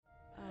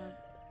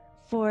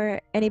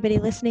for anybody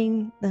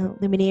listening, the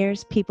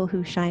Lumineers, people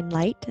who shine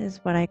light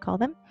is what I call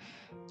them,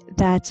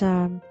 that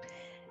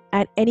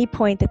at any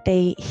point that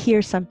they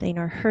hear something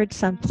or heard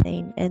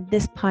something in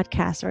this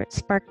podcast or it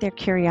sparked their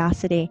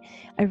curiosity,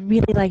 I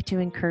really like to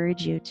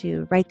encourage you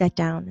to write that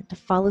down, to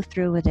follow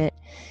through with it,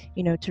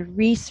 to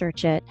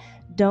research it.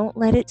 Don't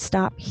let it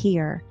stop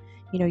here.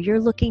 You're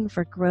looking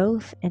for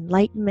growth,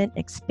 enlightenment,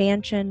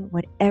 expansion,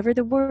 whatever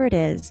the word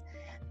is.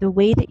 The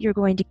way that you're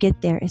going to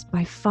get there is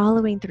by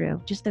following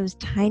through, just those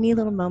tiny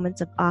little moments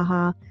of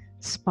aha,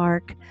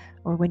 spark,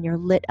 or when you're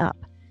lit up.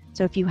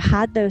 So if you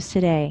had those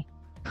today,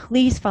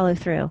 please follow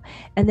through.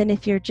 And then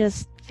if you're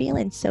just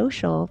feeling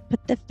social,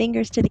 put the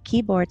fingers to the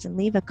keyboards and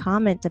leave a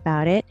comment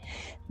about it.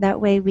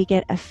 That way we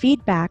get a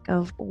feedback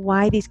of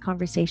why these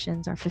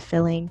conversations are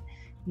fulfilling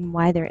and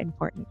why they're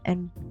important.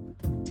 And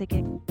to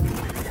get...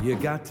 You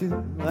got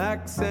to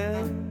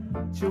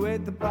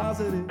accentuate the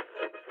positive.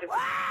 Wow,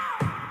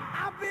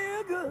 I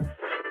feel good.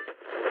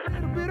 A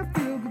little bit of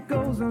feel good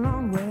goes a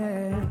long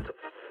way.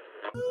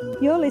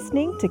 You're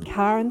listening to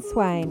Karen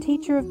Swain,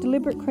 teacher of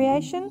deliberate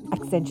creation,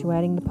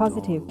 accentuating the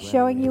positive,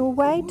 showing you a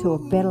way to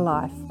a better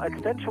life.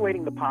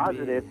 Accentuating the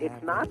positive,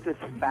 it's not just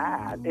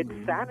fad, it's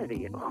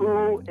sanity.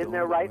 Who in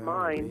their right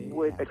mind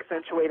would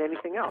accentuate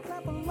anything else?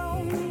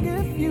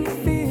 If you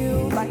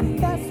feel like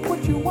that's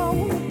what you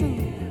want to do.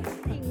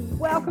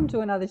 Welcome to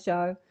another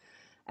show,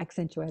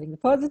 Accentuating the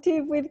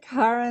Positive with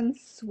Karen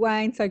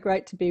Swain. So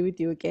great to be with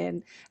you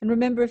again. And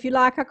remember, if you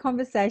like our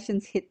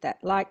conversations, hit that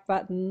like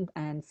button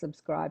and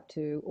subscribe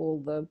to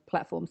all the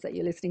platforms that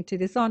you're listening to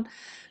this on.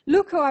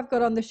 Look who I've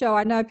got on the show.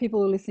 I know people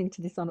who are listening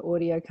to this on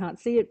audio can't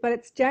see it, but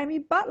it's Jamie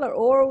Butler,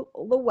 all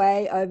the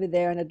way over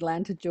there in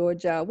Atlanta,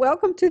 Georgia.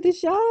 Welcome to the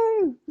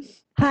show.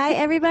 Hi,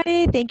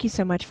 everybody. Thank you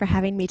so much for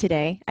having me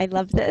today. I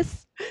love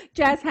this.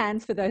 Jazz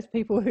hands for those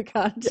people who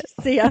can't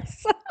see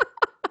us.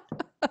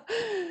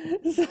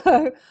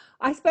 So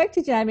I spoke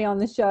to Jamie on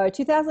the show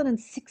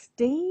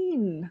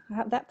 2016,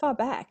 that far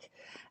back,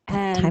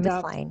 and Time is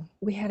flying.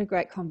 We had a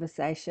great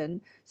conversation.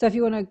 So if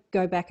you want to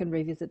go back and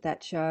revisit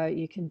that show,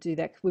 you can do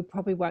that. We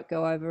probably won't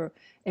go over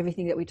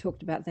everything that we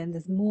talked about then.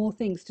 There's more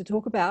things to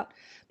talk about.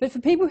 But for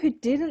people who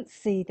didn't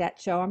see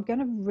that show, I'm going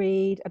to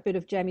read a bit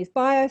of Jamie's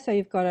bio so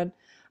you've got an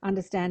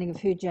understanding of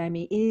who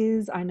Jamie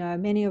is. I know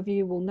many of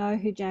you will know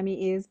who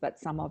Jamie is, but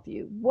some of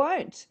you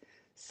won't.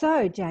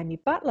 So Jamie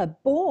Butler,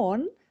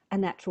 born a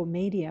natural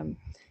medium.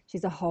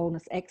 She's a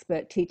wholeness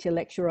expert, teacher,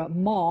 lecturer,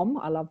 mom.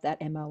 I love that,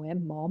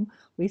 M-O-M, mom.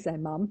 We say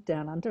mum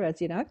down under,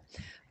 as you know.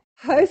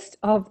 Host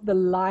of the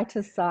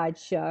Lighter Side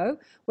show,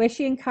 where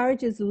she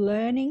encourages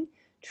learning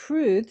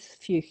truths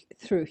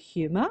through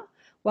humor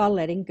while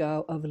letting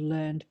go of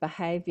learned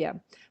behavior.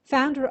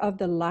 Founder of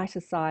the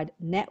Lighter Side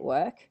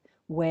Network,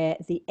 where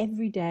the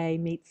everyday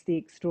meets the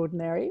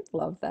extraordinary.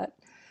 Love that.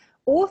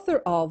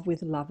 Author of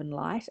With Love and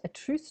Light, a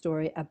true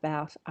story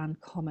about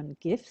uncommon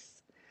gifts,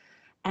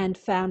 and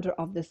founder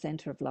of the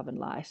Center of Love and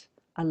Light,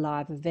 a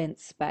live event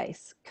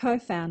space,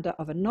 co-founder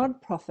of a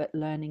non-profit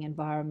learning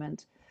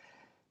environment.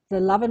 The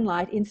Love and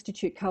Light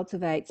Institute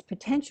cultivates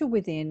potential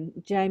within.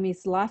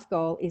 Jamie's life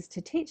goal is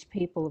to teach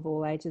people of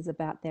all ages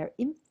about their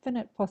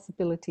infinite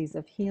possibilities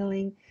of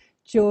healing,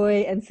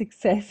 joy, and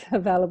success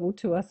available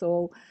to us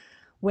all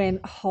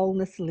when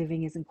wholeness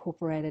living is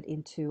incorporated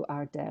into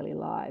our daily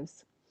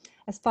lives.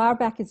 As far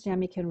back as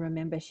Jamie can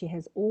remember, she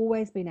has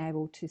always been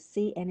able to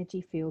see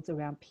energy fields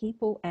around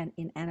people and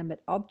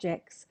inanimate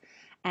objects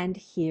and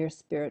hear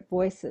spirit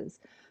voices.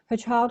 Her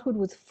childhood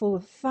was full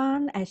of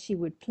fun as she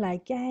would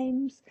play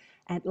games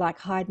and like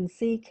hide and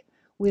seek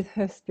with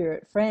her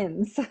spirit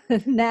friends.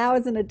 Now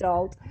as an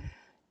adult,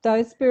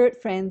 those spirit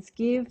friends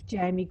give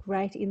Jamie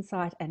great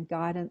insight and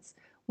guidance,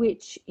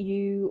 which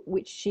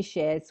she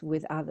shares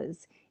with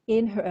others.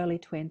 In her early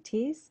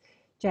 20s,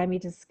 Jamie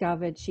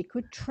discovered she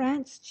could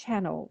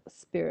trans-channel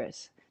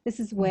spirit. This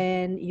is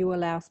when you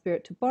allow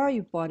spirit to borrow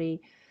your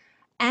body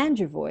and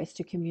your voice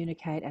to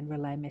communicate and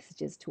relay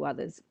messages to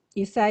others.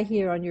 You say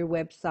here on your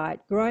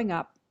website, growing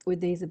up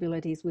with these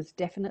abilities was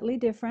definitely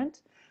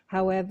different.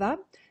 However,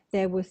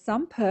 there were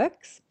some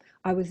perks.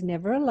 I was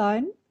never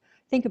alone.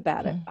 Think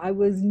about it. I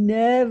was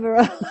never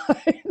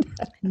alone.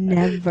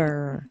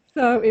 Never.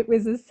 So it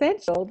was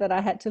essential that I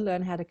had to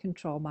learn how to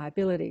control my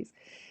abilities.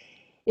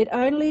 It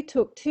only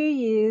took 2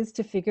 years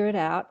to figure it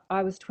out.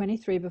 I was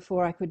 23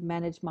 before I could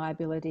manage my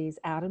abilities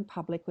out in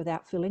public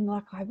without feeling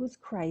like I was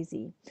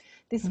crazy.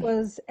 This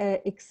was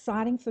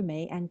exciting for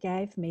me and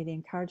gave me the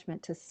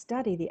encouragement to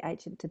study the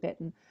ancient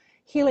Tibetan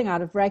healing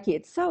art of Reiki.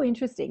 It's so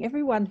interesting.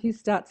 Everyone who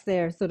starts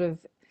their sort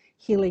of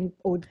healing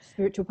or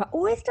spiritual part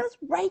always does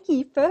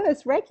Reiki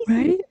first. Reiki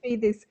seems to be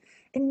this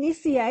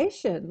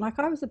initiation. Like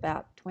I was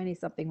about 20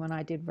 something when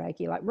I did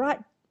Reiki, like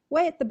right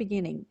way at the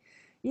beginning.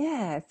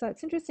 Yeah, so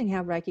it's interesting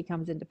how Reiki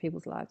comes into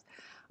people's lives.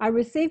 I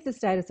received the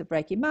status of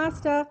Reiki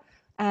Master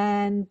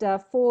and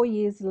 4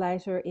 years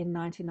later in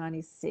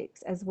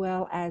 1996, as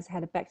well as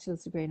had a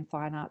bachelor's degree in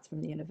fine arts from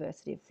the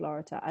University of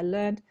Florida. I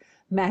learned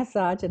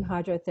massage and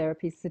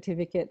hydrotherapy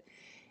certificate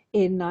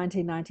in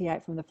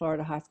 1998 from the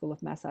Florida High School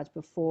of Massage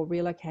before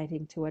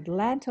relocating to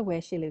Atlanta,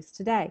 where she lives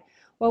today.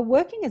 While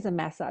working as a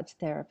massage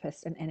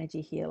therapist and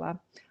energy healer,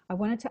 I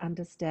wanted to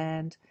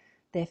understand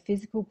their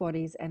physical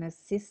bodies and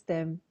assist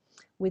them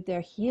with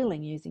their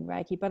healing using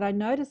Reiki. But I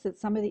noticed that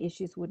some of the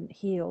issues wouldn't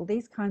heal.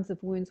 These kinds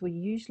of wounds were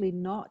usually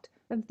not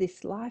of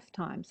this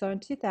lifetime. So in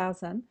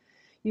 2000,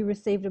 you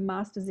received a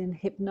master's in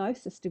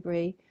hypnosis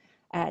degree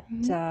at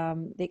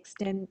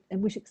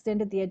which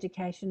extended the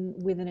education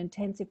with an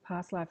intensive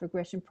past life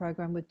regression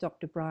program with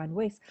Dr. Brian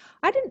Weiss.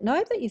 I didn't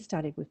know that you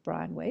studied with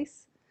Brian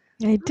Weiss.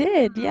 I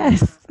did,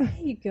 yes. There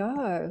you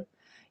go.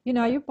 You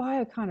know, your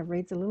bio kind of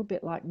reads a little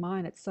bit like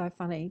mine. It's so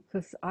funny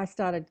because I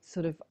started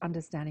sort of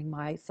understanding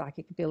my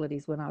psychic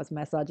abilities when I was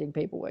massaging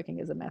people, working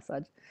as a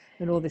massage,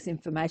 and all this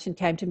information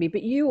came to me.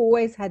 But you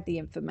always had the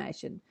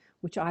information,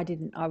 which I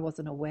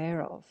wasn't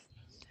aware of.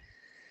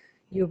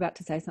 You were about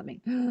to say something.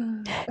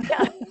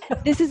 Yeah,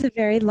 this is a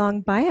very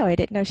long bio. I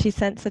didn't know she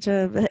sent such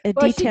a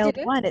detailed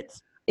one.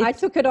 I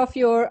took it off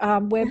your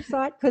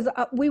website because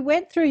we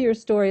went through your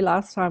story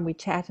last time we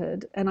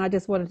chatted, and I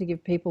just wanted to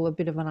give people a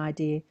bit of an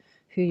idea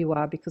who you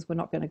are because we're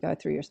not going to go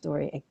through your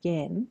story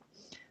again.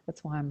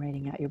 That's why I'm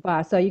reading out your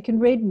bio. So you can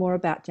read more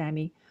about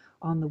Jamie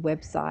on the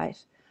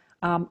website.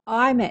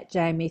 I met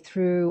Jamie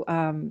through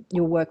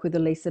your work with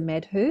Elisa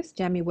Medhurst.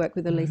 Jamie worked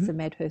with Elisa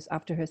Medhurst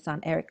after her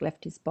son Eric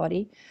left his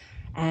body,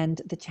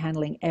 and the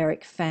Channeling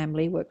Eric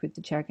family worked with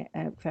the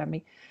Eric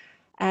family.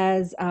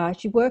 As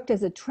she worked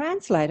as a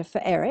translator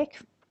for Eric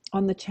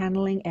on the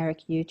Channeling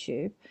Eric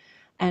YouTube,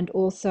 and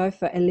also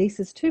for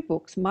Elisa's 2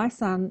 books, My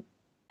Son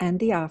and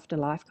the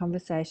Afterlife,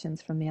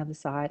 Conversations from the Other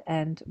Side,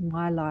 and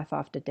My Life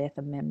After Death,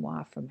 a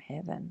Memoir from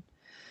Heaven.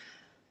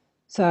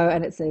 So,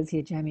 and it says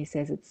here, Jamie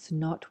says, it's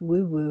not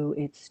woo-woo,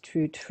 it's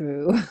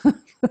true.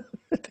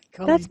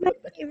 That's my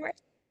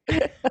favorite.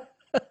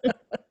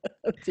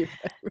 That's your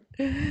favorite.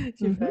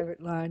 It's your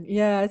favorite line.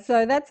 Yeah,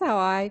 so that's how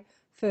I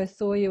first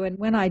saw you. And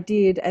when I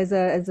did, as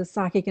a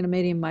psychic and a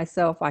medium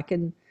myself, I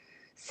can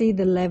see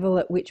the level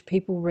at which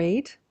people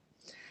read.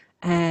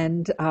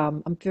 And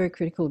I'm very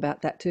critical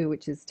about that too,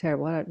 which is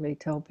terrible. I don't really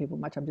tell people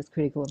much. I'm just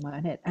critical in my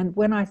own head. And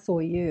when I saw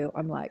you,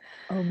 I'm like,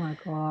 oh my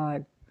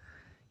God,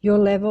 your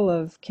level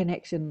of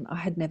connection, I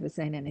had never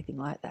seen anything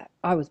like that.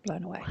 I was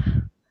blown away.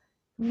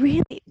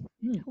 Really?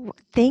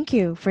 Thank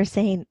you for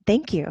saying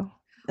thank you.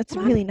 That's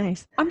really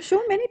nice. I'm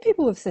sure many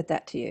people have said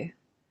that to you.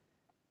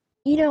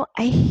 You know,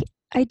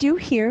 I do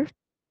hear,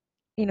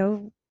 you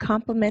know,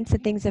 compliments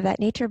and things of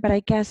that nature, but I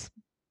guess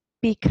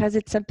because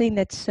it's something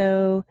that's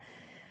so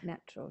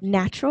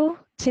natural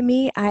to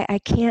me, I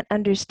can't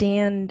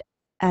understand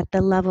at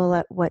the level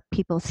at what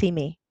people see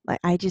me. Like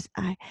I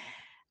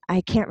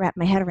can't wrap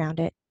my head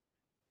around it.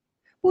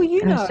 Well,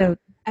 you know,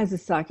 as a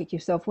psychic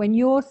yourself, when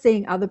you're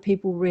seeing other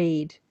people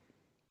read,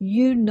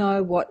 you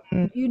know what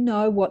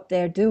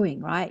they're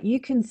doing, right? You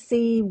can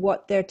see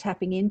what they're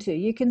tapping into.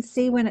 You can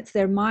see when it's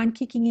their mind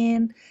kicking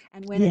in,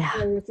 and when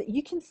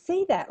you can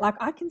see that. Like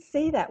I can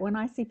see that when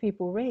I see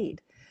people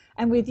read.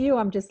 And with you,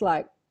 I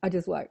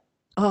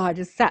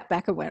just sat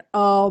back and went,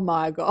 oh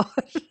my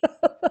gosh.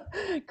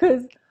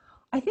 Because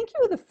I think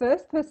you were the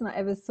first person I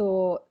ever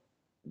saw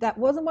that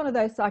wasn't one of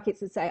those psychics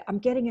that say, I'm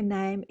getting a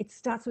name, it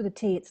starts with a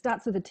T, it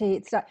starts with a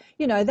T,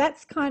 you know,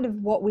 that's kind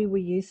of what we were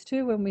used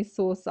to when we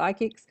saw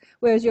psychics.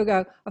 Whereas you'll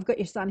go, I've got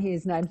your son here,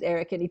 his name's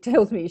Eric, and he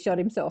tells me he shot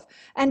himself.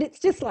 And it's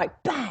just like,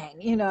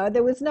 bang, you know,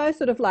 there was no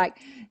sort of like,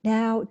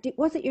 now,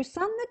 was it your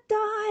son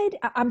that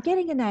died? I'm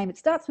getting a name, it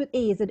starts with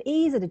E, is it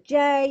E, is it a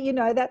J? You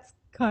know, that's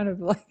kind of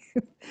like,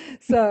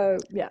 so,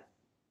 yeah.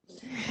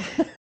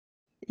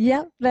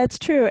 Yeah, that's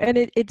true. And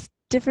it's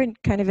different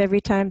kind of every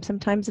time.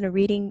 Sometimes in a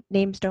reading,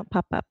 names don't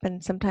pop up,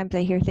 and sometimes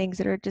I hear things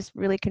that are just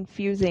really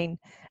confusing.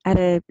 At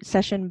a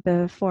session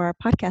before our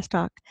podcast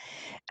talk,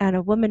 and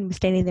a woman was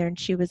standing there and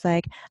she was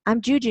like, I'm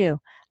Juju,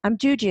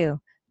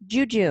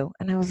 Juju.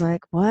 And I was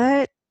like,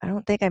 what? I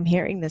don't think I'm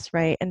hearing this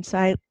right. And so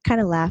I kind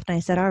of laughed and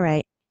I said, all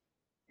right,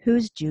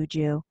 who's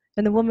Juju?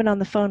 And the woman on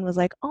the phone was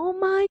like, oh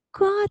my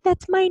God,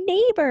 that's my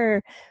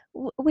neighbor.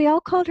 We all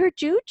called her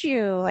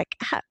Juju. Like,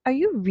 are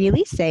you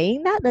really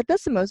saying that?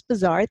 That's the most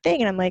bizarre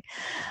thing. And I'm like,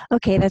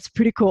 okay, that's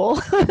pretty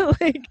cool.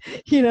 Like,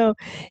 you know,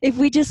 if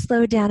we just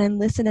slow down and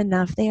listen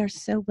enough, they are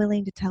so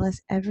willing to tell us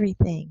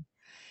everything.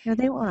 You know,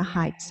 they want to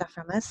hide stuff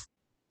from us.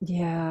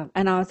 Yeah,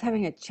 and I was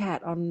having a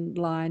chat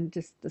online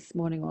just this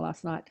morning or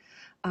last night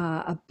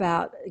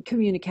about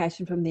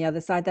communication from the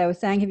other side. They were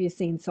saying, have you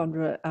seen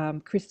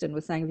Sondra, Kristen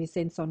was saying, have you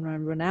seen Sondra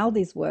and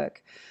Rinaldi's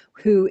work,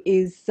 who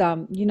is,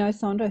 you know,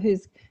 Sondra,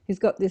 who's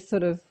got this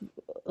sort of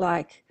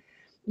like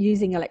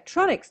using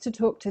electronics to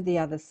talk to the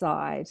other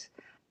side.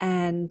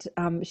 And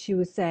she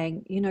was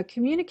saying, you know,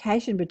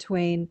 communication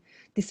between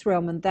this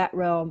realm and that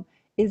realm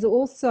is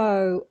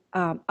also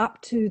up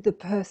to the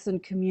person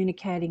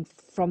communicating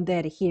from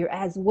there to here,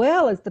 as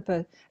well as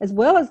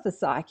the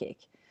psychic.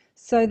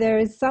 So there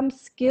is some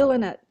skill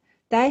in it.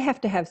 They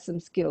have to have some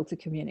skill to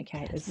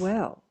communicate as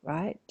well,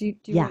 right? Do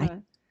you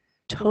I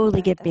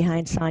totally get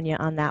behind Sonia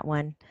on that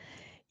one.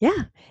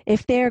 Yeah,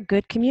 if they're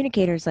good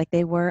communicators like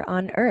they were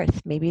on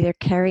Earth, maybe they're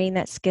carrying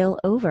that skill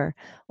over.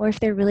 Or if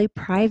they're really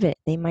private,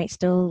 they might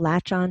still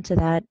latch on to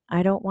that.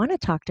 I don't want to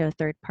talk to a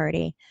third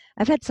party.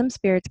 I've had some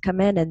spirits come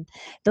in and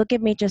they'll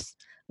give me just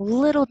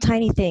little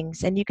tiny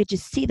things, and you could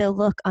just see the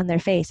look on their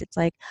face. It's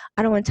like,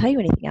 I don't want to tell you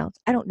anything else.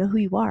 I don't know who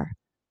you are.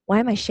 Why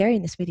am I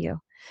sharing this with you?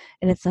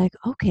 And it's like,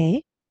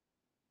 okay,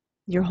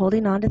 you're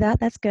holding on to that.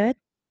 That's good.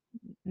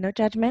 No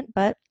judgment,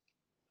 but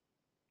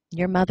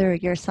your mother,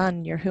 your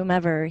son, your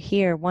whomever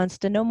here wants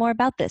to know more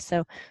about this.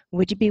 So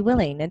would you be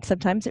willing? And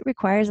sometimes it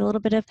requires a little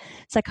bit of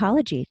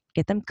psychology,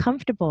 get them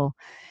comfortable,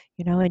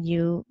 and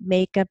you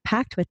make a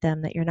pact with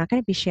them that you're not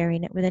going to be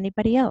sharing it with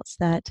anybody else.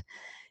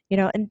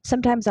 And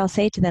sometimes I'll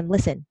say to them,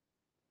 listen,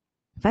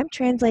 if I'm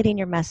translating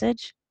your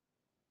message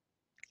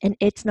and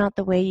it's not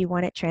the way you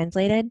want it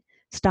translated,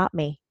 stop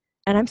me.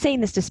 And I'm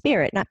saying this to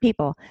spirit, not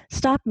people.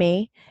 Stop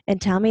me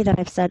and tell me that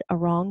I've said a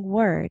wrong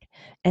word,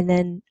 and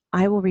then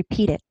I will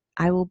repeat it.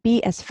 I will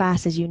be as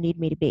fast as you need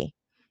me to be.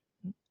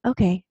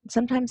 Okay,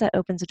 sometimes that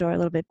opens the door a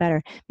little bit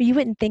better. But you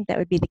wouldn't think that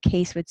would be the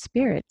case with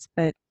spirits,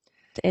 but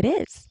it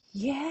is.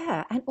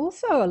 Yeah, and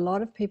also a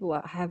lot of people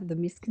have the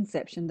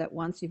misconception that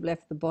once you've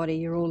left the body,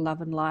 you're all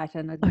love and light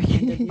and an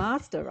ascended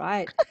master,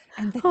 right?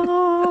 And then,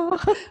 Oh.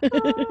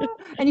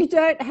 and you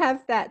don't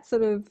have that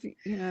sort of,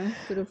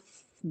 sort of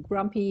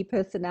grumpy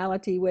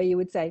personality where you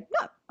would say,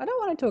 no, I don't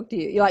want to talk to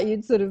you. Like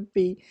you'd sort of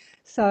be,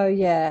 so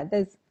yeah,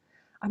 there's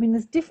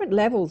different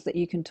levels that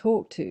you can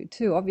talk to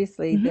too.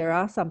 Obviously, Mhm. there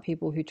are some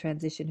people who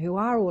transition who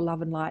are all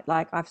love and light.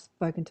 Like I've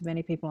spoken to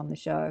many people on the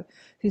show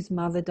whose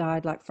mother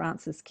died, like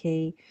Frances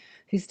Key,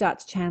 who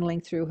starts channeling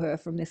through her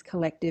from this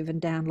collective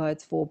and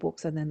downloads 4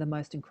 books and then the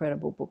most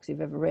incredible books you've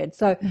ever read.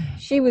 So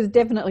she was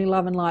definitely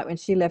love and light when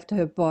she left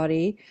her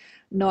body,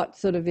 not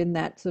sort of in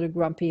that sort of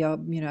grumpy,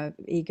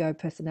 ego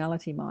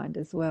personality mind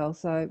as well.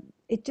 So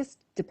it just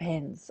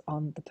depends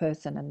on the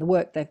person and the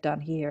work they've done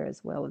here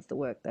as well as the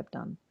work they've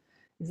done.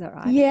 Is that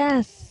right?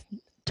 Yes,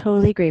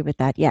 totally agree with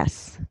that.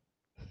 Yes.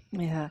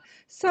 Yeah.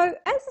 So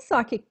as a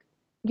psychic,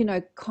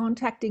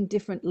 contacting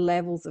different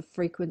levels of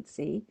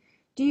frequency,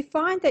 do you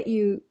find that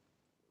you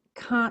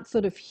can't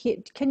sort of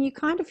can you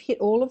kind of hit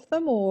all of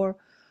them, or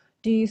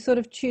do you sort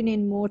of tune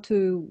in more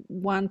to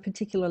one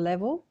particular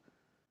level?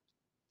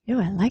 Oh,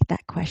 I like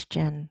that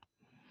question.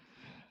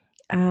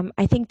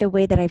 I think the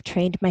way that I've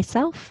trained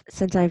myself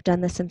since I've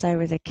done this since I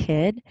was a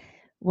kid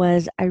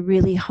was I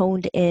really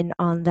honed in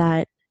on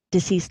that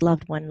deceased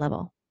loved one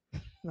level.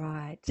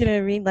 Right. Do you know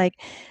what I mean? Like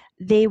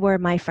they were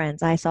my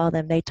friends. I saw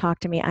them. They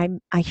talked to me.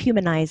 I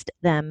humanized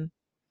them,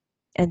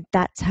 and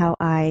that's how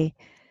I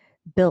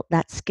built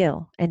that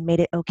skill and made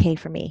it okay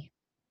for me.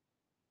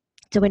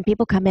 So when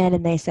people come in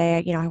and they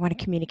say, I want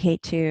to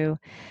communicate to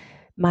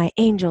my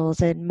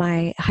angels and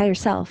my higher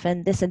self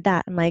and this and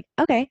that, I'm like,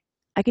 okay,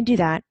 I can do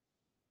that,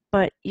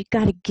 but you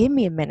got to give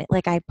me a minute.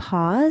 Like I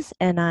pause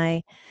and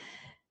I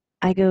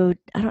go,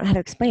 I don't know how to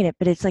explain it,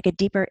 but it's like a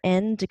deeper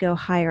end to go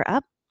higher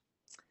up,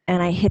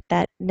 and I hit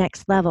that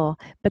next level.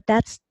 But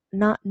that's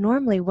not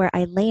normally where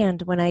I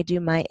land when I do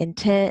my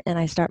intent and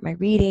I start my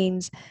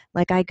readings.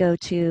 Like I go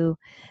to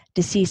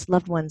deceased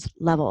loved ones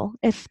level,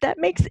 if that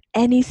makes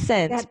any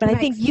sense. That But I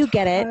think makes you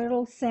get it,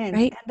 total sense.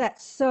 right? And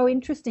that's so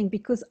interesting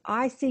because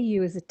I see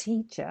you as a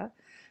teacher.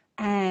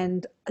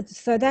 And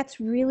so that's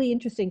really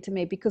interesting to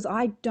me because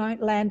I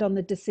don't land on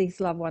the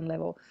deceased loved one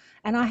level.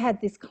 And I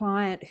had this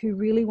client who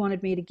really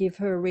wanted me to give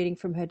her a reading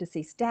from her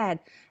deceased dad.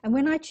 And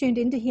when I tuned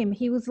into him,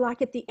 he was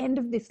like at the end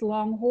of this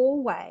long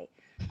hallway.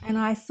 And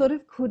I sort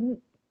of couldn't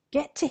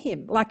get to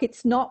him. Like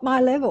it's not my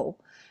level.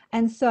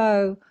 And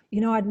so,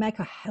 I'd make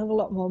a hell of a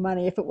lot more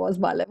money if it was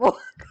my level.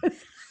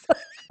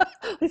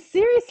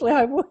 Seriously,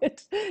 I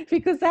would,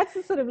 because that's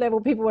the sort of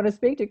level people want to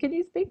speak to. Can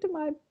you speak to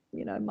my,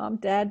 mum,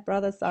 dad,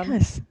 brother, son,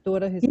 Yes.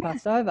 daughter who's Yes.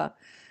 passed over?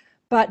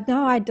 But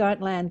no, I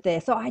don't land there.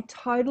 So I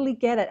totally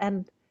get it.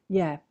 And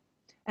yeah,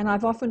 and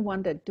I've often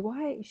wondered,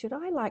 should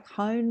I like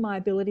hone my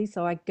ability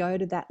so I go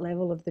to that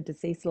level of the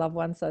deceased loved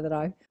one so that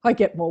I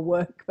get more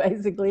work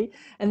basically.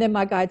 And then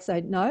my guides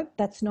say, no,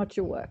 that's not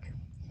your work.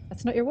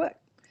 That's not your work.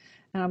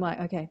 And I'm like,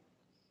 okay,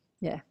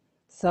 yeah.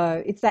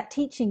 So it's that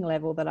teaching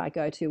level that I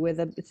go to where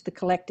it's the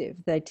collective,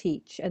 they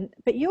teach.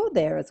 But you're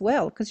there as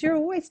well because you're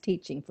always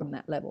teaching from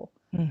that level.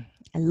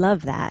 I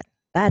love that.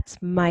 That's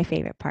my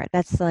favorite part.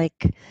 That's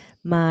like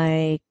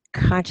my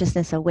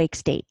consciousness awake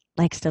state,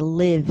 likes to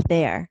live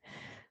there.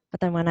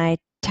 But then when I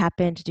tap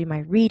in to do my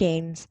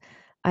readings,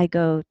 I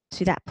go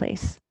to that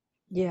place.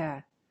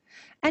 Yeah.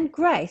 And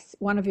Grace,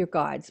 one of your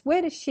guides,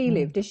 where does she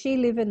live? Mm. Does she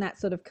live in that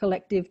sort of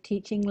collective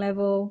teaching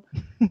level?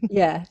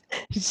 Yeah.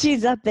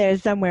 She's up there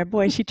somewhere.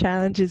 Boy, she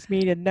challenges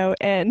me to no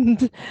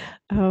end.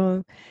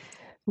 Oh,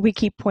 we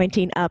keep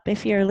pointing up.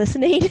 If you're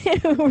listening,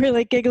 we're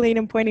like giggling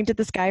and pointing to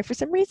the sky for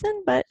some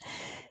reason. But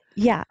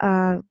yeah,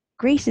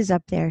 Grace is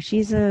up there.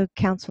 She's a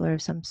counselor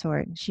of some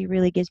sort. And she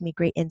really gives me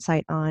great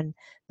insight on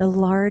the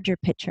larger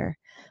picture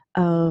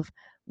of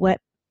what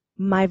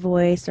my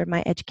voice or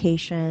my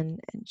education.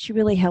 And she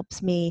really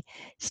helps me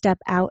step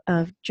out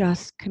of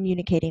just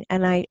communicating.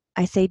 And I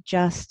say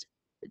just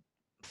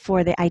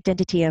for the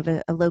identity of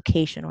a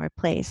location or a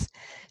place,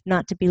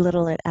 not to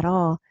belittle it at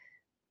all,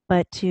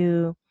 but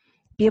to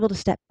be able to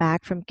step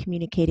back from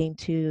communicating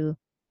to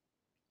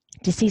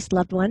deceased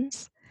loved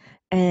ones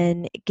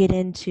and get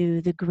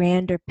into the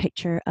grander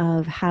picture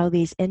of how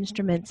these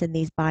instruments in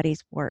these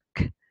bodies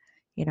work.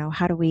 You know,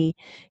 how do we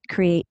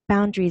create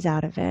boundaries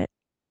out of it?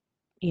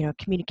 You know,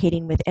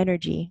 communicating with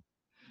energy.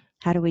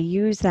 How do we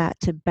use that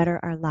to better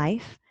our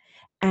life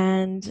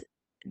and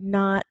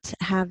not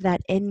have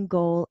that end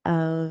goal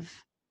of,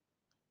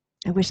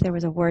 I wish there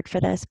was a word for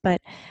this, but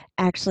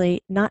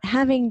actually not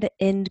having the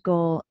end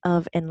goal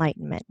of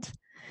enlightenment.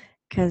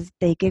 Because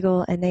they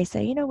giggle and they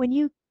say, you know, when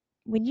you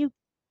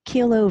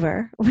keel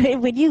over,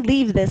 when you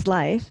leave this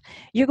life,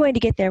 you're going to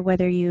get there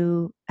whether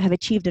you have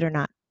achieved it or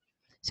not.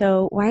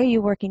 So why are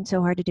you working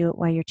so hard to do it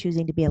while you're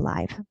choosing to be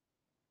alive?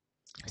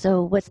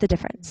 So what's the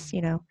difference?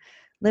 You know,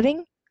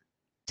 living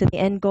to the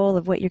end goal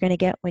of what you're going to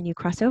get when you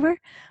cross over,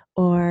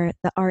 or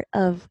the art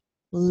of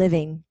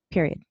living,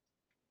 period.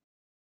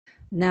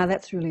 Now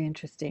that's really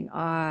interesting.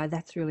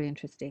 That's really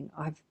interesting.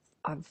 I've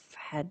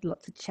had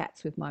lots of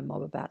chats with my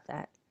mob about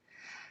that.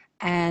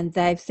 And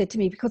they've said to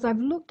me, because I've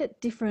looked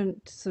at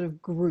different sort of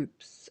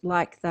groups,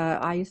 like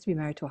I used to be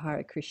married to a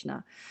Hare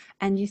Krishna,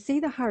 and you see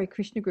the Hare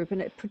Krishna group,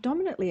 and it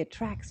predominantly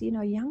attracts, you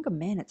know, younger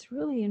men. It's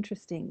really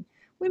interesting.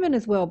 Women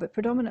as well, but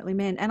predominantly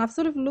men. And I've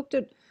sort of looked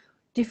at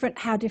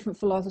how different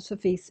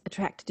philosophies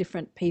attract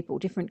different people,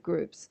 different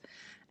groups.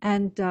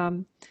 And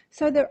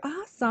so there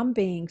are some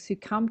beings who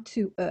come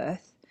to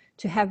Earth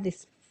to have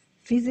this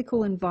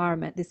physical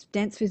environment, this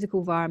dense physical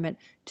environment,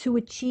 to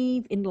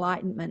achieve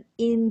enlightenment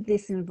in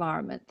this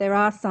environment. There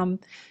are some,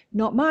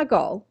 not my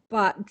goal,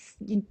 but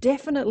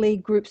definitely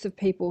groups of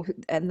people,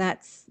 and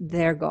that's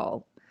their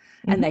goal.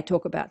 And they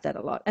talk about that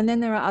a lot. And then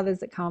there are others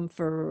that come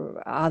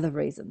for other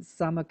reasons.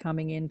 Some are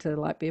coming in to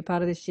like be a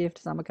part of the shift.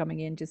 Some are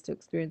coming in just to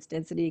experience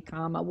density,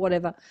 karma,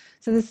 whatever.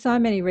 So there's so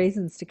many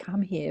reasons to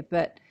come here.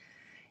 But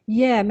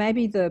yeah,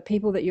 maybe the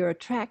people that you're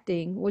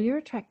attracting, well, you're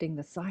attracting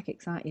the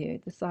psychics, aren't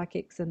you? The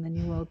psychics and the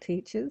New World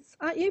teachers.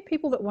 Aren't you?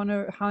 People that want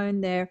to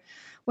hone their,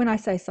 when I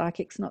say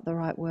psychics, not the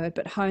right word,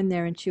 but hone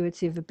their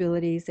intuitive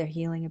abilities, their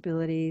healing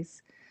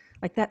abilities.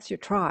 Like that's your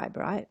tribe,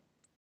 right?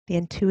 The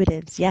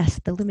intuitives, yes,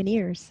 the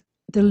lumineers.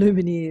 The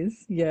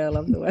lumineers. Yeah, I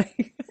love the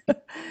way.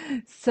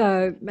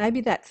 So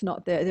maybe that's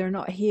not they're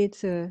not here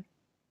to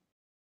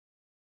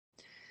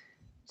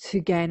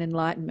gain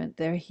enlightenment.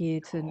 They're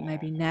here to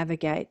maybe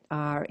navigate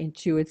our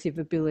intuitive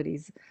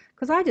abilities,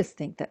 because I just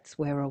think that's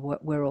where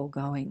we're all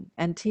going.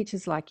 And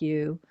teachers like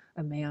you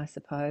and me, I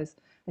suppose,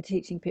 are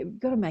teaching people. You've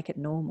got to make it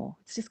normal.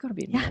 It's just got to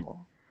be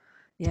normal.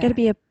 It's got to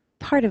be a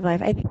part of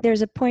life. I think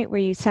there's a point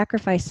where you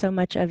sacrifice so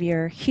much of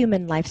your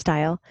human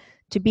lifestyle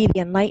to be the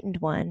enlightened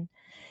one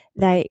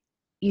that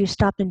you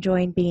stop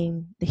enjoying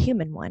being the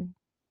human one,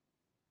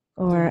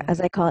 or as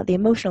I call it, the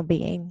emotional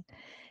being.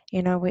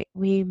 You know,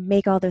 we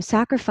make all those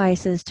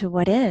sacrifices to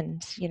what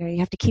end? You know, you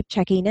have to keep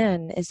checking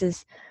in. Is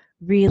this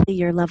really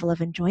your level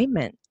of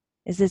enjoyment?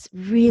 Is this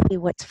really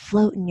what's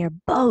floating your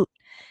boat?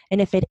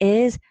 And if it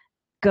is,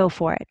 go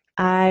for it.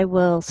 I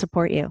will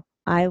support you.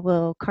 I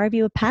will carve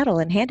you a paddle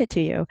and hand it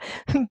to you.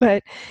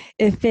 But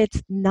if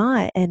it's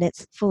not, and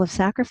it's full of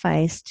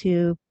sacrifice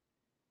to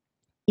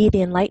be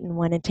the enlightened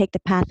one and take the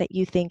path that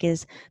you think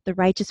is the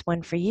righteous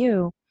one for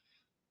you,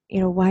 you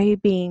know, why are you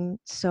being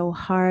so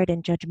hard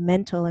and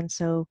judgmental, and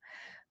so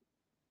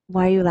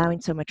why are you allowing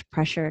so much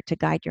pressure to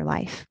guide your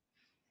life?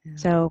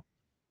 So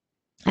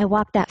I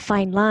walk that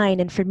fine line,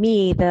 and for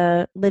me,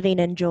 the living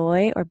in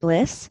joy or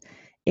bliss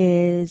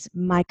is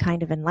my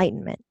kind of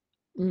enlightenment.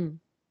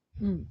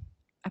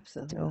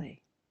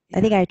 Absolutely. So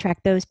I think I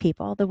attract those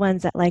people, the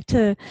ones that like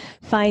to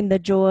find the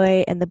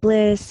joy and the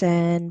bliss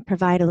and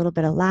provide a little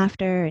bit of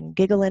laughter and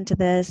giggle into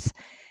this,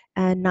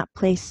 and not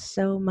place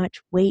so much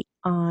weight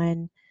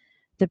on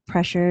the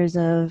pressures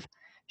of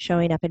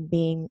showing up and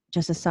being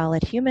just a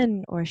solid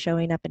human, or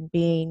showing up and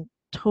being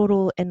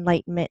total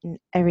enlightenment in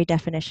every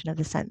definition of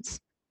the sense.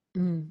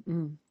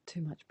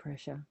 Too much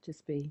pressure.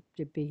 Just be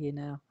here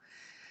now.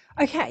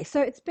 Okay,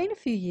 so it's been a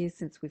few years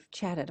since we've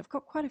chatted. I've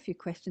got quite a few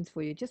questions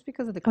for you just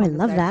because of the I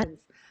love that. conversations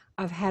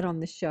I've had on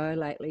the show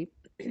lately.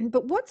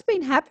 But what's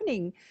been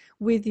happening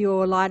with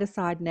your Lighter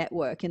Side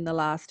network in the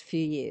last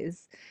few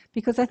years?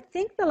 Because I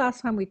think the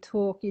last time we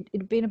talked,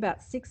 it'd been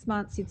about 6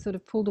 months. You'd sort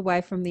of pulled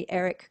away from the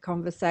Eric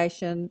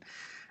conversation.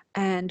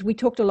 And we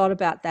talked a lot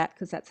about that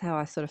because that's how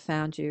I sort of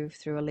found you,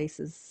 through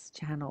Elisa's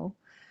channel.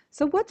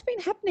 So what's been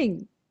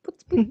happening?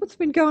 What's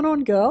been going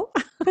on, girl?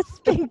 What's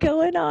been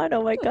going on?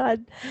 Oh my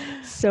God,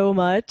 so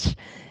much.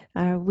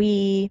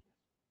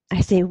 I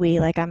say we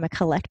like I'm a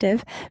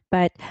collective,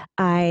 but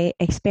I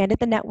expanded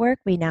the network.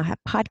 We now have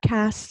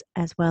podcasts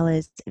as well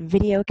as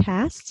video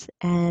casts,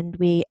 and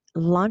we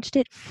launched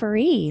it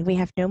free. We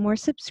have no more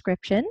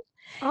subscription.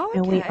 Oh,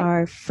 and we okay.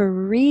 are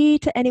free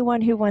to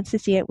anyone who wants to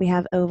see it. We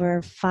have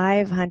over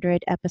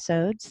 500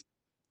 episodes,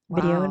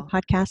 video and Wow.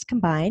 podcast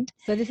combined.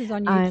 So this is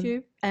on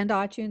YouTube and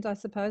iTunes, I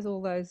suppose,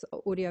 all those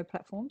audio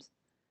platforms?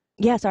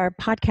 Yes, our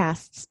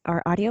podcasts,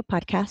 our audio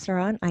podcasts are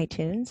on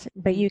iTunes,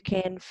 but you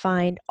can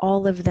find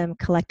all of them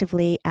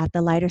collectively at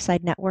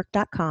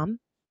thelightersidenetwork.com.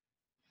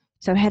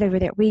 So head over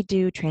there. We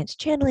do trance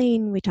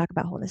channeling. We talk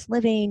about wholeness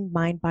living,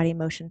 mind, body,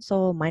 emotion,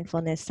 soul,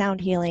 mindfulness, sound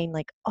healing,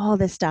 like all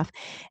this stuff.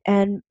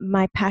 And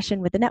my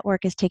passion with the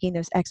network is taking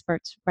those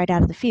experts right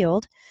out of the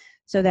field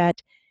so that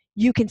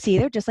you can see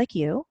they're just like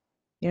you.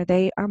 You know,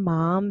 they are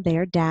mom, they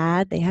are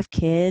dad, they have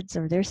kids,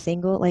 or they're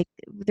single. Like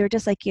they're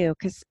just like you.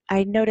 Because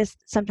I notice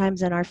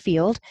sometimes in our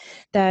field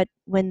that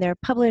when they're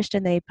published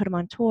and they put them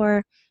on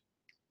tour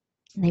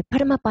and they put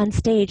them up on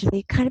stage,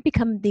 they kind of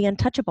become the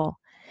untouchable.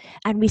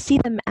 And we see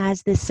them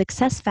as this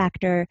success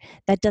factor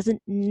that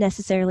doesn't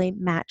necessarily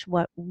match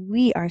what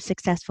we are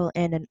successful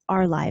in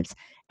our lives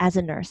as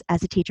a nurse,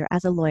 as a teacher,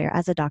 as a lawyer,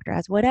 as a doctor,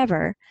 as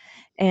whatever.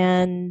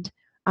 And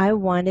I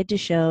wanted to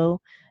show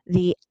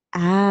the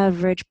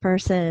average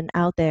person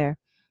out there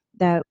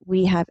that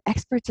we have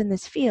experts in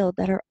this field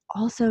that are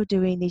also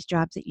doing these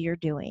jobs that you're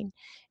doing.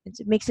 And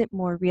so it makes it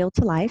more real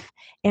to life.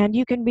 And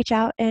you can reach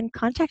out and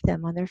contact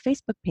them on their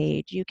Facebook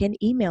page. You can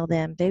email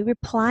them. They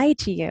reply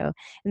to you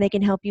and they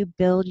can help you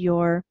build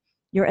your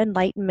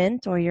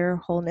enlightenment or your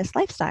wholeness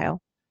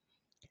lifestyle.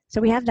 So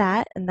we have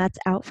that, and that's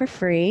out for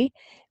free.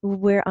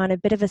 We're on a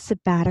bit of a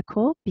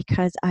sabbatical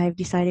because I've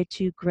decided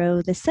to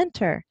grow the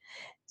center.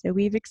 So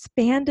we've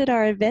expanded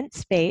our event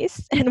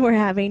space and we're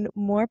having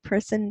more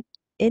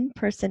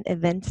in-person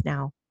events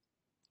now.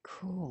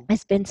 Cool.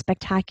 It's been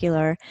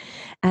spectacular.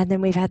 And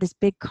then we've had this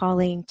big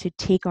calling to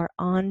take our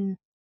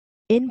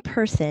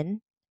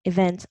in-person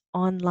events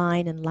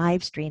online and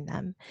live stream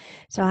them.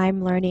 So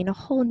I'm learning a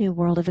whole new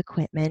world of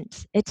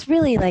equipment. It's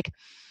really like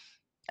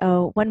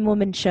a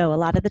one-woman show a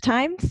lot of the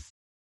times.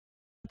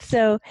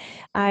 So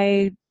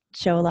I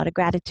show a lot of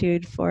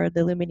gratitude for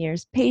the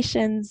Lumineers'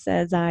 patience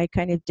as I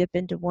kind of dip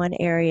into one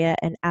area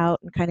and out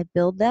and kind of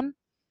build them.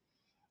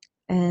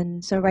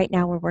 And so right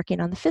now we're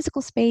working on the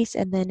physical space,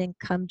 and then in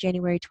come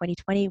January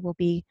 2020, we'll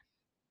be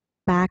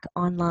back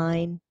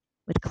online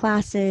with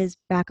classes,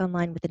 back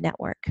online with the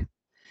network.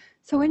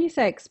 So when you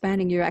say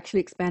expanding, you're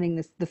actually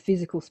expanding the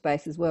physical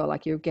space as well,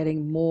 like you're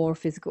getting more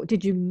physical.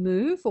 Did you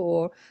move,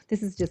 or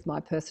this is just my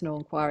personal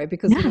inquiry?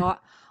 Because, you know,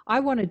 I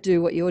want to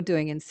do what you're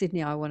doing in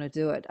Sydney. I want to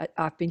do it.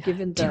 I've been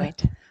given Do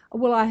it.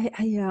 well,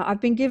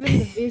 I've been given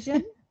the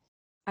vision.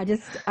 I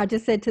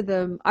just said to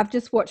them, I've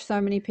just watched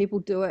so many people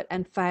do it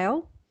and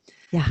fail.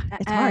 Yeah,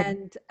 it's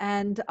hard.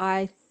 And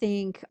I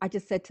think I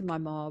just said to my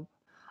mob,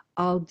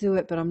 I'll do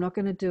it, but I'm not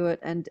going to do it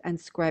and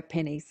scrape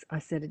pennies. I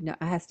said, no,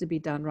 it has to be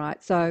done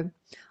right. So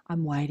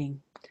I'm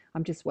waiting.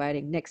 I'm just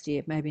waiting. Next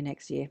year, maybe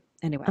next year.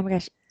 Anyway. Oh my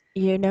gosh.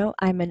 You know,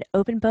 I'm an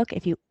open book.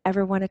 If you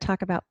ever want to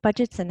talk about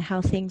budgets and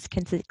how things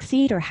can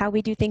succeed or how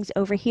we do things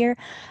over here,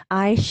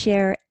 I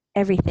share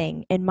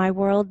everything. In my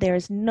world, there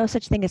is no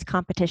such thing as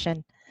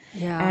competition.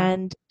 Yeah.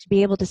 And to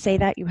be able to say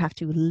that, you have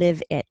to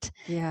live it.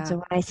 Yeah. So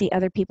when I see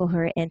other people who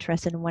are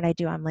interested in what I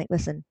do, I'm like,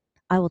 listen,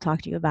 I will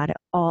talk to you about it,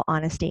 all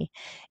honesty.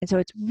 And so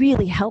it's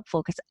really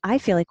helpful because I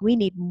feel like we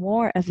need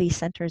more of these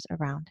centers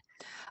around.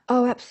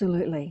 Oh,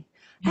 absolutely.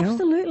 You know?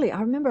 Absolutely. I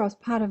remember I was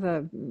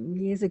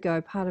years ago,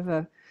 part of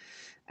a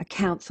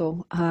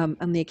council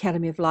on the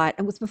Academy of Light,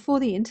 and it was before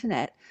the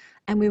internet.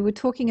 And we were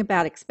talking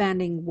about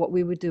expanding what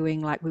we were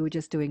doing, like we were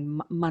just doing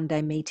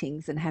Monday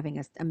meetings and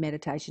having a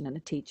meditation and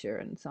a teacher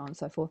and so on and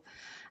so forth.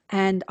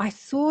 And I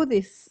saw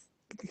this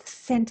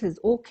centers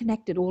all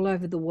connected all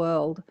over the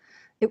world.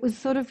 It was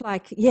sort of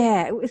like,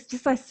 yeah, it was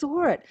just, I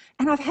saw it.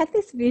 And I've had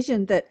this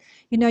vision that,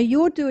 you know,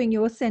 you're doing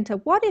your center.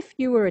 What if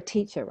you were a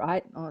teacher,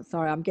 right? Oh,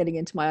 sorry, I'm getting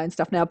into my own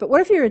stuff now. But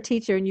what if you're a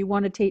teacher and you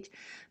want to teach?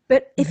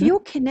 But if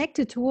you're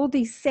connected to all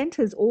these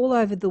centers all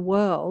over the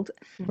world,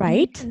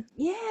 Right?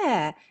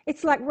 yeah,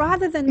 it's like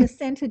rather than the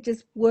center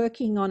just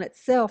working on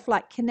itself,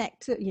 like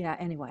connect to, yeah,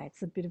 anyway,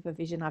 it's a bit of a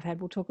vision I've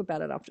had. We'll talk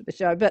about it after the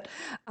show. But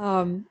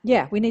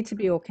yeah, we need to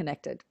be all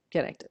connected.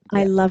 I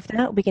Yeah. love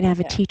that. We can have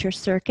a Yeah. teacher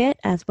circuit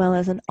as well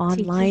as an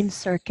online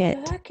circuit.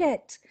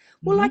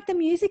 Well, like the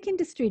music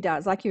industry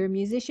does. Like you're a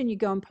musician, you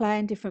go and play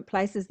in different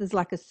places. There's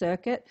like a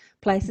circuit,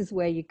 places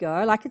where you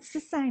go. Like it's the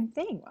same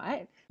thing,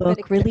 right? But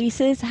Book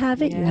releases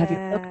have it. You have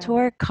your book yeah,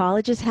 tour.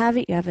 Colleges have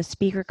it. You have a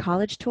speaker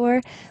college tour.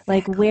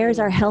 Like, where's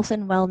our exactly. health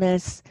and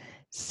wellness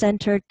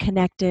centered,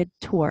 connected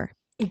tour?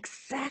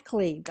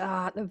 Exactly.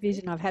 The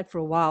vision I've had for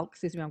a while.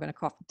 Excuse me, I'm going to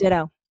cough.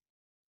 Ditto.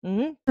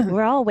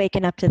 We're all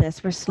waking up to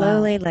this. We're Wow.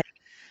 slowly like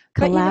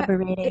But you know,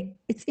 collaborating.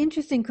 it's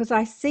interesting because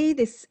I see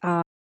this,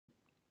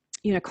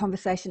 you know,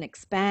 conversation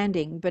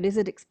expanding, but is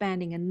it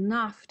expanding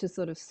enough to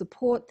sort of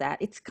support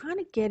that? It's kind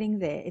of getting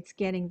there. It's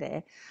getting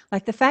there.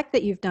 Like the fact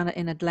that you've done it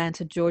in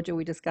Atlanta, Georgia,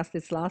 we discussed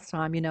this last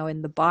time, you know,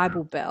 in the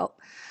Bible Belt,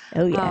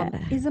 Oh yeah.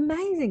 is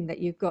amazing that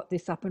you've got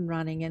this up and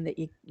running and that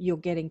you're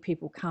getting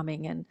people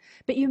coming.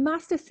 But you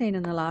must have seen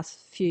in the last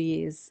few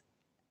years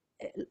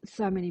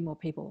so many more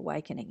people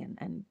awakening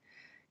and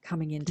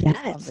coming into this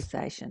Yes.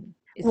 conversation,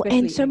 Well,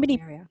 and especially in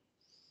your area.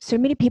 so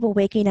many people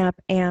waking up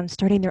and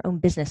starting their own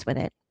business with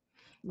it.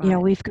 You know,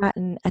 Right. we've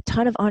gotten a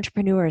ton of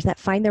entrepreneurs that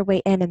find their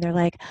way in and they're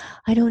like,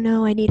 I don't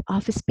know, I need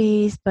office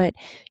space, but,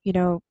 you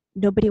know,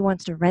 nobody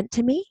wants to rent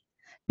to me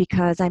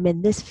because I'm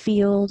in this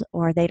field,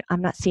 or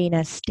I'm not seen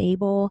as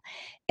stable.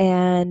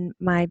 And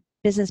my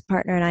business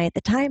partner and I at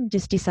the time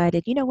just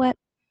decided, you know what,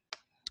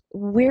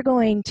 we're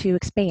going to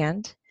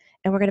expand,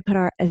 and we're going to put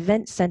our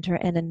event center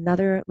in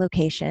another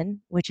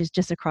location, which is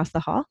just across the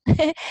hall.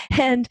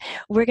 And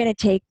we're going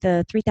to take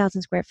the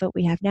 3,000 square foot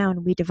we have now,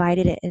 and we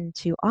divided it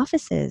into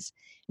offices.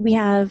 We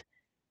have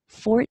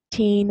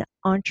 14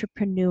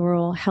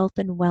 entrepreneurial health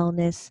and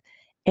wellness,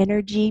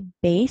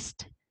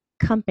 energy-based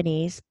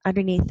companies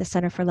underneath the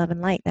Center for Love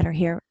and Light that are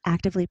here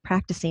actively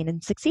practicing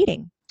and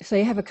succeeding. So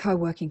you have a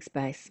co-working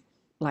space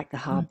like the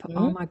hub. Mm-hmm.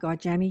 Oh my God,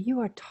 Jamie, you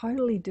are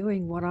totally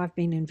doing what I've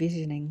been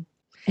envisioning.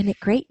 And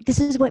this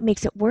is what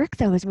makes it work,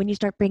 though, is when you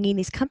start bringing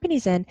these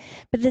companies in,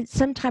 but then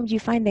sometimes you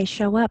find they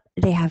show up,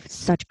 they have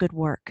such good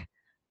work.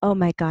 Oh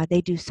my God,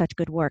 they do such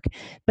good work.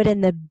 But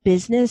in the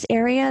business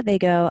area, they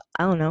go,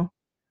 I don't know.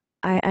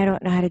 I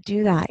don't know how to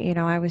do that.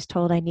 I was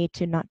told I need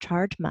to not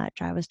charge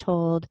much. I was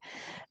told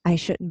I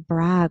shouldn't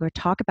brag or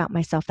talk about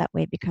myself that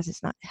way because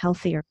it's not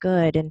healthy or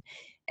good. And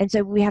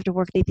so we have to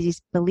work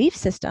these belief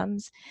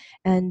systems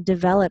and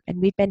develop, and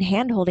we've been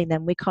hand-holding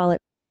them. We call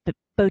it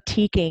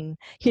boutiquing.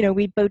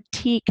 We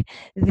boutique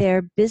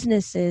their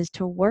businesses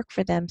to work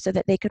for them so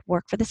that they could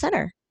work for the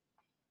center.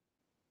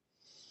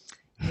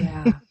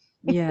 Yeah,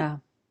 yeah.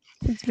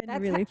 It's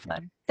been really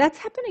fun. That's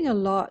happening a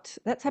lot.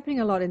 That's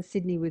happening a lot in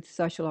Sydney with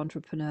social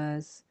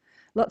entrepreneurs.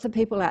 Lots of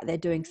people out there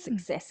doing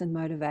success and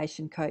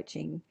motivation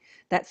coaching,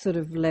 that sort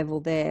of level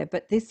there.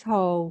 But this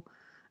whole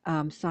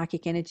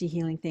psychic energy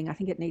healing thing, I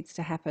think it needs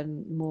to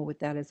happen more with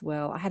that as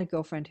well. I had a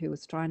girlfriend who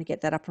was trying to get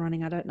that up and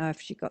running. I don't know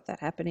if she got that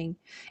happening.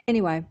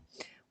 Anyway,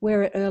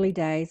 we're at early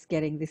days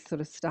getting this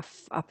sort of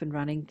stuff up and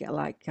running,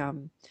 like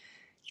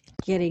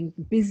getting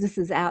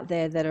businesses out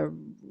there that are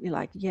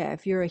like, yeah,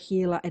 if you're a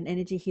healer, an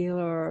energy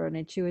healer or an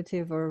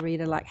intuitive or a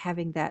reader, like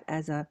having that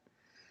as a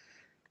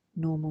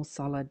normal,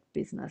 solid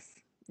business.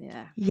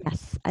 Yeah.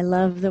 Yes, I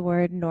love the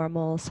word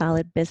normal,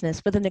 solid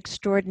business with an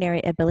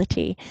extraordinary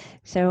ability.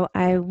 So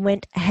I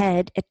went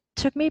ahead. It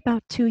took me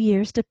about 2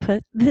 years to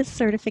put this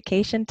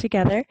certification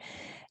together,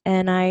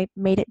 and I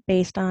made it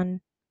based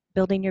on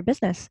building your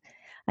business.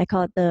 I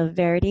call it the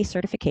Verity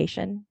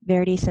certification.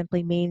 Verity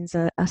simply means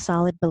a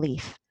solid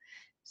belief.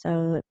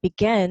 So it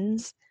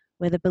begins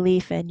with a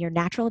belief in your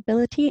natural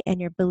ability and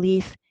your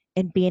belief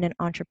in being an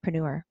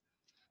entrepreneur.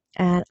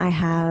 And I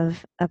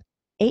have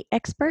 8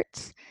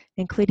 experts,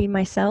 including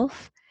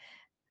myself,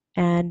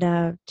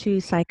 and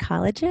 2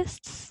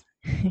 psychologists,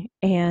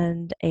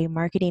 and a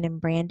marketing and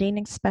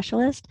branding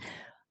specialist,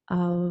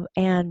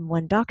 and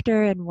 1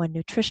 doctor and 1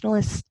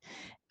 nutritionalist,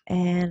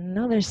 and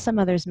there's some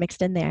others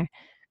mixed in there.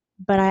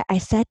 But I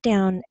sat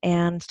down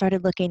and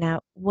started looking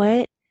at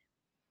what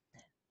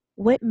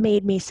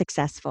made me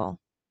successful.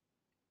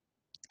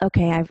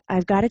 Okay,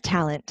 I've got a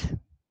talent.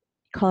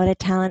 Call it a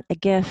talent, a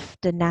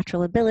gift, a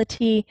natural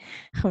ability.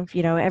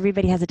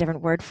 Everybody has a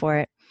different word for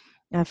it.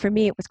 For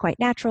me, it was quite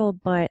natural,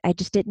 but I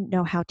just didn't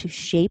know how to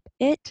shape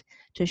it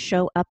to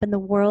show up in the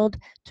world,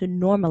 to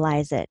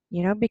normalize it,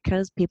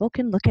 because people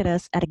can look at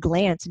us at a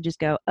glance and just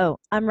go, oh,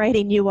 I'm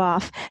writing you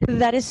off.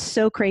 That is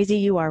so crazy.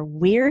 You are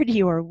weird.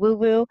 You are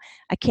woo-woo.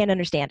 I can't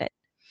understand it.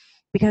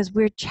 Because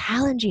we're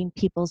challenging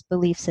people's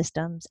belief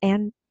systems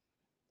and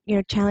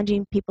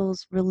challenging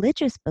people's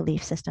religious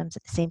belief systems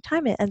at the same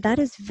time. And that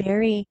is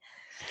very,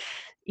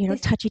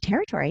 touchy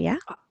territory. Yeah.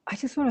 I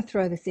just want to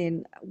throw this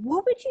in.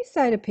 What would you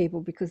say to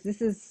people, because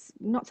this is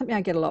not something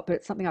I get a lot, but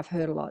it's something I've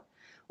heard a lot.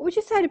 What would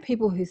you say to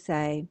people who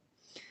say,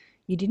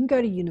 you didn't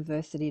go to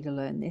university to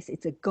learn this.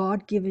 It's a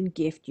God-given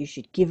gift. You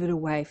should give it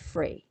away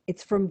free.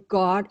 It's from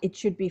God. It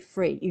should be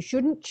free. You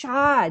shouldn't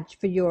charge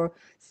for your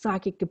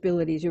psychic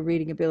abilities, your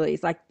reading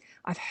abilities. Like,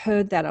 I've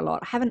heard that a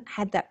lot. I haven't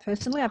had that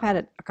personally. I've had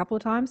it a couple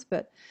of times,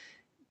 but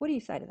what do you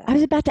say to that? I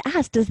was about to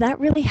ask, does that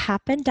really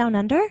happen down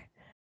under?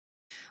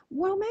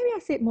 Well, maybe I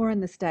see it more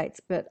in the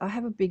States, but I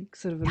have a big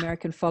sort of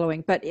American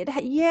following. But it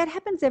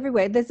happens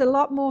everywhere. There's a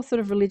lot more sort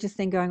of religious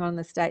thing going on in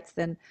the States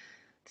than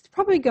it's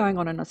probably going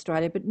on in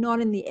Australia, but not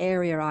in the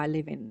area I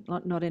live in,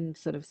 not in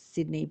sort of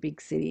Sydney,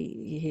 big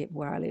city here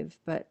where I live.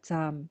 But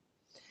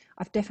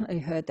I've definitely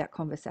heard that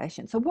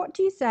conversation. So what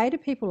do you say to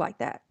people like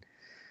that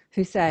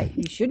who say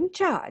you shouldn't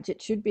charge?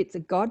 It's a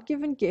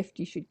God-given gift.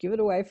 You should give it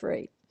away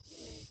free.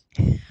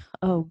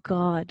 Oh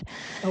God.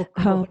 Oh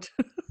God.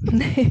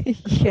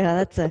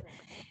 Yeah, it's a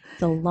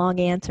long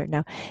answer.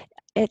 No,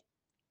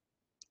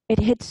 it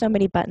hits so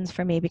many buttons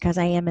for me because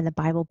I am in the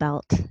Bible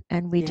Belt,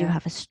 and we do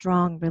have a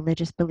strong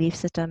religious belief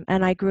system.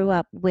 And I grew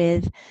up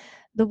with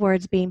the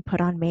words being put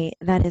on me,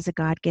 that is a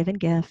God-given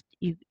gift.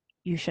 You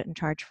shouldn't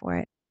charge for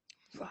it.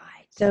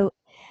 Right. So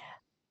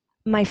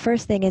my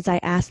first thing is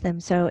I ask them,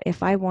 so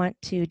if I want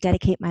to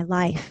dedicate my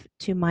life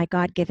to my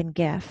God-given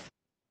gift,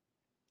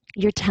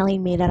 you're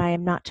telling me that I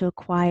am not to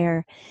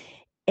acquire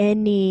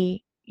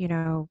any,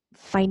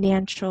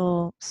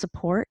 financial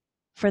support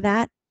for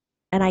that?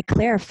 And I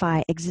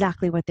clarify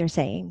exactly what they're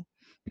saying,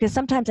 because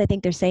sometimes I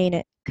think they're saying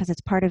it because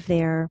it's part of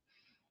their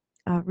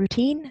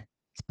routine,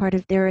 It's part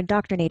of, they're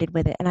indoctrinated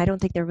with it. And I don't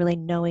think they're really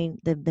knowing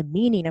the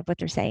meaning of what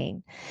they're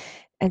saying.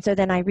 And so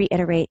then I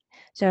reiterate,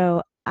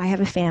 so I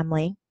have a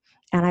family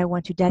and I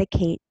want to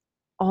dedicate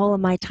all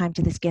of my time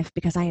to this gift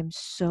because I am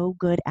so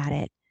good at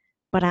it,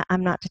 but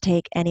I'm not to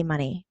take any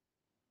money.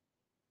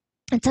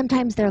 And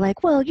sometimes they're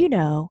like, well, you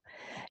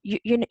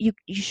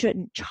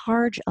shouldn't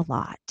charge a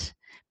lot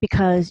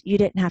because you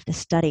didn't have to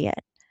study it.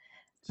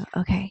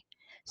 Okay.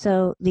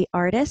 So the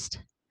artist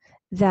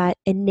that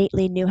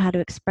innately knew how to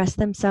express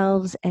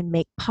themselves and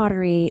make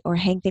pottery or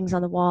hang things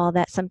on the wall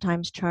that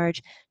sometimes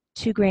charge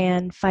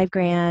 $2,000,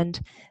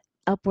 $5,000,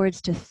 upwards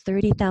to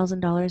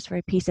 $30,000 for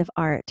a piece of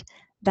art,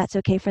 that's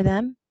okay for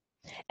them?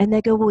 And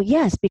they go, well,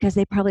 yes, because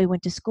they probably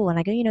went to school. And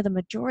I go, the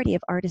majority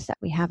of artists that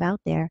we have out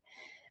there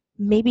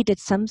maybe did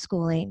some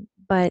schooling,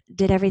 but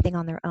did everything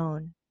on their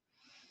own.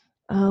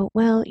 Oh,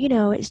 well,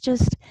 it's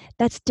just,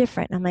 that's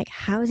different. And I'm like,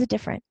 how is it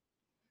different?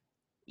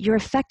 You're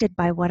affected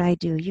by what I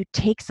do. You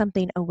take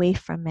something away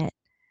from it,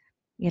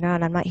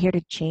 and I'm not here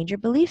to change your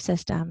belief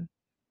system,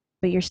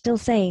 but you're still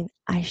saying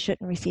I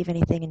shouldn't receive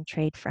anything in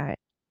trade for it.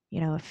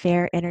 A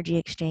fair energy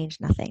exchange,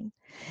 nothing.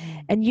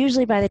 And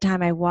usually by the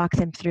time I walk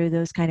them through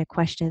those kind of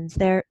questions,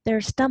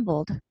 they're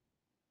stumbled.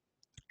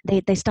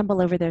 They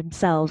stumble over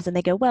themselves and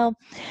they go, well,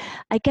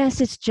 I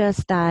guess it's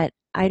just that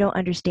I don't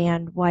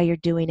understand why you're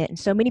doing it. And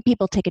so many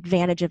people take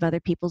advantage of other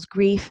people's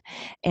grief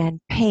and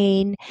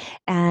pain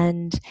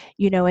and,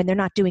 and they're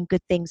not doing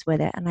good things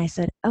with it. And I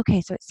said,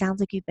 okay, so it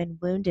sounds like you've been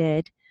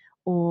wounded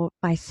or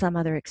by some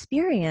other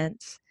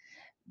experience,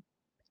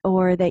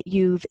 or that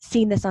you've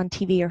seen this on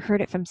TV or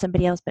heard it from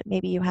somebody else, but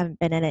maybe you haven't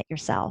been in it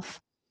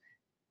yourself.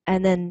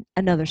 And then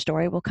another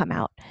story will come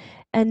out.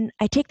 And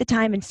I take the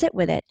time and sit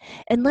with it,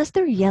 unless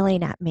they're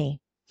yelling at me.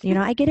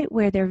 I get it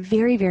where they're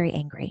very, very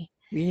angry.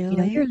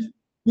 Really? You're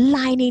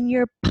lining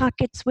your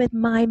pockets with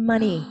my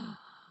money.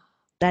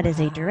 That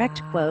is a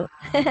direct quote.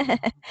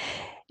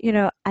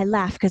 I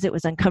laugh because it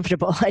was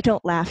uncomfortable. I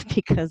don't laugh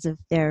because of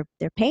their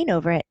pain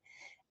over it.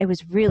 It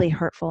was really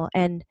hurtful.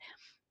 And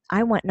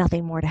I want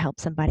nothing more to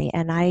help somebody.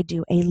 And I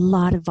do a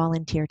lot of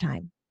volunteer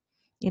time,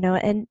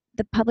 and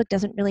the public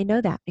doesn't really know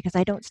that because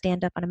I don't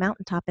stand up on a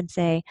mountaintop and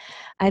say,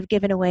 I've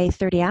given away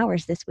 30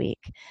 hours this week.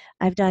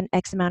 I've done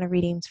X amount of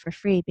readings for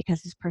free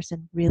because this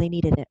person really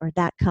needed it, or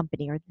that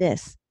company, or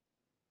this.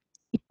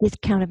 It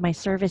discounted my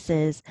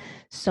services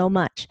so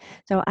much.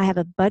 So I have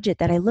a budget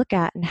that I look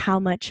at and how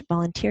much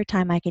volunteer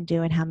time I can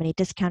do and how many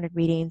discounted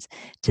readings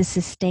to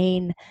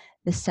sustain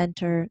the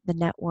center, the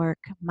network,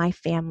 my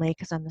family,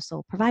 because I'm the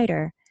sole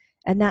provider.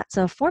 And that's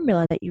a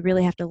formula that you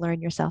really have to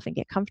learn yourself and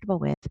get comfortable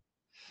with.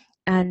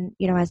 And,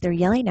 as they're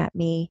yelling at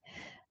me,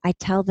 I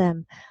tell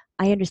them,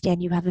 I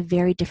understand you have a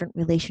very different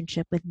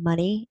relationship with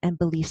money and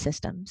belief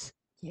systems.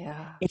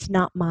 Yeah. It's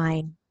not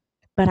mine,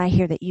 but I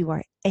hear that you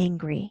are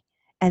angry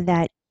and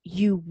that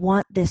you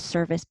want this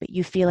service, but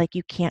you feel like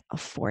you can't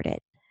afford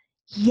it.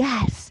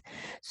 Yes.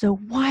 So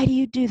why do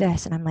you do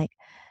this? And I'm like,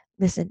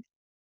 listen,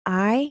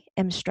 I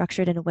am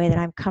structured in a way that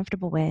I'm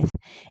comfortable with.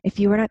 If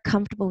you are not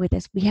comfortable with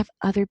this, we have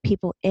other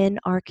people in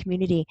our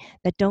community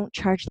that don't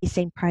charge these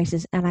same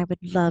prices, and I would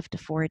love to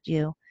forward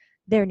you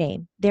their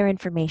name, their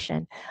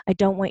information. I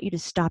don't want you to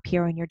stop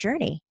here on your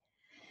journey.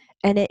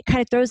 And it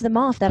kind of throws them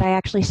off that I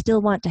actually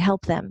still want to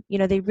help them.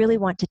 They really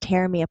want to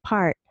tear me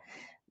apart.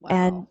 Wow.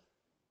 And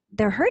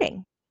they're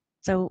hurting.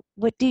 So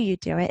what do you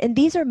do? And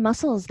these are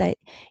muscles that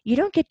you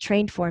don't get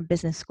trained for in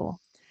business school.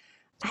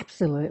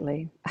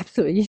 Absolutely.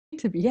 Absolutely. You need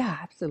to be, yeah,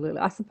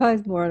 absolutely. I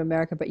suppose more in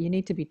America, but you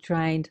need to be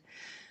trained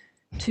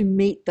to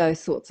meet those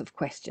sorts of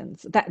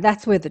questions.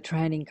 That's where the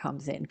training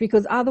comes in.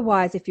 Because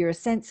otherwise, if you're a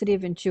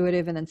sensitive,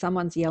 intuitive, and then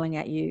someone's yelling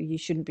at you, you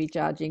shouldn't be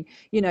judging.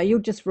 You'll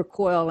just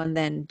recoil and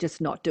then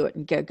just not do it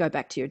and go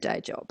back to your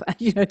day job.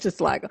 Just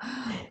like,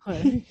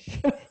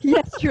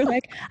 yes, you're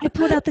like, I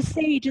pulled out the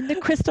sage and the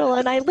crystal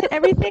and I lit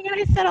everything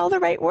and I said all the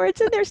right words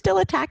and they're still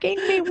attacking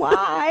me.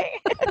 Why?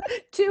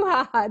 Too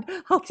hard.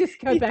 I'll just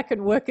go back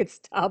and work at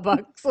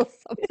Starbucks or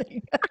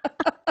something.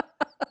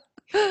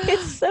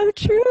 It's so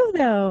true,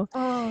 though.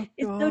 Oh,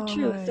 it's so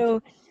true. God.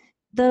 So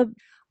the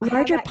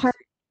larger part.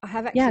 I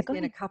have Yeah, actually go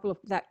seen a ahead. couple of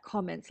that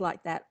comments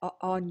like that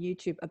on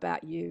YouTube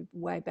about you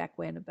way back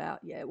when about,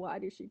 yeah, why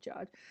does she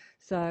charge?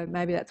 So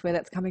maybe that's where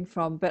that's coming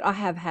from. But I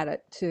have had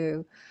it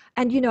too.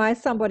 And,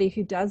 as somebody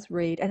who does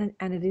read, and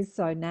it is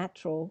so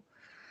natural,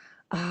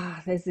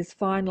 there's this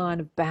fine line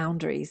of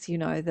boundaries,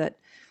 that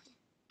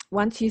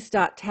once you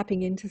start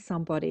tapping into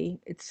somebody,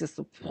 it's just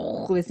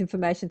all this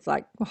information. It's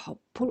like, oh,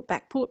 pull it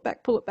back, pull it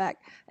back, pull it back,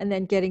 and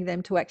then getting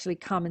them to actually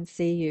come and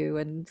see you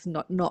and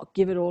not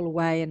give it all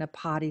away in a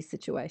party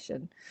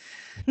situation.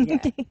 Yeah.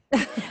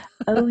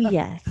 Oh,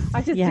 yes.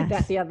 I just did that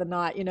Yes. the other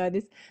night.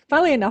 This,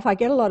 funnily enough, I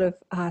get a lot of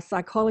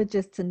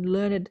psychologists and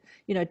learned,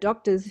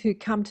 doctors who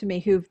come to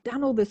me who've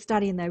done all this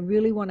study and they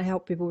really want to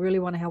help people, really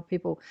want to help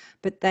people,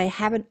 but they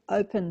haven't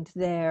opened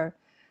their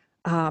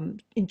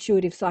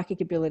intuitive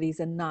psychic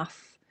abilities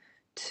enough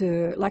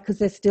to, like, because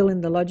they're still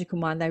in the logical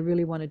mind, they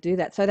really want to do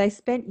that. So they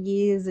spent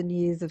years and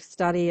years of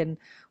study and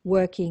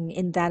working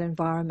in that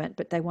environment,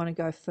 but they want to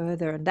go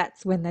further. And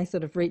that's when they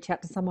sort of reach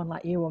out to someone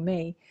like you or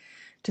me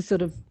to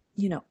sort of,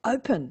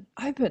 open.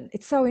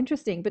 It's so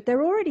interesting, but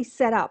they're already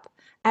set up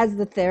as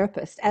the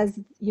therapist, as,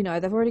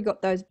 they've already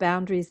got those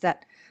boundaries,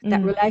 that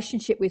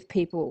relationship with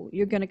people.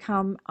 You're going to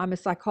come, I'm a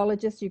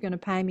psychologist, you're going to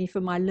pay me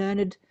for my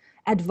learned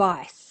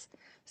advice.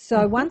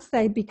 So once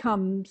they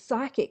become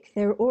psychic,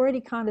 they're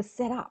already kind of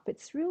set up.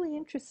 It's really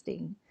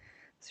interesting.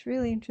 It's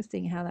really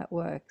interesting how that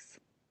works.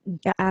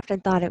 Yeah, I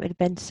often thought it would have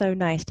been so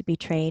nice to be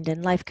trained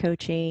in life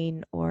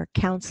coaching or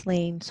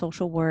counseling,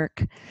 social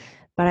work,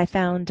 but I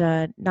found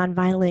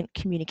nonviolent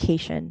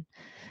communication,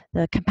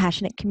 the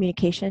compassionate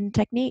communication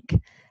technique,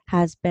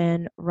 has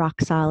been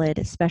rock solid,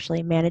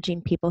 especially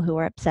managing people who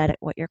are upset at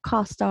what your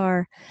costs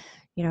are,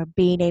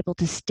 being able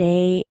to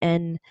stay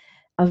in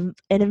an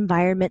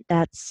environment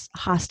that's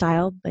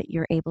hostile, but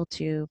you're able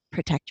to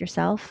protect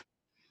yourself.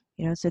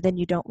 So then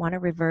you don't want to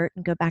revert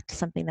and go back to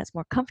something that's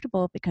more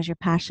comfortable because your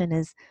passion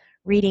is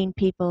reading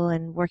people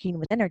and working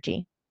with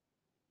energy.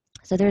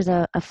 So there's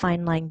a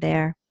fine line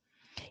there.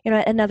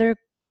 Another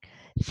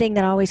thing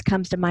that always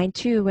comes to mind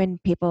too when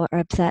people are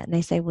upset and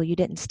they say, well, you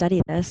didn't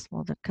study this.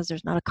 Well, because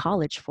there's not a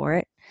college for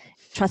it.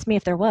 Trust me,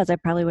 if there was, I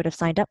probably would have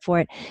signed up for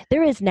it.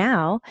 There is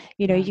now.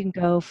 You can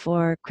go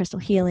for crystal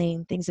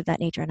healing, things of that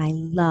nature, and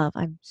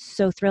I'm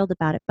so thrilled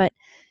about it. But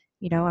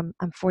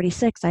I'm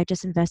 46. I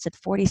just invested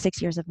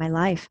 46 years of my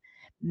life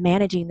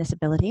managing this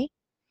ability,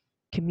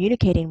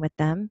 communicating with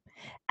them,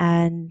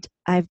 and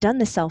I've done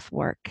the self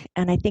work.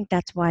 And I think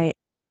that's why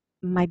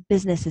my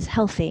business is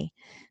healthy,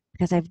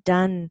 because I've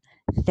done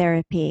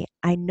therapy.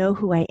 I know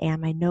who I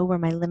am. I know where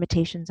my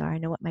limitations are. I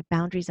know what my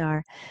boundaries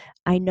are.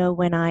 I know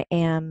when I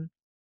am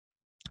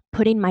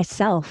putting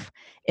myself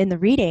in the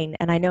reading,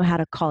 and I know how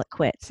to call it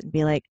quits and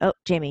be like, oh,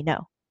 Jamie,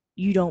 no,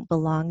 you don't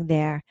belong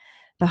there.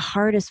 The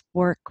hardest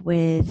work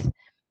with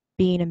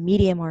being a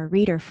medium or a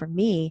reader for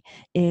me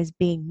is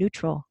being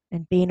neutral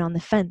and being on the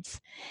fence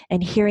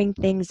and hearing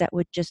things that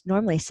would just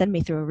normally send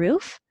me through a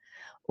roof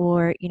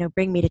or,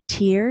 bring me to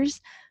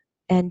tears,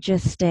 and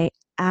just stay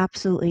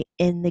absolutely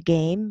in the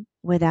game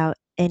without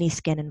any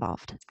skin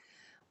involved.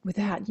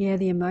 Without,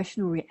 the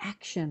emotional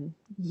reaction.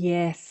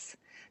 Yes,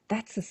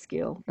 that's a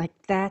skill. Like,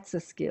 that's a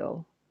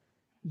skill.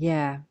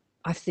 Yeah,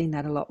 I've seen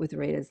that a lot with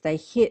readers. They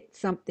hit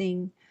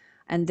something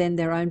and then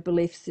their own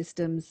belief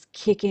systems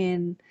kick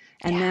in,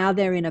 and now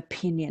they're in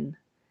opinion.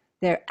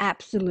 They're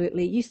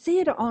absolutely, you see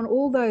it on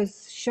all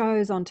those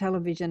shows on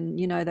television,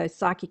 those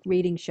psychic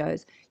reading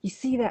shows. You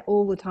see that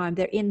all the time.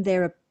 They're in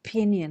their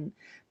opinion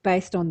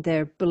based on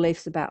their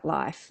beliefs about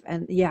life.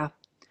 And yeah,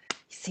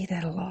 you see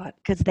that a lot.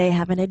 Because they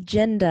have an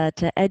agenda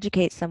to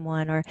educate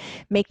someone or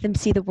make them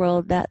see the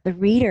world that the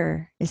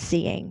reader is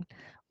seeing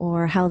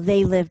or how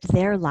they lived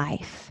their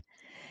life,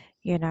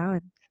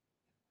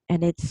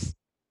 and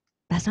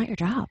that's not your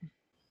job.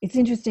 It's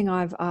interesting.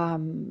 I've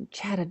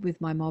chatted with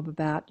my mob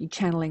about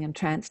channeling and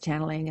trance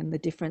channeling and the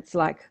difference.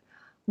 Like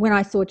when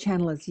I saw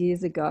channelers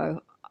years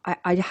ago,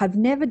 I have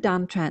never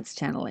done trance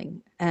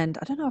channeling, and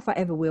I don't know if I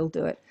ever will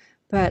do it.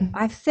 But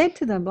I've said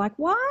to them, like,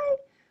 why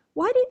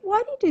do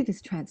you do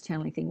this trance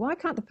channeling thing? Why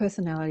can't the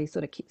personality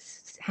sort of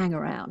hang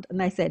around? And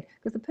they said,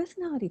 because the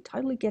personality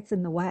totally gets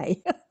in the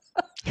way.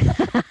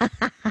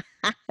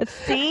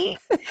 See?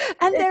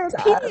 And their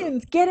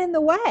opinions get in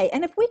the way.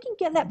 And if we can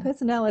get that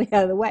personality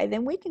out of the way,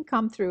 then we can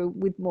come through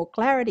with more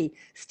clarity,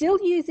 still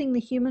using the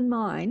human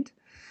mind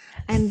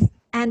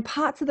and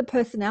parts of the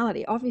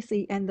personality,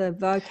 obviously, and the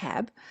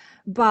vocab,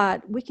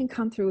 but we can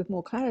come through with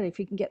more clarity if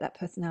you can get that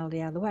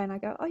personality out of the way. And I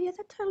go, oh yeah,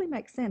 that totally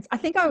makes sense. I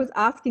think I was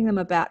asking them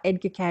about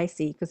Edgar Cayce,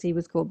 because he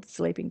was called the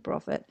Sleeping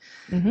Prophet.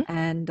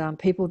 And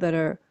people that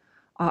are,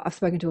 I've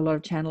spoken to a lot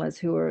of channelers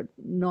who are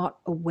not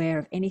aware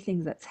of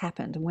anything that's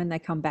happened. And when they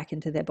come back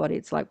into their body,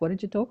 it's like, what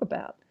did you talk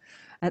about?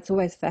 That's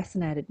always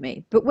fascinated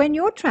me. But when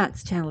you're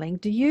trance channeling,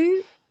 do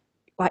you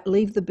like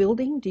leave the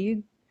building? Do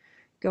you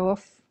go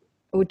off,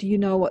 or do you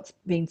know what's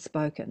being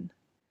spoken?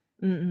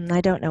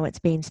 I don't know what's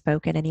being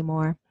spoken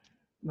anymore.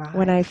 Right.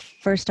 When I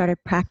first started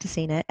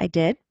practicing it, I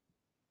did.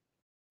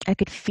 I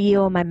could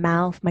feel my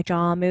mouth, my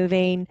jaw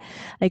moving.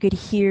 I could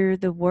hear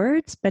the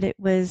words, but it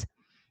was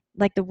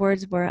like the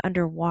words were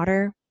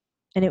underwater,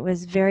 and it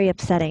was very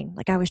upsetting.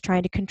 Like I was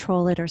trying to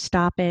control it or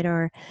stop it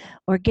or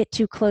get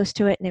too close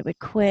to it, and it would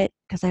quit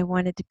because I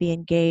wanted to be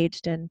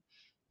engaged. And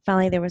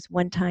finally there was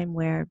one time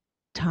where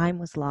time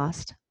was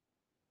lost.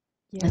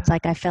 Yeah. It's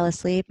like I fell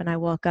asleep and I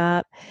woke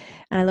up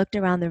and I looked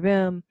around the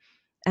room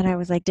and I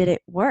was like, did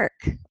it work?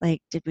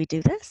 Like, did we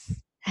do this?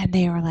 And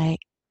they were like,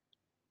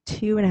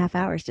 2.5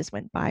 hours just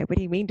went by. What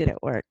do you mean, did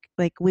it work?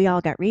 Like, we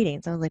all got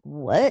readings. I was like,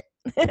 what?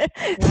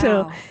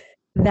 So Wow.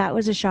 that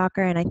was a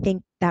shocker. And I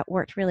think that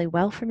worked really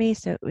well for me.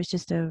 So it was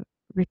just a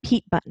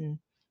repeat button.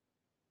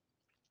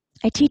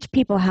 I teach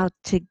people how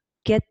to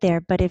get there,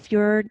 but if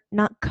you're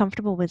not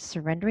comfortable with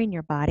surrendering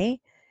your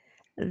body,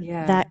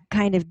 Yeah. that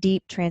kind of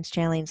deep trance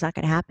channeling is not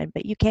going to happen,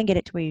 but you can get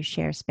it to where you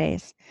share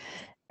space.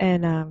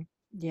 And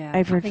Yeah.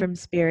 I've I heard think from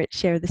Spirit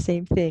share the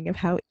same thing of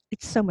how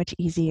it's so much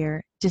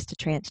easier just to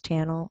trance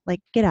channel, like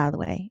get out of the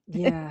way.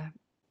 yeah,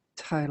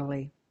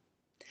 totally.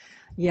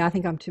 Yeah, I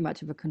think I'm too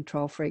much of a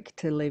control freak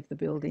to leave the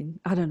building.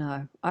 I don't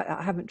know.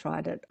 I haven't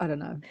tried it. I don't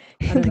know.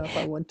 I don't know if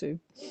I want to.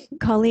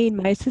 Colleen,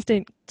 my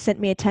assistant, sent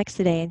me a text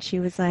today and she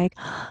was like,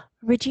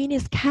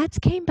 Regina's cats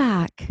came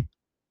back.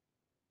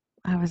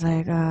 I was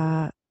like,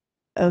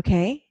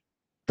 okay.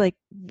 Like,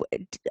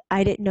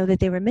 I didn't know that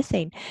they were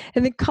missing.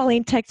 And then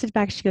Colleen texted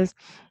back. She goes,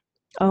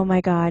 oh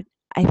my God,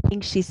 I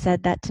think she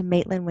said that to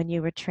Maitland when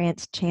you were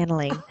trance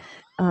channeling.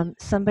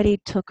 Somebody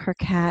took her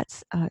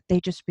cats. They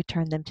just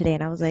returned them today.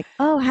 And I was like,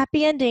 oh,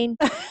 happy ending.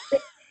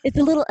 It's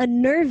a little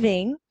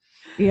unnerving,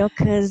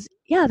 because,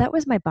 yeah, that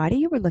was my body.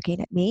 You were looking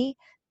at me,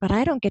 but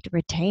I don't get to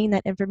retain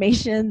that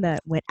information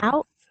that went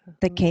out,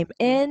 that came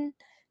Absolutely. in.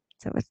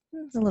 So it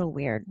was a little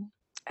weird.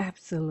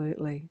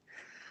 Absolutely.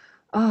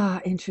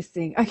 Ah,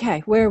 interesting.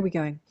 Okay, where are we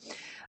going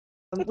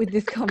with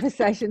this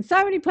conversation?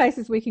 So many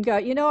places we can go.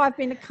 I've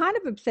been kind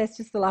of obsessed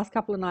just the last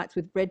couple of nights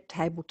with Red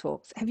Table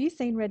Talks. Have you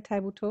seen Red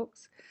Table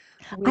Talks?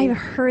 I've With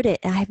heard it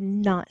and I have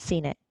not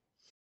seen it.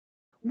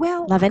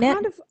 Well, Loving it?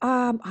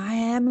 I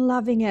am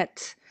loving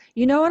it.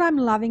 You know what I'm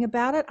loving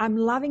about it? I'm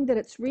loving that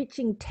it's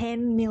reaching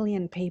 10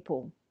 million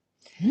people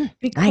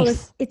because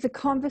Nice. it's a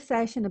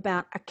conversation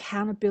about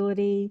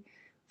accountability,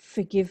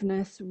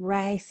 forgiveness,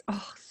 race.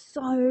 Oh,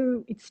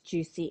 it's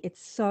juicy.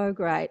 It's so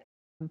great.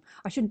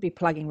 I shouldn't be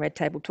plugging Red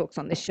Table Talks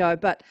on this show,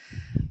 but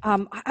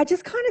I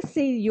just kind of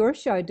see your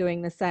show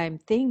doing the same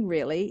thing,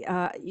 really.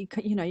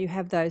 You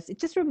have those. It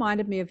just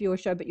reminded me of your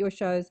show, but your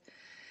show's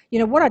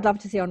what I'd love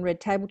to see on Red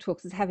Table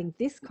Talks is having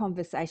this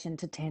conversation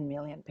to 10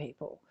 million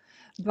people.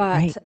 But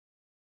Right.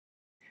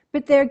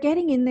 but they're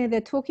getting in there,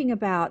 they're talking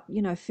about,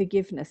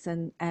 forgiveness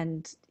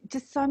and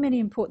just so many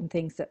important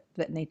things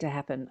that need to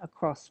happen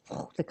across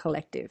the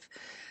collective.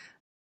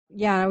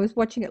 Yeah, I was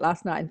watching it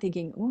last night and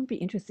thinking, it would be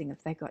interesting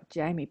if they got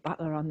Jamie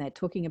Butler on there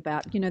talking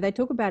about, they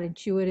talk about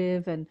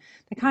intuitive and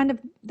they kind of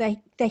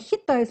they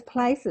hit those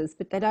places,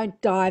 but they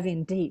don't dive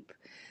in deep.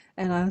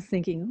 And I was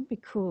thinking, it would be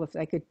cool if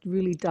they could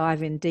really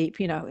dive in deep,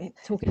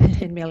 talking to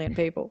 10 million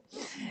people.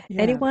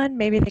 Yeah. Anyone,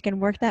 maybe they can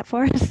work that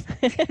for us.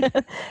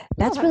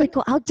 That's really Well,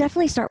 cool. I'll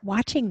definitely start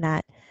watching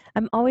that.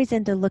 I'm always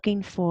into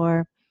looking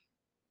for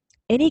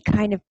any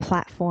kind of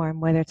platform,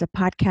 whether it's a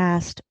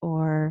podcast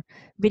or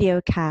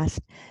video cast,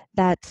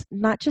 that's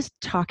not just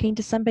talking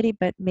to somebody,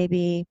 but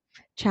maybe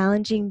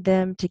challenging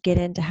them to get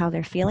into how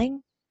they're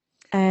feeling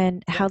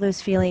and how yeah.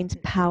 those feelings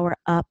power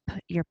up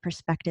your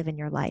perspective in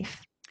your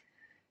life.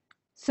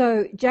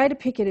 So Jada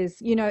Pickett is,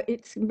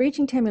 it's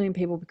reaching 10 million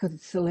people because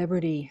it's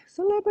celebrity,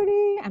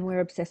 and we're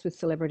obsessed with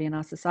celebrity in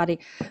our society.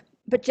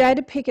 But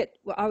Jada Pickett,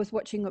 I was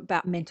watching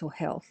about mental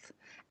health,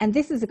 and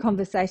this is a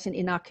conversation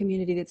in our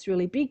community that's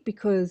really big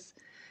because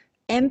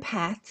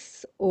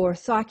empaths or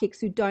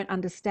psychics who don't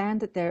understand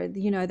that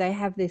they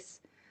have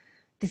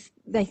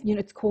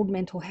it's called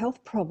mental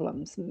health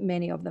problems,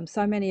 many of them.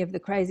 So many of the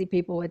crazy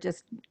people are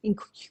just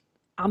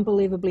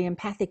unbelievably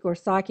empathic or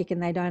psychic,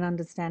 and they don't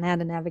understand how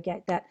to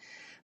navigate that.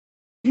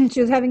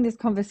 She was having this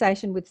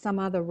conversation with some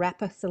other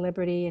rapper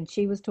celebrity, and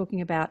she was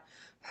talking about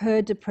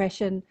her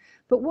depression.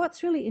 But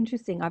what's really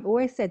interesting, I've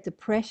always said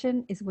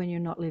depression is when you're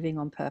not living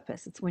on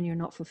purpose. It's when you're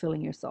not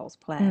fulfilling your soul's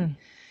plan. Mm.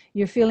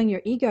 You're feeling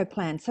your ego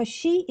plan. So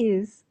she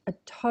is a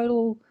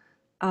total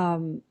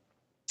um,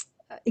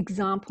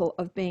 example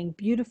of being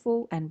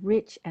beautiful and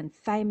rich and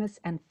famous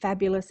and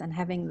fabulous and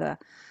having the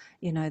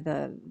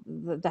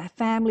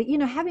family,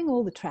 having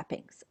all the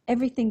trappings,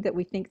 everything that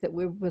we think that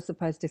we're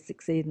supposed to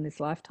succeed in this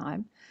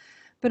lifetime.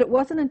 But it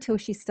wasn't until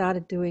she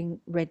started doing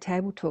Red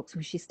Table Talks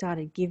where she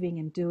started giving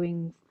and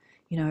doing,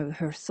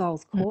 her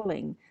soul's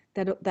calling,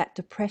 that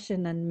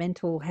depression and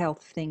mental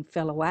health thing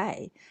fell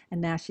away,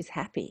 and now she's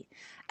happy.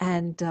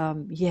 And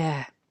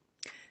yeah,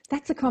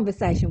 that's a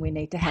conversation we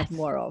need to have Yes.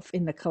 more of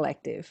in the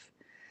collective.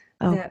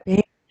 Oh, That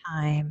big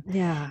time.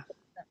 Yeah,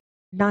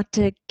 Not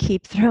to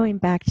keep throwing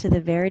back to the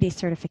Verity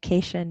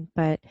certification,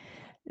 but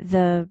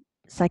the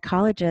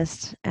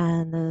psychologist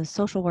and the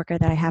social worker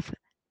that I have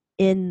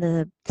in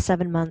the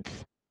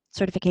 7-month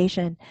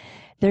certification,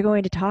 they're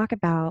going to talk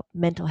about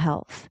mental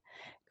health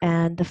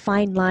and the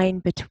fine line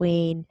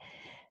between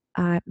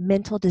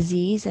mental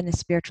disease and a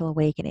spiritual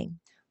awakening.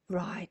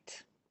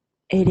 right,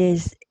 It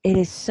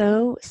is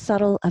so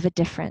subtle of a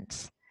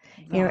difference.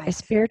 A right.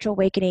 spiritual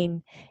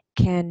awakening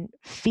can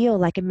feel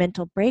like a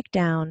mental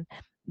breakdown,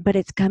 but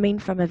it's coming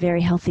from a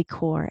very healthy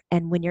core.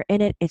 And when you're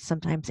in it, it's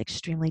sometimes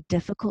extremely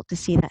difficult to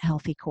see that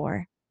healthy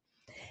core.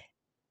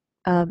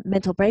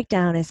 Mental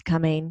breakdown is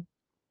coming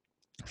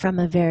from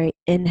a very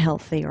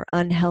unhealthy or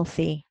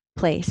unhealthy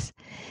place.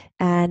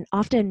 And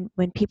often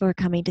when people are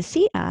coming to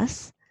see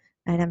us,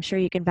 and I'm sure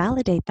you can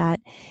validate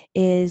that,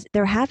 is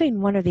they're having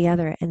one or the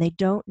other and they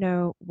don't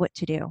know what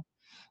to do.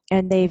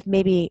 And they've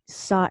maybe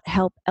sought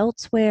help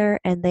elsewhere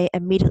and they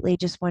immediately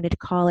just wanted to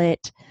call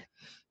it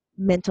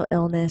mental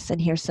illness and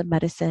here's some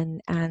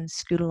medicine and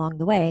scoot along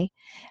the way.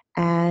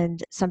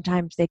 And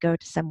sometimes they go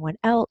to someone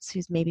else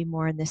who's maybe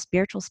more in the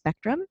spiritual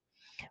spectrum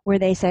where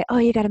they say, oh,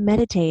 you got to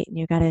meditate and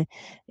you got to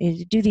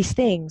do these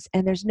things.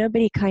 And there's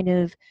nobody kind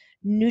of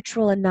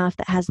neutral enough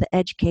that has the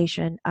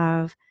education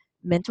of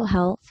mental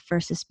health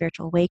versus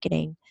spiritual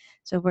awakening.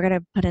 So we're going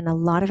to put in a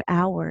lot of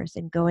hours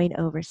in going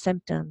over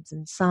symptoms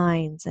and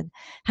signs and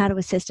how to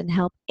assist and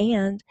help,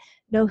 and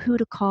know who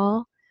to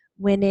call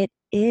when it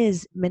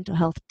is mental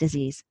health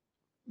disease.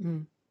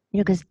 Mm.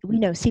 Because we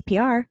know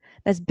CPR,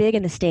 that's big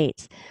in the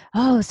States.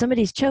 Oh,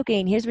 somebody's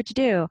choking, here's what you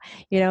do.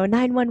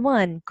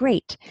 911,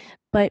 great.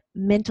 But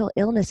mental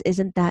illness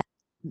isn't that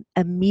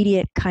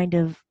immediate kind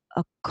of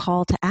a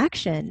call to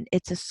action.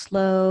 It's a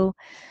slow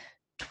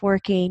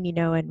twerking,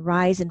 and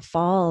rise and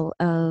fall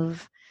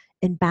of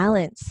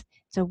imbalance.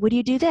 So what do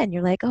you do then?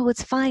 You're like, oh,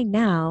 it's fine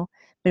now,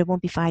 but it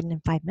won't be fine in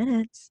 5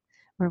 minutes,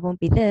 or it won't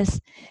be this.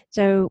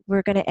 So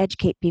we're going to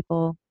educate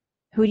people.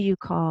 Who do you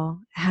call?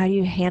 How do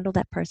you handle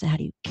that person? How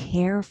do you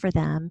care for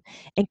them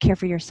and care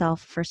for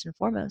yourself first and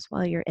foremost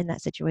while you're in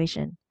that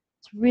situation?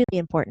 It's really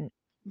important.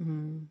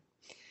 Mm.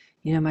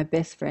 My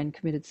best friend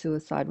committed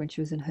suicide when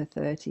she was in her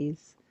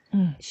 30s.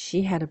 Mm.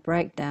 She had a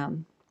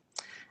breakdown.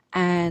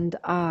 And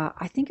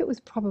I think it was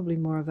probably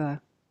more of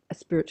a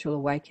spiritual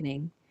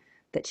awakening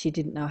that she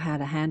didn't know how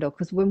to handle.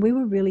 Because when we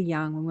were really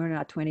young, when we were in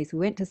our 20s, we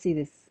went to see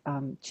this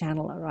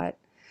channeler, right?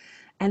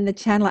 And the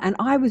channeler, and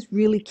I was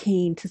really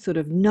keen to sort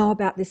of know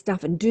about this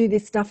stuff and do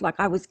this stuff. Like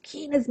I was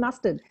keen as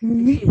mustard.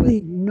 And she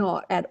was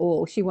not at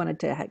all. She wanted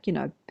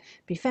to,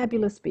 be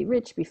fabulous, be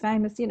rich, be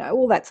famous,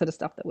 all that sort of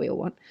stuff that we all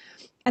want.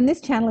 And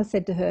this channeler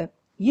said to her,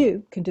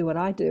 you can do what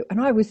I do. And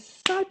I was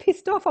so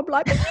pissed off. I'm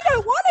like, but you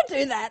don't want to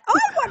do that. I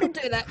want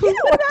to do that. You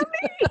don't want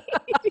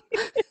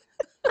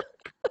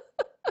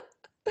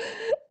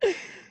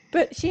to.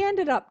 But she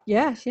ended up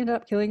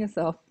killing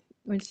herself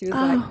when she was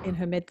like in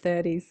her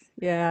mid-30s.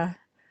 Yeah.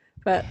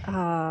 But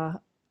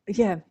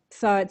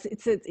so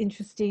it's an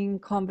interesting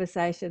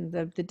conversation,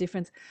 the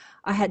difference.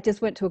 I had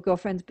just went to a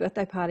girlfriend's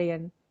birthday party,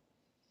 and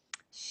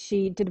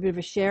she did a bit of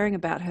a sharing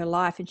about her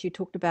life, and she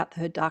talked about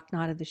her dark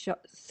night of the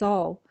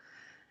soul.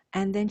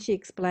 And then she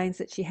explains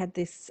that she had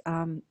this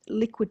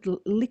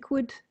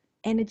liquid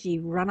energy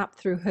run up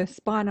through her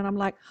spine. And I'm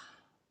like,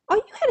 oh,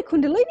 you had a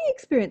Kundalini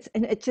experience.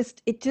 And it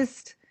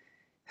just,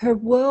 her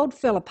world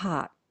fell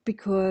apart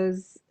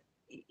because,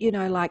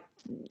 like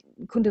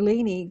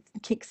Kundalini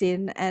kicks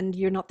in and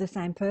you're not the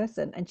same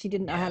person. And she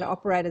didn't know how to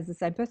operate as the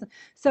same person.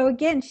 So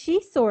again,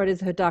 she saw it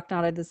as her dark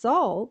night of the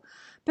soul,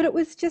 but it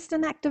was just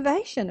an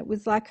activation. It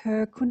was like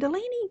her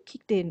Kundalini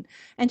kicked in,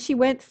 and she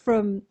went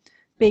from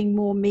being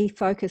more me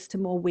focused to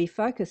more we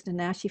focused, and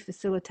now she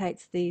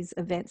facilitates these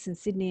events in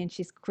Sydney, and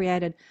she's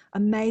created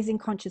amazing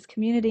conscious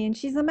community, and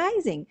she's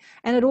amazing.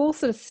 And it all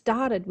sort of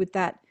started with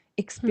that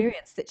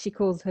experience that she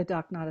calls her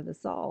dark night of the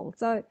soul.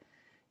 So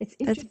it's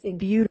interesting. That's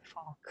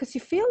beautiful. Because you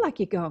feel like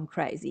you're going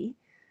crazy,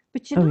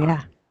 but you're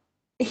not.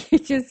 Yeah. You're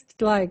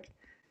just like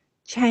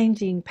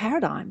changing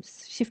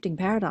paradigms, shifting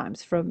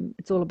paradigms from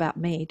it's all about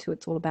me to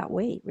it's all about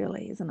we,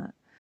 really, isn't it?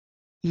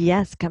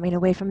 Yes, coming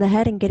away from the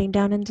head and getting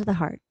down into the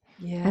heart.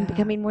 Yeah. And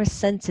becoming more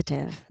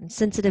sensitive. And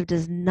sensitive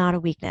is not a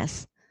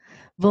weakness.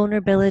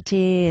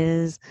 Vulnerability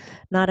is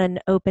not an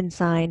open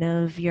sign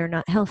of you're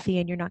not healthy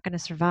and you're not going to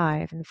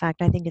survive. In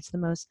fact, I think it's the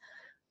most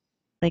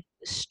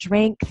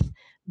strength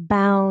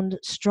bound,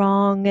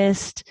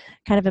 strongest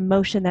kind of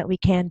emotion that we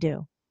can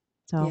do.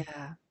 So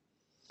yeah,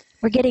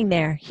 we're getting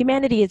there.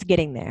 Humanity is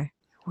getting there.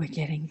 We're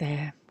getting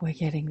there. We're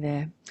getting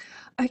there.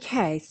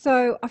 Okay,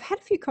 so I've had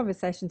a few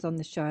conversations on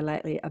the show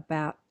lately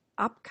about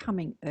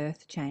upcoming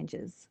earth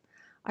changes.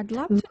 I'd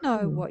love to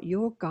know what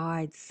your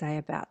guides say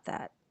about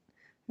that.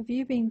 Have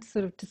you been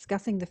sort of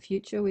discussing the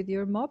future with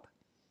your mob?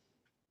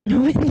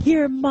 With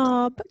your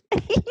mob.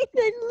 I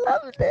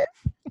love this.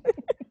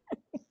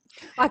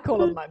 I call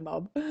them my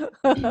mob.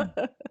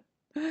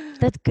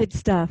 That's good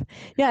stuff.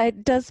 Yeah,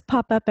 it does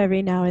pop up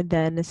every now and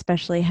then,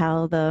 especially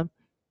how the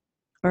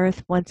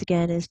Earth once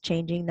again is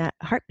changing that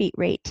heartbeat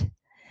rate.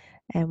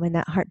 And when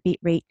that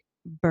heartbeat rate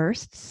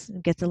bursts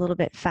and gets a little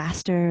bit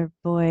faster,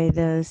 boy,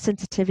 the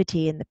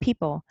sensitivity in the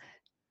people,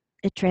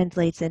 it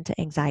translates into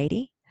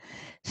anxiety,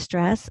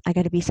 stress. I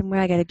got to be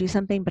somewhere, I got to do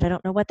something, but I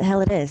don't know what the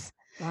hell it is.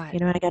 Right.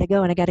 I got to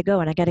go and I got to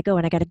go and I got to go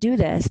and I got to do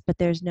this, but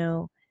there's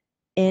no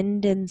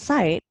end in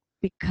sight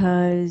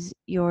because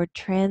you're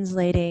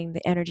translating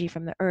the energy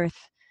from the earth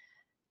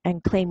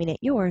and claiming it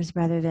yours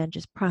rather than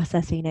just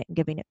processing it and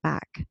giving it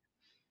back.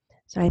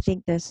 So I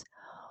think this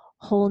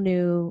whole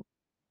new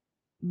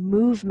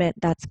movement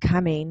that's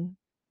coming,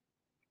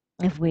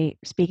 if we're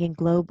speaking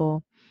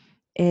global,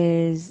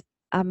 is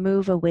a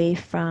move away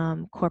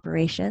from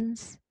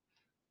corporations.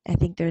 I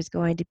think there's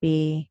going to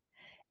be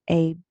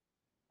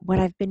what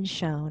I've been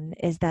shown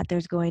is that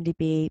there's going to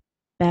be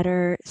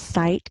better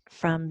sight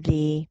from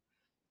the,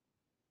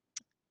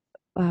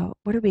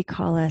 what do we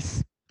call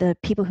us? The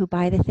people who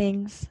buy the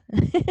things.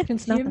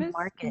 It's not the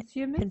market.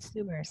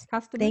 Consumers.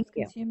 Customers, Thank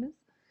consumers.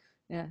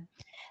 You. Yeah.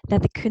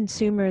 That the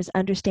consumers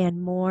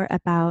understand more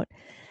about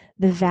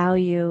the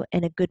value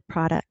in a good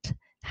product,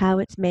 how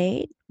it's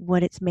made,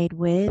 what it's made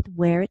with,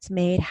 where it's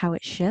made, how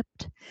it's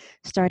shipped,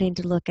 starting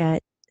to look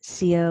at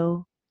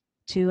CO2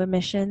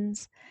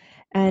 emissions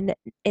And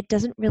it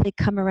doesn't really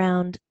come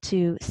around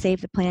to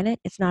save the planet.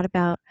 It's not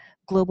about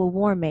global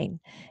warming.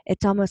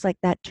 It's almost like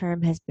that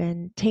term has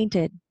been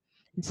tainted.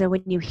 And so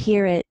when you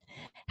hear it,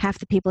 half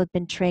the people have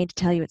been trained to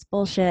tell you it's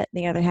bullshit.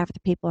 And the other half of the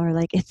people are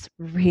like, it's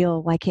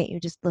real. Why can't you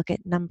just look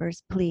at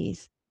numbers,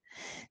 please?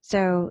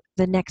 So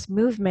the next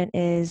movement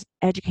is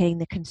educating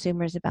the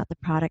consumers about the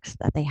products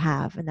that they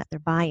have and that they're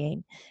buying.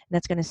 And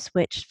that's going to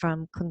switch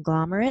from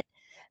conglomerate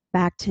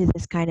back to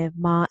this kind of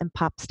ma and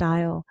pop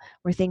style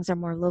where things are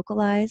more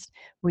localized,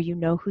 where you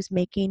know who's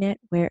making it,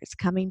 where it's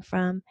coming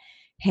from,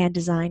 hand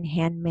designed,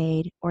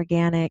 handmade,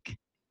 organic,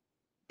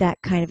 that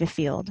kind of a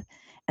field.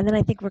 And then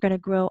I think we're going to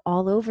grow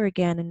all over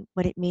again in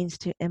what it means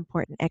to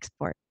import and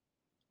export.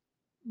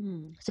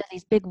 So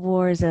these big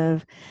wars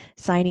of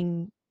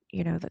signing,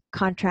 the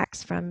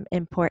contracts from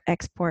import,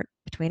 export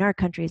between our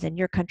countries and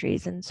your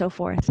countries and so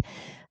forth,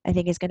 I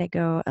think is going to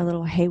go a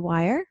little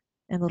haywire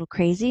and a little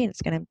crazy, and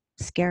it's going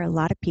to scare a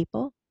lot of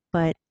people.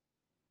 But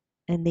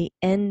in the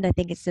end, I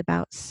think it's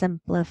about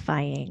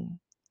simplifying.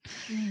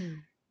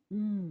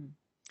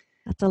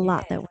 That's a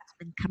lot that what's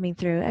been coming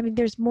through. I mean,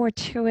 there's more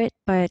to it,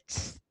 but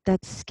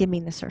that's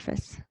skimming the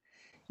surface.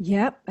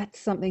 Yep, that's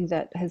something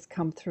that has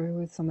come through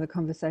with some of the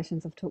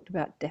conversations I've talked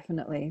about,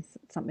 definitely.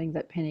 It's something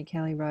that Penny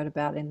Kelly wrote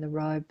about in the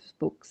Robes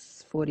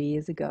books 40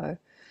 years ago,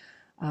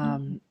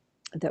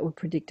 that were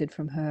predicted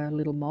from her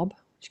little mob.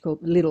 She called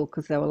little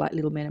because they were like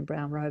little men in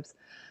brown robes.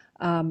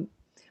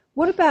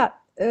 What about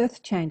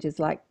earth changes,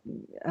 like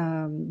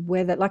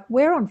weather? Like,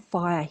 we're on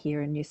fire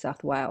here in New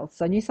South Wales.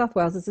 So New South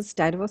Wales is a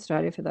state of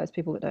Australia, for those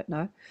people that don't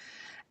know.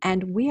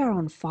 And we are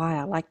on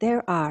fire. Like,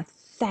 there are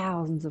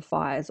thousands of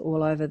fires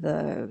all over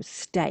the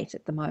state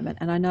at the moment.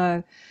 And I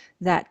know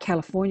that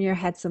California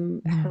had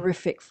some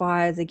horrific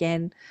fires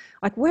again.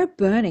 Like, we're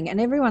burning, and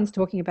everyone's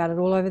talking about it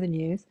all over the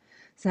news,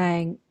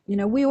 saying,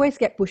 we always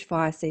get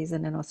bushfire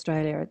season in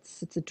Australia.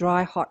 It's a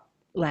dry, hot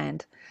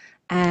land.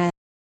 And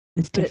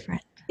it's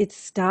different.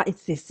 This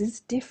is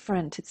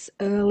different. It's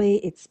early,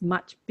 it's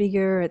much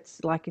bigger,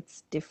 it's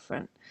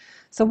different.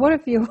 So what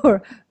have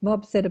your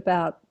mob said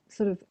about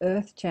sort of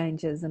earth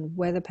changes and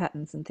weather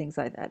patterns and things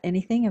like that?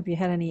 Anything? Have you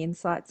had any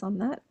insights on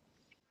that?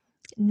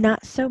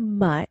 Not so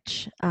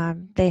much.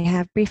 They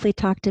have briefly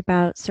talked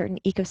about certain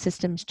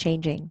ecosystems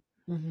changing.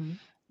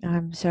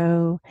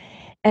 So,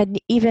 and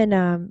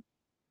even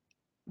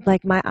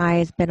like my eye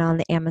has been on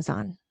the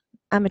Amazon.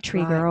 I'm a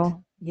tree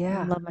girl.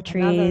 Yeah, I love my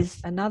trees.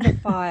 Another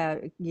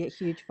fire,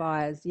 huge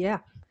fires. Yeah.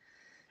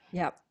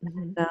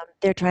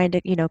 They're trying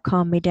to,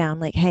 calm me down.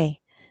 Like, hey,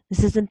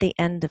 this isn't the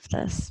end of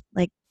this.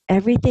 Like,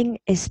 everything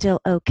is still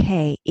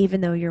okay,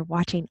 even though you're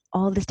watching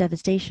all this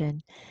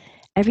devastation.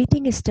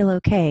 Everything is still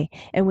okay.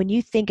 And when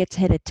you think it's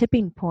hit a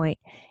tipping point,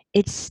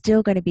 it's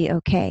still going to be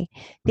okay.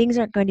 Things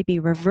aren't going to be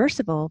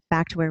reversible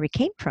back to where we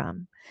came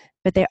from,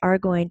 but they are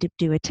going to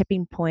do a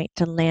tipping point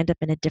to land up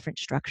in a different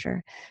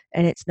structure.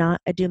 And it's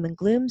not a doom and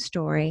gloom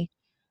story,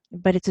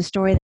 but it's a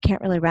story that I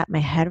can't really wrap my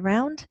head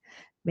around,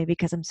 maybe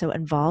because I'm so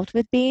involved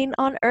with being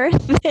on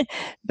Earth,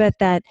 but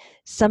that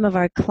some of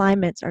our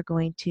climates are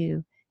going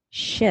to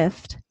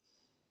shift.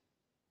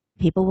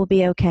 People will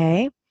be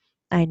okay.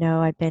 I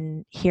know I've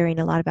been hearing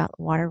a lot about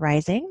water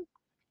rising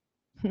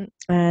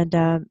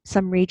and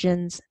some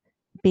regions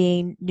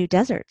being new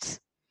deserts,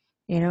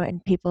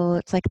 and people,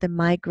 it's like the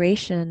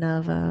migration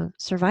of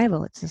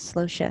survival. It's a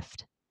slow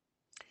shift.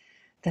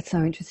 That's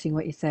so interesting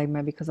what you say,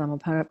 maybe because I'm a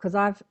part of it. Because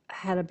I've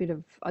had a bit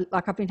of,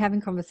 like, I've been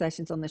having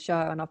conversations on the show,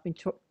 and I've been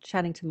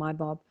chatting to my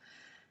Bob,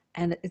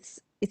 and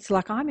it's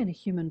like I'm in a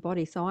human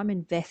body, so I'm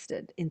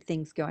invested in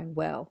things going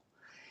well.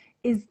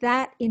 Is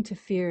that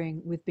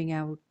interfering with being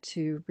able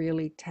to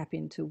really tap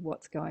into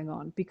what's going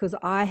on? Because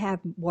I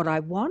have what I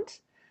want,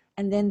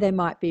 and then there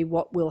might be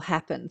what will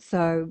happen.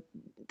 So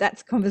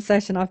that's a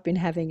conversation I've been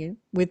having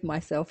with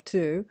myself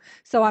too.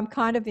 So I'm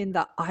kind of in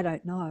the, I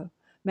don't know.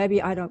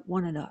 Maybe I don't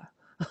want to know.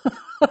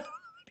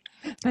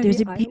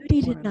 There's a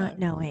beauty to not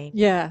knowing.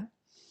 Yeah.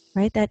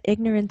 Right? That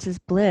ignorance is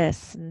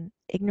bliss, and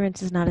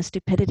ignorance is not a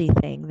stupidity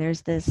thing.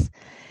 There's this,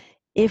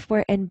 if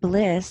we're in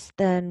bliss,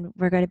 then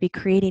we're going to be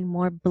creating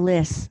more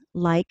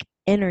bliss-like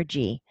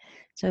energy.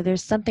 So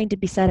there's something to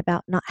be said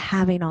about not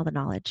having all the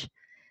knowledge.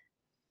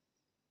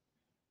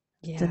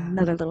 Yeah. It's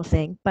another little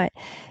thing. But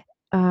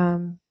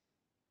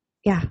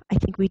yeah, I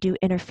think we do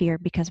interfere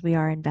because we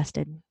are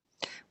invested.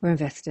 We're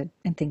invested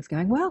in things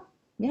going well.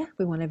 Yeah,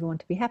 we want everyone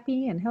to be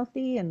happy and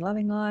healthy and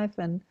loving life,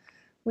 and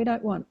we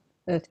don't want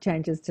earth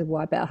changes to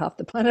wipe out half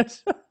the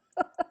planet.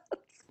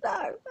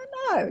 No,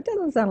 it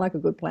doesn't sound like a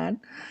good plan.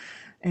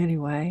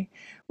 Anyway,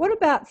 what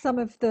about some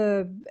of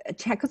the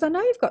chat? Because I know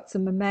you've got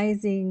some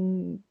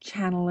amazing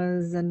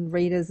channelers and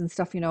readers and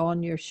stuff,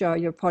 on your show,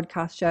 your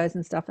podcast shows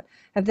and stuff.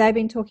 Have they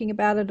been talking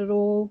about it at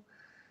all?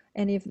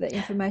 Any of the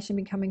information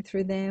been coming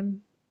through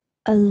them?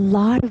 A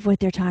lot of what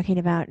they're talking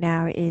about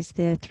now is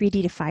the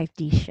 3D to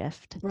 5D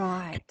shift.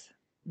 Right.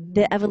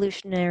 The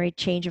evolutionary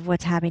change of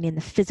what's happening in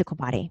the physical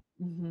body.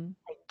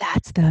 Like,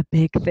 that's the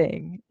big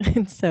thing.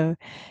 And so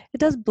it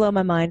does blow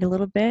my mind a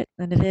little bit.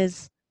 And it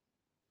is,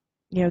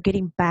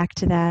 getting back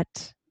to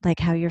that like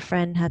how your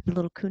friend had the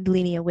little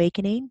Kundalini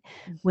awakening,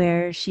 Mhm.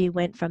 where she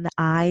went from the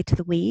I to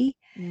the we,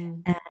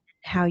 Mm. and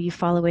how you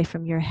fall away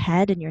from your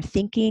head and your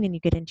thinking and you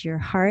get into your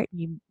heart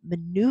and you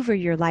maneuver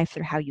your life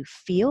through how you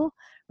feel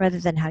rather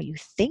than how you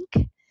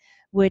think,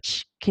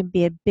 which can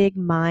be a big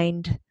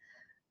mind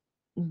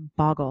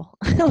boggle.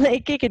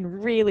 Like it can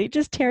really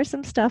just tear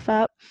some stuff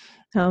up.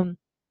 Um,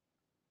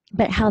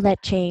 but how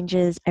that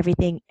changes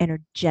everything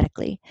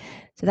energetically.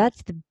 So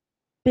that's the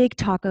big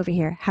talk over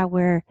here, how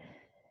we're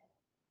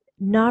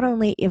not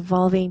only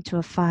evolving to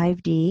a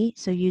 5D,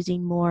 so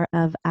using more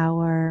of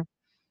our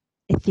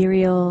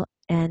ethereal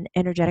and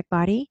energetic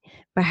body,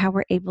 but how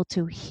we're able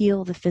to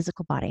heal the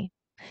physical body.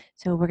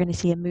 So we're going to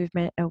see a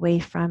movement away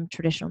from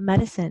traditional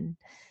medicine.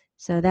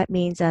 So that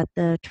means that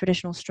the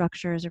traditional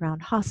structures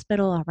around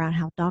hospital, around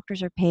how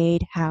doctors are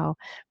paid, how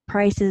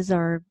prices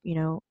are,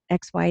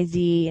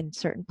 XYZ in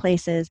certain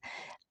places,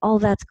 all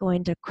that's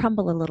going to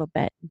crumble a little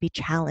bit and be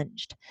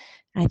challenged.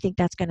 And I think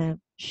that's going to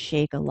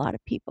shake a lot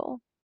of people.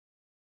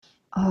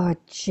 Oh,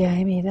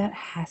 Jamie, that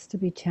has to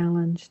be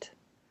challenged.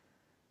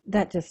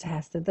 That just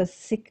has to. The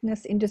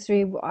sickness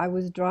industry. I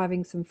was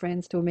driving some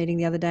friends to a meeting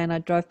the other day and I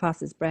drove past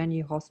this brand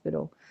new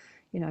hospital,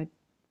 you know,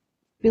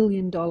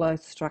 billion-dollar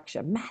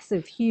structure,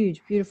 massive,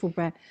 huge, beautiful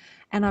brand.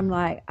 And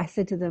I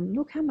said to them,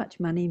 look how much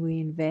money we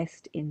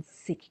invest in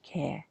sick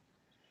care.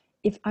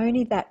 If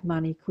only that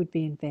money could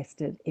be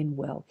invested in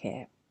well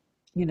care.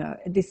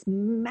 This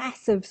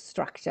massive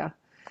structure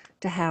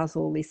to house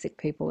all these sick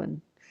people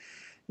and,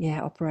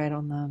 yeah, operate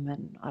on them.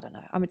 And I don't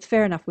know. I mean, it's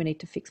fair enough we need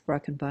to fix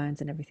broken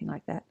bones and everything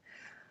like that.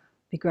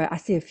 Be great. I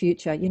see a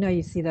future.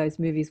 You see those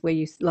movies where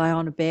you lie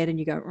on a bed and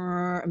you go,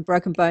 and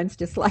broken bones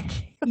just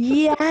like.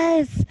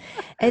 Yes.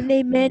 And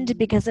they mend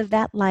because of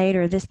that light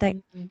or this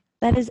thing.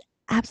 That is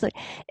absolutely,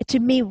 to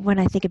me, when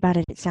I think about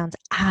it, it sounds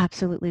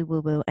absolutely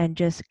woo woo and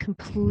just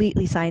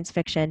completely science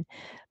fiction.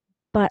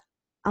 But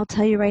I'll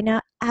tell you right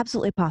now,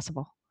 absolutely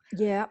possible.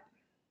 Yeah.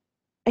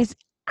 It's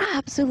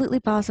absolutely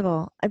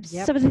possible.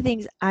 Yep. Some of the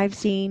things I've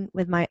seen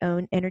with my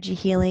own energy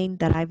healing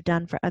that I've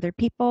done for other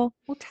people.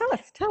 Well, tell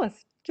us.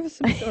 Give us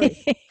some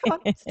stories. Come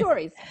on,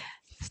 stories.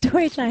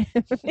 Story time.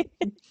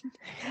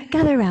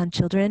 Gather around,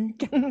 children.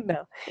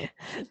 No.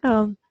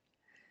 Um,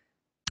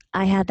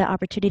 I had the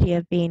opportunity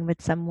of being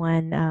with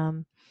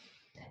someone.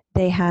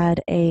 They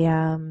had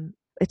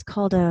it's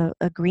called a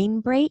green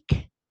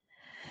break.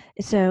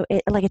 So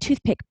it like a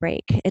toothpick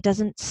break. It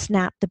doesn't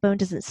snap. The bone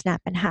doesn't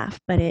snap in half,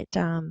 but it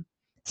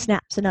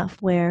snaps enough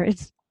where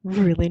it's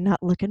really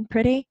not looking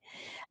pretty.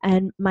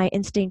 And my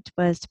instinct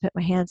was to put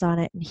my hands on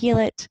it and heal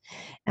it.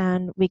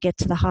 And we get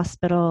to the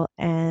hospital,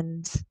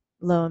 and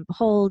lo and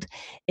behold,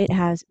 it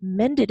has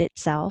mended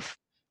itself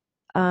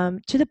to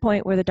the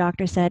point where the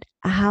doctor said,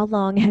 "How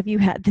long have you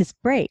had this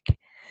break?"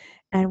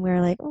 And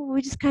we're like, "Oh,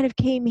 we just kind of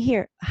came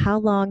here. How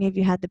long have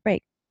you had the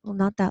break?" "Well,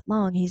 not that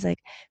long." He's like,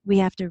 "We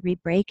have to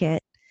re-break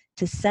it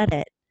to set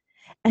it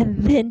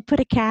and then put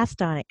a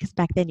cast on it." Because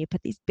back then you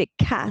put these big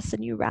casts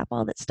and you wrap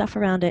all that stuff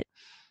around it.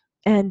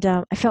 And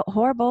I felt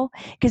horrible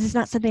because it's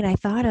not something I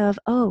thought of.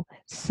 Oh,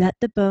 set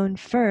the bone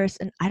first.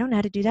 And I don't know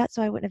how to do that,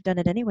 so I wouldn't have done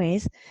it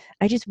anyways.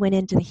 I just went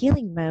into the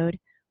healing mode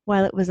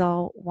while it was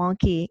all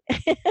wonky.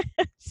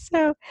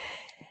 So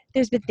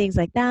there's been things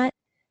like that.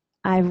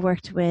 I've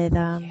worked with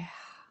a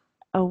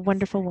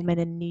wonderful woman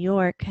in New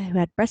York who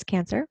had breast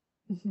cancer,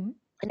 Mm-hmm.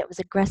 and it was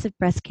aggressive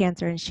breast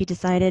cancer, and she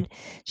decided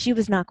she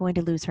was not going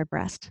to lose her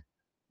breast.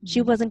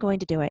 She wasn't going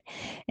to do it.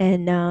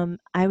 And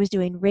I was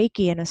doing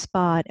Reiki in a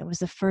spa. And it was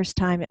the first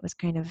time it was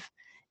kind of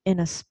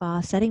in a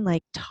spa setting,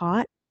 like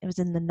taught. It was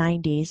in the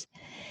 90s.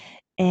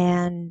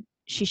 And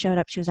she showed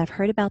up. She was, "I've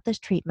heard about this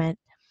treatment.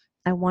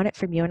 I want it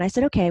from you." And I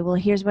said, "Okay, well,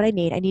 here's what I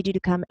need. I need you to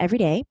come every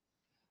day,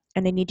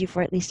 and I need you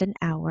for at least an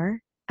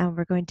hour. And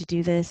we're going to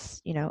do this,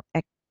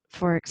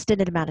 for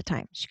extended amount of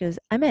time." She goes,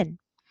 "I'm in."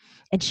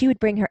 And she would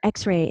bring her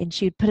x-ray and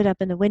she would put it up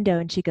in the window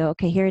and she'd go,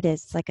 "Okay, here it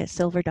is. It's like a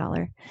silver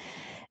dollar."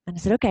 And I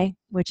said, "Okay,"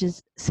 which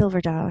is silver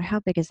dollar. How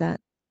big is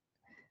that?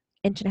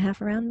 Inch and a half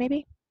around,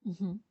 maybe?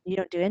 Mm-hmm. You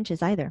don't do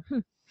inches either.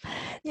 Yeah,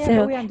 but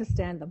So we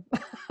understand them.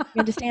 you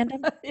understand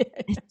them? Yeah.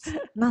 It's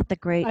not the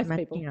great, Most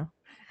people. you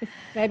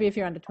Maybe if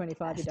you're under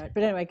 25, you don't.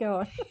 But anyway,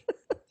 go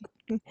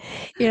on.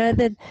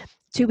 then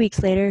 2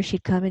 weeks later,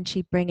 she'd come and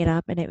she'd bring it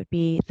up and it would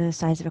be the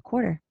size of a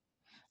quarter.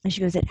 And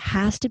she goes, "It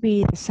has to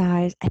be the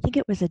size," I think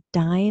it was a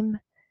dime,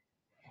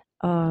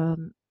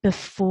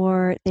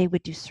 before they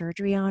would do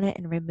surgery on it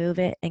and remove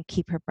it and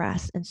keep her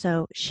breast. And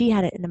so she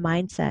had it in the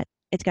mindset,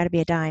 it's got to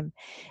be a dime.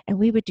 And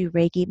we would do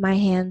Reiki. My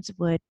hands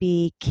would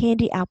be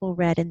candy apple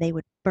red and they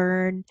would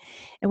burn.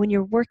 And when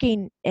you're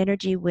working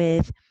energy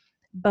with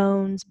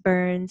bones,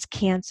 burns,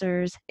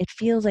 cancers, it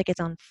feels like it's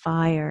on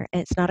fire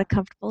and it's not a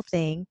comfortable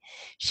thing.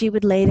 She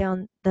would lay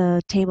down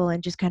the table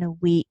and just kind of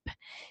weep.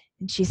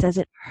 And she says,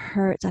 "It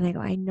hurts." And I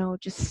go, "I know,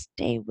 just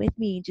stay with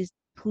me. Just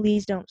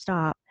please don't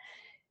stop."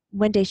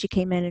 One day she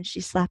came in and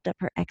she slapped up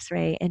her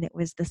x-ray and it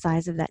was the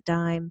size of that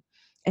dime.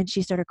 And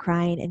she started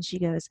crying and she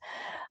goes,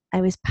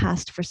 "I was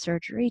passed for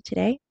surgery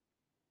today.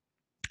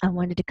 I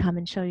wanted to come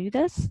and show you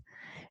this."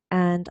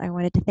 and I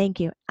wanted to thank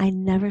you. I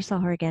never saw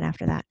her again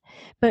after that.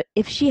 But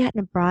if she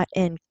hadn't brought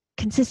in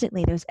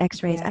consistently those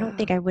x-rays, I don't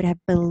think Yeah. I would have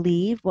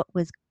believed what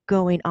was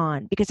going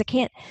on, because I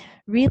can't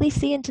really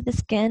see into the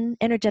skin.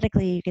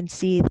 Energetically, you can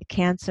see the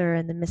cancer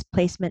and the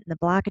misplacement and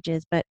the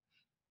blockages, but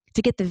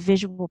to get the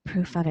visual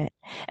proof of it.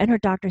 And her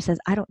doctor says,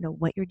 I don't know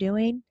what you're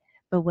doing,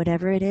 but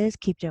whatever it is,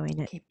 keep doing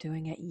it. Keep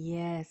doing it.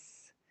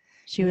 Yes.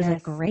 She was like,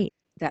 Yes. great.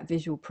 That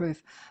visual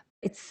proof.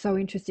 It's so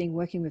interesting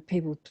working with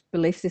people's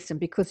belief system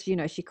because,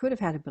 she could have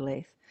had a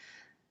belief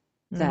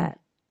Mm, that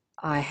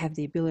I have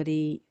the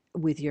ability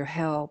with your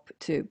help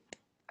to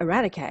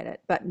eradicate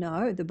it. But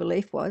no, the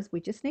belief was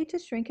we just need to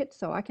shrink it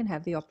so I can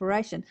have the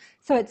operation.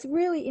 So it's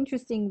really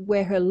interesting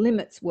where her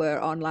limits were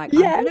on like, I'm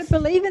going to yes.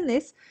 believe in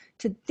this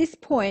to this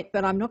point,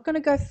 but I'm not going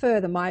to go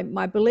further.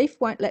 My belief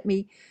won't let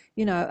me,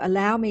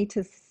 allow me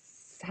to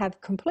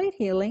have complete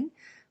healing,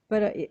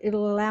 but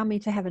it'll allow me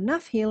to have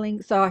enough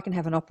healing so I can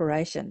have an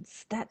operation.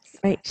 That's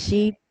Right.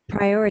 fascinating. She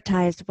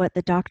prioritized what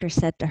the doctor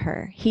said to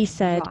her. He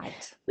said,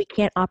 Right. we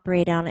can't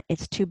operate on it.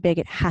 It's too big.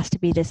 It has to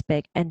be this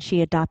big. And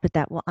she adopted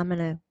that. Well, I'm going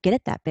to get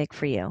it that big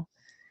for you.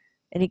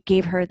 And it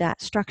gave her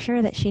that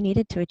structure that she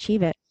needed to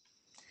achieve it.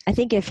 I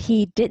think if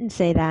he didn't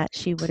say that,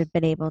 she would have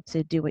been able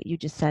to do what you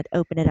just said,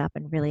 open it up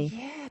and really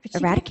Yeah,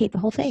 but eradicate the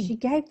whole thing. she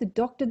gave the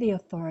doctor the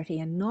authority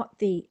and not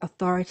the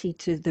authority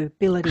to the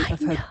ability I of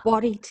her know.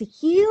 body to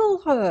heal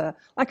her.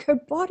 Like her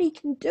body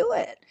can do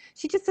it.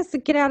 She just has to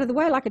get out of the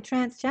way like a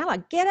trance channel.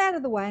 Get out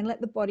of the way and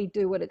let the body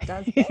do what it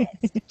does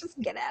best. Just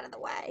get out of the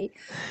way.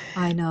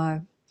 I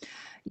know.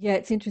 Yeah,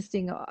 it's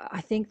interesting. I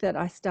think that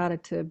I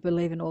started to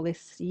believe in all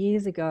this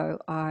years ago.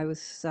 I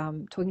was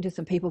talking to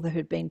some people that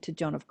had been to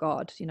John of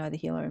God, the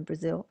healer in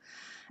Brazil.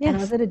 And I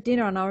was Yes. at a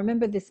dinner, and I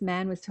remember this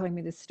man was telling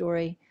me this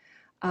story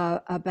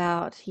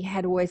about he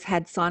had always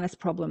had sinus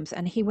problems.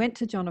 And he went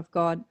to John of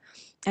God,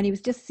 and he was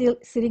just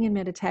sitting in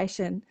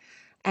meditation.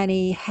 And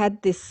he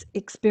had this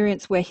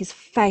experience where his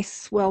face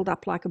swelled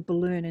up like a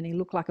balloon, and he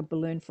looked like a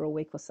balloon for a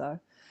week or so.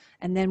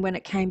 And then when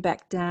it came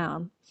back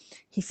down,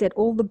 he said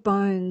all the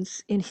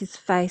bones in his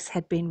face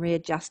had been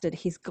readjusted.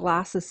 His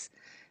glasses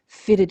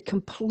fitted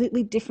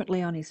completely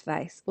differently on his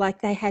face,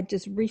 like they had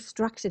just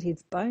restructured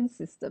his bone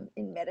system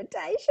in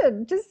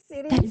meditation, just That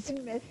sitting is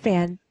in med.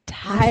 I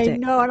fantastic.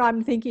 know, and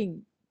I'm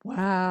thinking,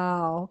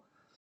 wow.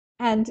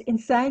 And in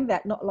saying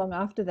that, not long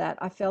after that,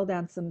 I fell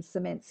down some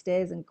cement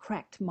stairs and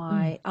cracked Mm.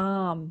 my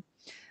arm.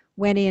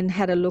 Went in,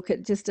 had a look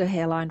at just a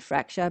hairline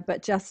fracture,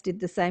 but just did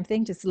the same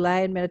thing, just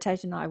lay in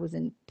meditation. I was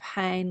in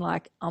pain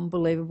like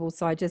unbelievable.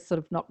 So I just sort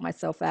of knocked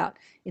myself out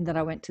in that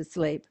I went to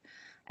sleep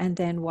and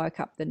then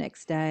woke up the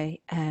next day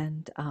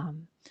and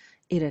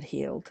it had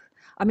healed.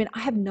 I mean, I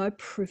have no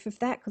proof of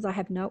that because I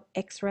have no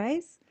x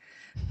rays,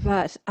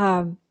 but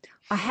I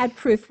had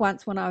proof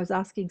once when I was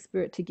asking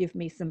Spirit to give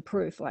me some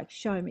proof, like,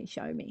 show me,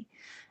 show me.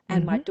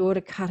 And my Hmm.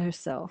 daughter cut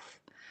herself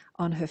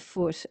on her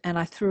foot, and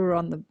I threw her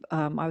on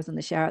I was in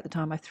the shower at the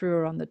time, I threw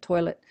her on the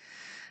toilet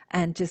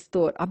and just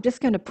thought, I'm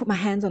just going to put my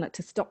hands on it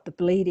to stop the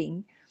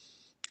bleeding.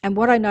 And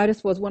what I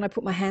noticed was when I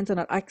put my hands on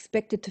it, I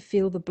expected to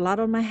feel the blood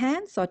on my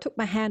hands. So I took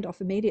my hand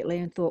off immediately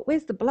and thought,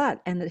 where's the blood?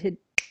 And it had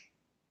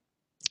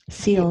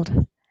healed.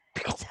 Sealed.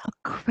 It's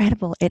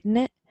incredible, isn't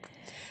it?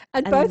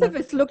 And I both of love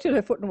us looked at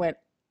her foot and went,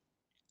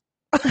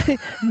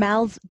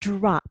 mouths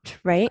dropped,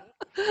 right?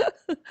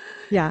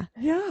 Yeah. I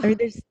yeah. mean,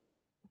 there's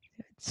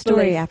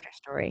story Belief, after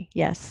story.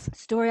 Yes.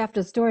 story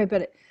after story,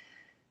 but it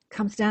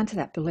comes down to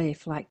that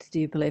belief. Like, do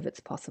you believe it's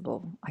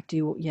possible? Like,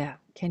 yeah,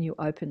 can you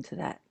open to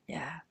that?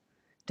 Yeah,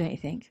 don't you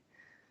think?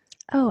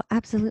 Oh,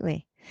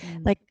 absolutely.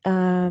 Mm. Like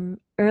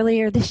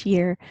earlier this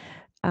year,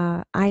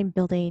 I'm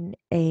building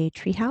a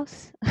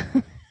treehouse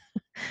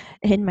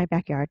in my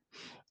backyard.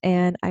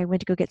 And I went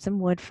to go get some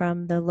wood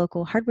from the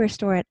local hardware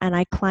store, and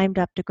I climbed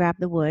up to grab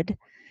the wood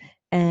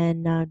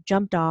and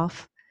jumped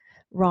off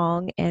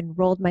wrong and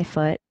rolled my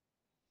foot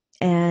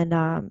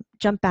and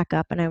jumped back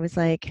up. And I was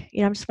like,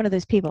 I'm just one of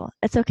those people.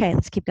 It's okay.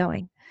 Let's keep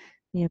going.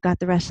 Got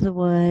the rest of the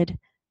wood,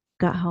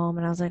 got home,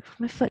 and I was like,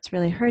 my foot's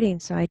really hurting.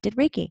 So I did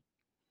Reiki.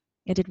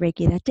 I did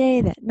Reiki that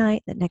day, that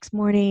night, the next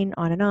morning,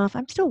 on and off.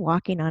 I'm still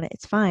walking on it.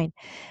 It's fine.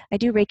 I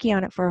do Reiki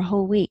on it for a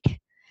whole week.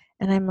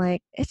 And I'm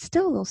like, it's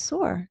still a little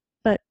sore,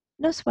 but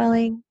no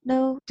swelling,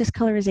 no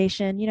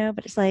discolorization,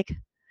 but it's like,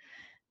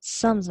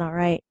 something's not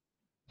right.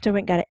 So I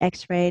went and got it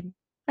x-rayed.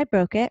 I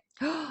broke it.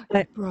 You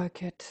But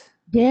broke it.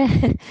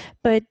 yeah,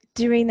 but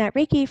doing that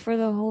Reiki for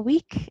the whole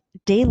week,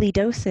 daily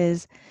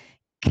doses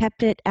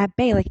kept it at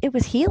bay. Like it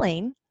was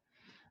healing,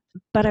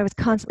 but I was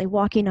constantly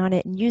walking on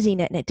it and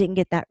using it, and it didn't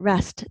get that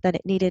rest that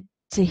it needed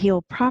to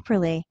heal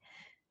properly.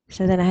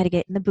 So then I had to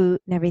get in the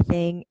boot and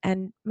everything.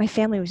 And my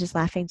family was just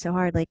laughing so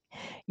hard. Like,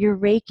 your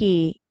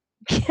Reiki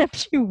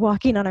kept you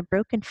walking on a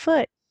broken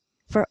foot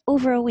for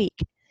over a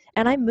week.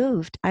 And I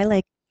moved. I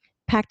like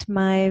packed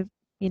my,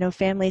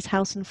 family's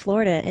house in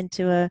Florida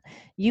into a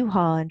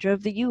U-Haul and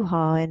drove the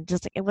U-Haul. And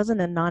just like, it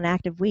wasn't a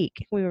non-active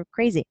week. We were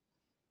crazy.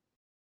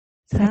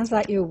 So Sounds that's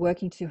like you were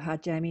working too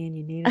hard, Jamie, and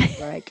you needed a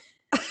break.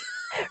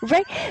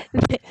 right.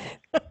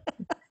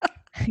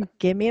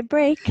 Give me a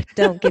break.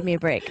 Don't give me a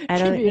break. I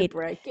Give don't me a need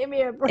break. Give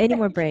me a break. any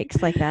more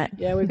breaks like that.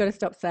 Yeah, we've got to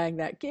stop saying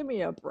that. Give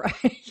me a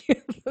break.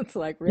 It's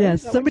like, really?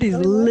 Yes, Is that what you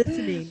somebody's really want?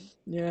 listening.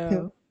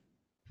 Yeah.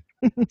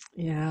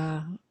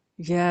 Yeah.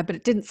 Yeah, but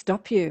it didn't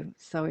stop you.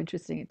 So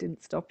interesting. It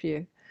didn't stop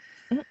you.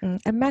 Mm-mm.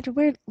 Imagine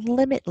we're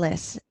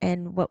limitless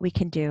in what we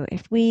can do.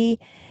 If we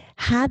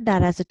had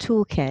that as a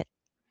toolkit,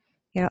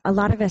 a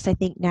lot of us, I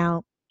think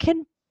now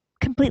can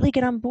completely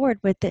get on board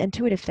with the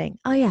intuitive thing.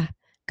 Oh yeah,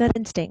 gut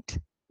instinct.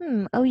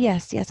 Oh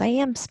yes, yes, I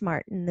am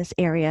smart in this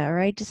area, or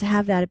I just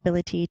have that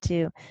ability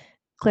to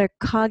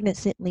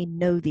claircognizantly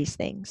know these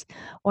things,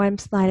 or I'm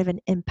slight of an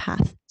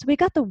empath. So we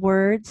got the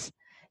words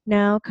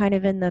now kind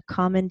of in the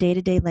common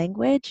day-to-day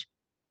language,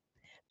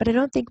 but I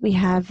don't think we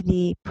have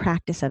the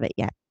practice of it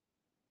yet.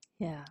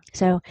 Yeah.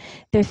 So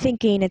they're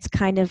thinking it's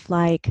kind of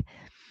like,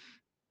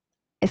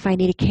 if I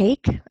need a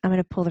cake, I'm going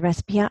to pull the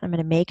recipe out, I'm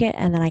going to make it,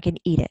 and then I can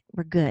eat it.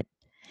 We're good.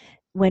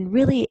 When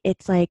really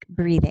it's like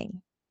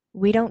breathing.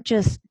 We don't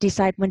just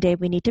decide one day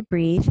we need to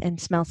breathe and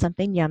smell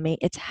something yummy.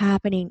 It's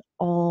happening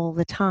all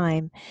the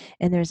time.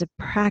 And there's a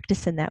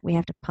practice in that. We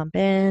have to pump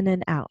in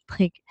and out.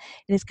 Like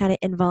it is kind of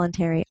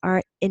involuntary.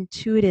 Our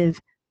intuitive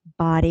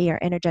body, our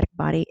energetic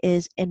body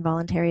is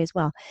involuntary as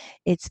well.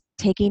 It's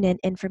taking in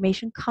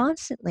information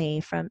constantly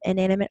from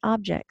inanimate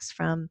objects,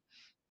 from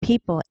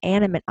people,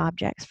 animate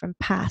objects, from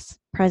past,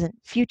 present,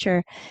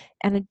 future.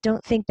 And I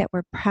don't think that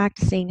we're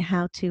practicing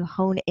how to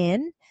hone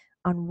in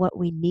on what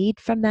we need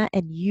from that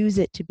and use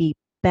it to be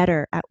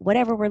better at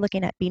whatever we're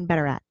looking at being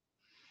better at.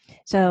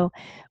 So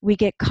we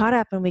get caught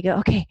up and we go,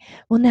 okay,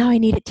 well, now I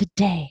need it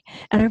today.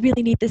 And I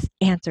really need this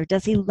answer.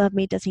 Does he love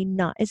me? Does he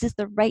not? Is this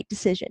the right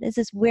decision? Is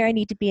this where I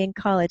need to be in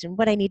college and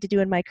what I need to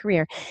do in my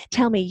career?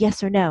 Tell me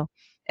yes or no.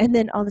 And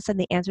then all of a sudden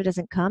the answer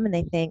doesn't come and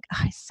they think, oh,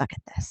 I suck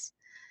at this.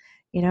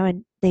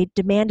 And they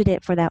demanded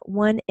it for that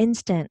one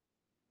instant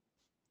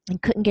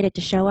and couldn't get it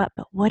to show up.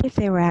 But what if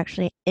they were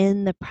actually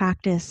in the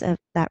practice of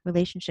that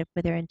relationship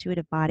with their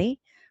intuitive body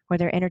or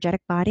their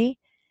energetic body,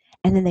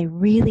 and then they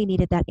really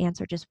needed that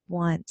answer just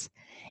once?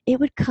 It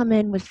would come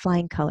in with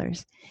flying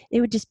colors.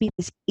 It would just be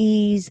this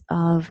ease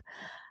of,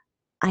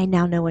 I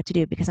now know what to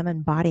do because I'm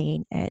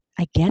embodying it.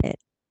 I get it.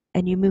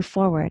 And you move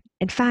forward.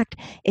 In fact,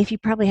 if you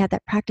probably had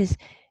that practice,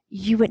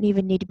 you wouldn't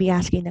even need to be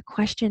asking the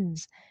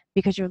questions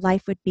because your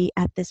life would be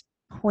at this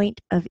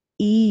point of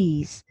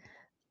ease.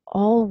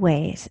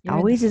 Always. You're in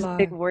the Always is a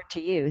big flow. word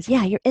to use.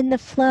 Yeah, you're in the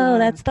flow. Flow.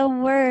 That's the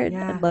word. I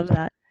Yeah. love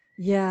that.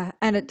 Yeah.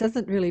 And it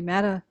doesn't really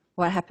matter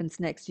what happens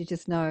next. You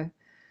just know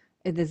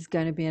there's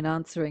going to be an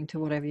answering to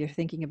whatever you're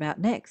thinking about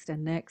next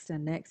and next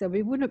and next. I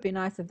mean, wouldn't it be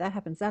nice if that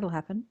happens? That'll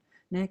happen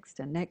next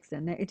and next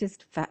and next. It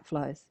just fat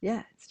flows.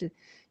 Yeah. It's just,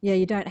 yeah,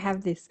 you don't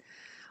have this.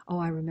 Oh,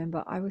 I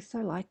remember I was so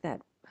like that.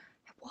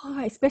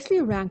 Why? Especially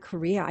around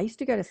career. I used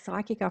to go to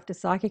psychic after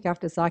psychic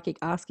after psychic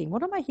asking,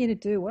 what am I here to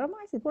do? What am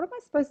I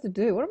supposed to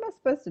do? What am I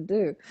supposed to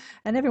do?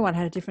 And everyone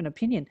had a different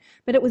opinion,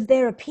 but it was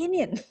their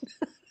opinion.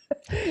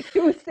 It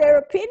was their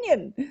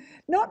opinion,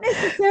 not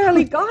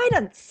necessarily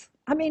guidance.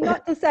 I mean,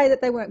 not to say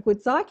that they weren't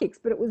good psychics,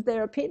 but it was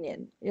their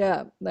opinion.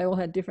 Yeah, they all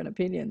had different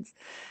opinions.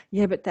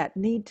 Yeah, but that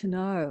need to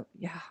know,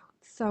 yeah,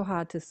 it's so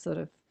hard to sort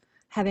of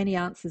have any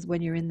answers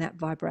when you're in that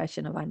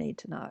vibration of I need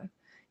to know.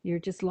 You're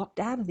just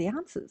locked out of the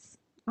answers,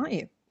 aren't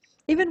you?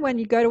 Even when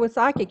you go to a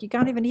psychic, you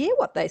can't even hear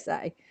what they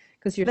say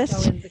because you're so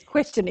That's in the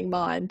questioning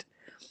mind.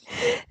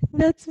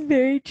 that's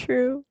very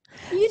true.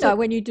 You So know,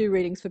 when you do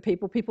readings for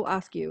people, people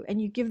ask you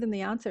and you give them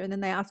the answer, and then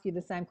they ask you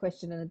the same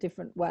question in a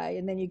different way,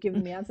 and then you give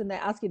them the answer and they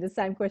ask you the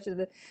same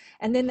question,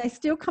 and then they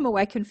still come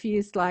away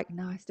confused, like,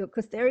 no, I still,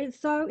 because they're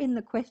so in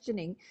the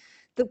questioning,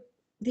 the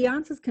the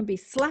answers can be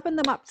slapping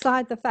them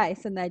upside the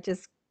face and they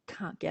just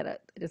can't get it.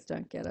 They just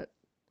don't get it.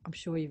 I'm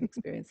sure you've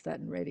experienced that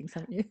in readings,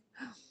 haven't you?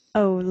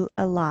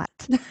 a lot.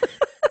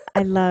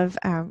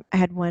 I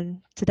had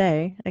one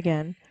today,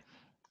 again,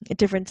 a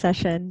different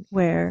session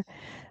where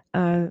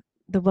uh,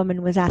 the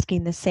woman was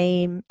asking the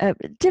same,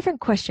 different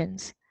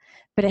questions,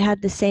 but it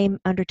had the same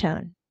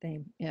undertone.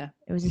 Theme, yeah.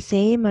 It was the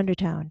same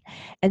undertone.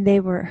 And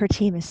her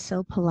team is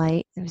so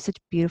polite. They were such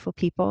beautiful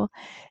people.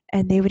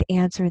 And they would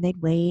answer and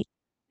they'd wait.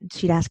 And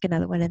she'd ask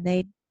another one and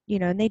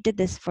and they did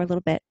this for a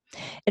little bit.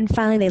 And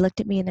finally they looked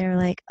at me and they were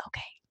like,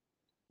 okay,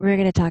 we're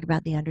going to talk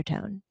about the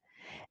undertone.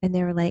 And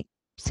they were like,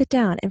 sit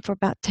down. And for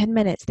about 10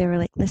 minutes, they were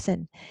like,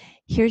 listen,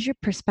 here's your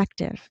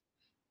perspective.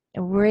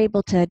 And we're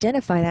able to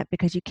identify that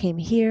because you came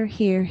here,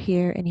 here,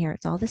 here, and here.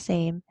 It's all the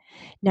same.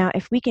 Now,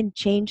 if we can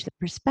change the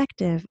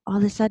perspective, all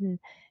of a sudden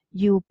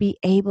you'll be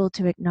able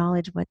to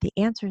acknowledge what the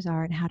answers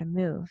are and how to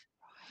move.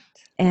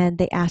 And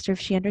they asked her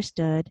if she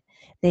understood.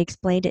 They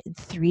explained it in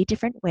 3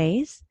 different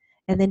ways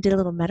and then did a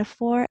little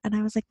metaphor. And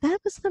I was like, that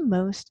was the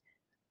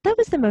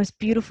most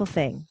beautiful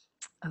thing.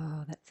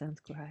 Oh, that sounds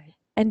great.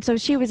 And so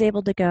she was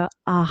able to go,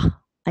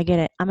 I get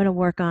it. I'm going to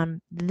work on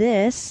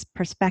this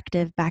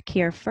perspective back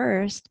here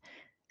first.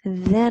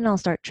 Then I'll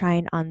start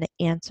trying on the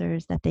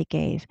answers that they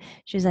gave.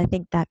 She was, I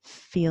think that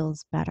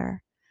feels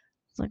better.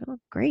 It's like, oh,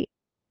 great.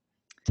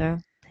 So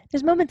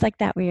there's moments like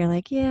that where you're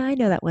like, yeah, I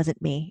know that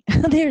wasn't me.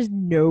 There's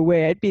no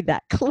way I'd be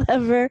that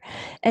clever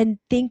and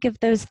think of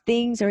those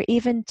things, or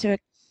even to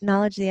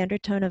acknowledge the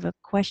undertone of a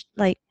question.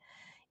 Like,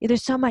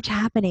 there's so much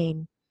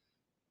happening,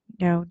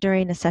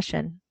 during a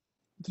session.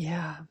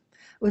 Yeah.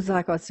 It was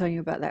like I was telling you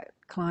about that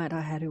client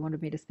I had who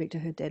wanted me to speak to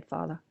her dead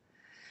father.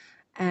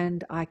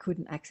 And I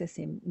couldn't access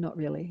him. Not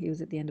really. He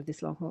was at the end of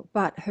this long haul.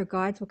 But her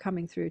guides were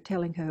coming through,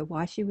 telling her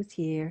why she was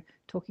here,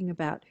 talking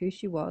about who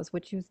she was,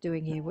 what she was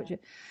doing here,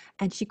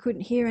 and she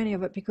couldn't hear any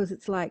of it because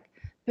it's like,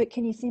 but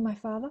can you see my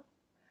father?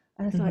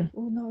 And it's like,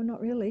 Hmm. well, no,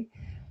 not really.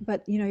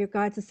 But your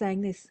guides are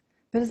saying this.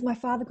 But has my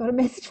father got a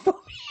message for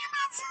me?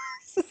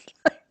 It's just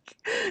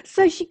like,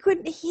 so she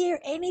couldn't hear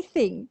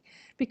anything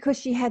because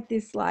she had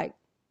this like,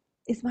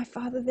 is my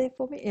father there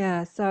for me?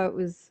 Yeah. So it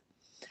was.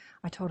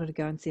 I told her to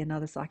go and see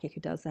another psychic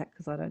who does that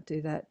because I don't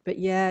do that. But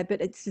yeah,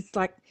 but it's just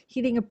like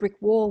hitting a brick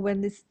wall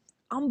when this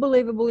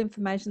unbelievable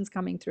information's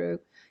coming through,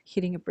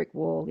 hitting a brick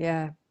wall.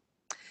 Yeah.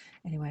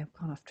 Anyway, I've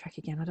gone off track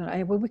again. I don't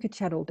know. Well, we could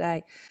chat all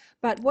day.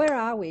 But where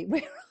are we?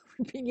 We've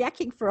been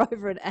yakking for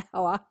over an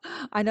hour.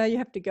 I know you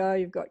have to go.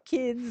 You've got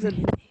kids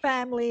and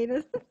family.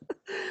 There's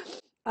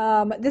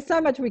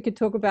so much we could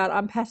talk about.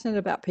 I'm passionate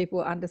about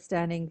people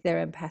understanding their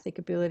empathic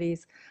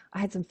abilities. I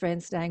had some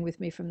friends staying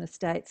with me from the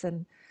States,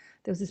 and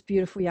there was this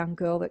beautiful young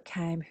girl that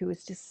came who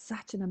was just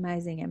such an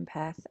amazing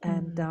empath.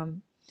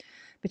 And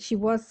but she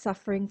was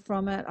suffering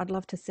from it. I'd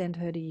love to send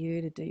her to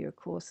you to do your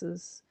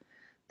courses.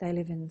 They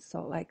live in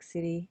Salt Lake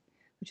City,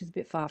 which is a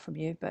bit far from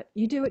you, but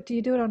you do it. Do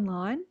you do it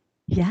online?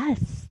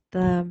 Yes,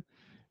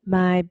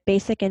 my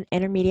basic and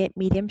intermediate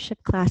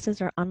mediumship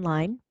classes are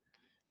online.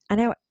 I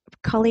know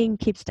Colleen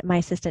keeps my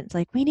assistant's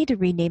like, we need to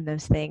rename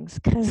those things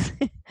because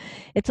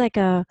it's like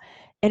a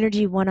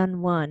energy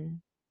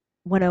one-on-one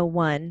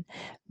 101,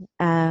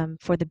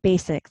 for the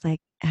basics, like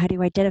how do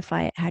you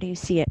identify it, how do you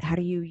see it, how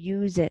do you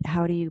use it,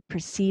 how do you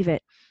perceive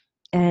it,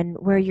 and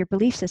where are your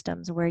belief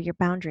systems, where are your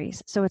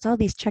boundaries. So it's all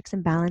these checks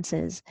and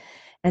balances,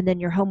 and then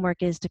your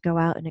homework is to go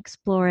out and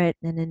explore it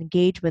and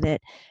engage with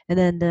it. And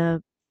then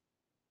the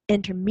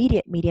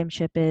intermediate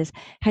mediumship is,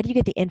 how do you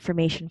get the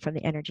information from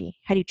the energy,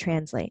 how do you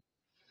translate.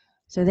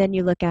 So then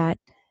you look at,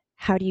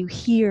 how do you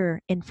hear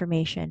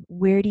information,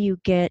 where do you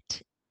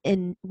get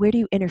in, where do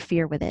you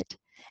interfere with it,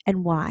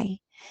 and why.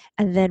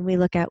 And then we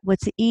look at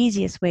what's the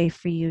easiest way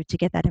for you to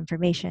get that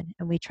information,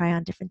 and we try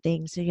on different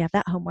things. So you have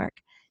that homework.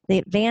 The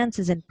advance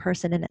is in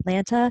person in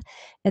Atlanta,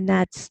 and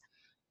that's,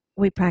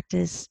 we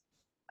practice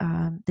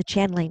the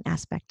channeling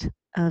aspect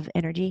of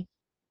energy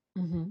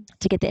Mm-hmm.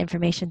 to get the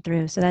information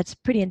through. So that's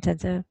pretty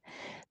intensive.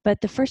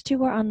 But the first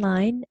two are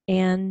online.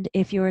 And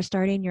if you're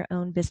starting your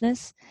own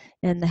business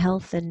in the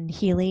health and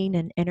healing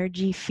and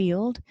energy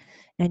field,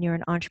 and you're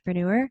an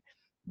entrepreneur,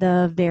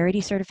 the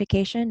Verity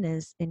certification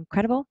is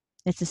incredible.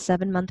 It's a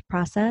 7-month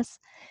process.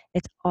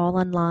 It's all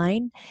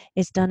online.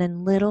 It's done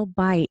in little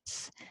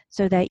bites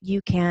so that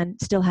you can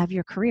still have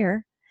your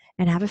career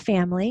and have a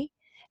family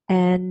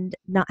and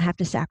not have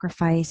to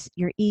sacrifice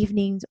your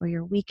evenings or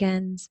your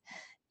weekends.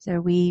 So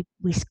we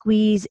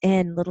squeeze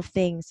in little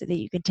things so that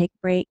you can take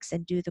breaks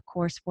and do the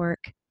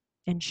coursework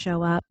and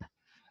show up.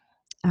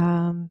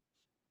 Um,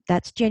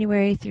 that's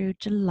January through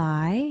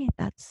July.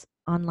 That's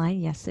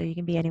online, yes, so you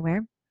can be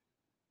anywhere.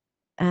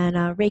 And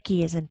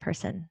Reiki is in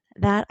person.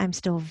 That I'm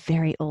still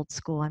very old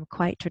school. I'm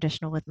quite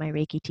traditional with my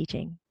Reiki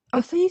teaching.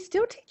 Oh, so you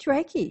still teach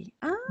Reiki?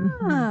 Hmm.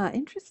 Ah,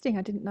 interesting.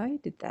 I didn't know you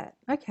did that.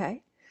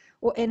 Okay.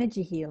 Or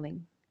energy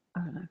healing. I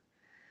don't know.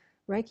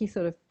 Reiki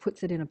sort of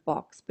puts it in a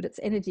box, but it's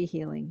energy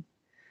healing.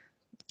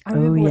 I Oh,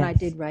 remember when I yes.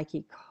 did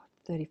Reiki, God,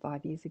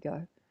 35 years ago,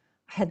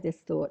 I had this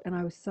thought, and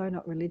I was so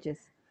not religious.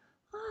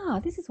 Ah,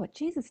 this is what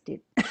Jesus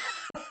did.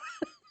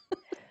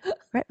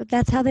 Right, but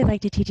that's how they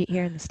like to teach it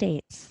here in the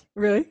States.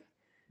 Really?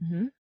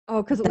 Hmm.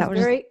 Oh, because it was That was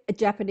very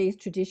Japanese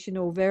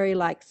traditional, very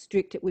like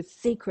strict. It was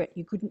secret.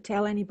 You couldn't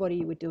tell anybody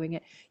you were doing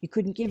it. You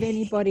couldn't give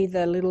anybody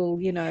the little,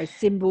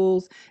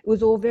 symbols. It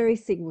was all very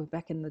secret.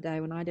 Back in the day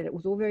when I did it, it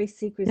was all very yeah,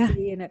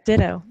 secrecy, and it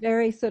ditto.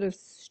 very sort of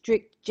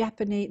strict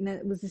Japanese. And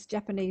it was this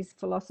Japanese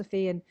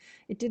philosophy, and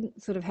it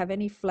didn't sort of have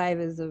any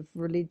flavors of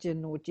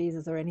religion or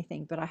Jesus or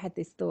anything. But I had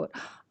this thought,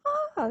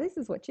 ah, this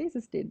is what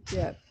Jesus did.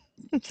 Yeah.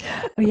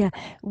 Oh yeah,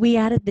 we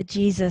added the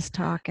Jesus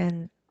talk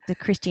and the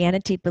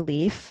Christianity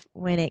belief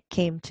when it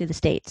came to the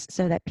States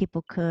so that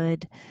people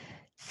could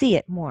see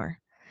it more.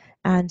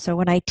 And so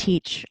when I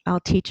teach, I'll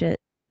teach it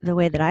the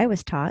way that I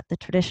was taught, the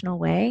traditional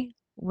way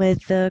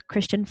with the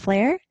Christian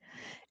flair,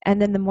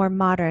 and then the more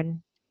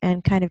modern,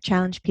 and kind of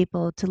challenge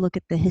people to look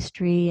at the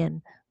history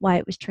and why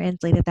it was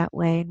translated that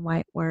way and why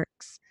it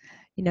works.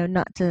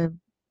 Not to,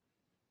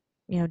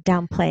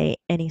 downplay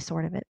any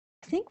sort of it.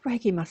 I think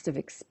Reiki must have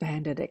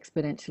expanded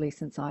exponentially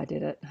since I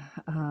did it.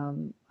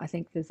 I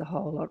think there's a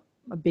whole lot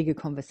bigger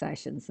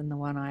conversations than the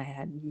one I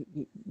had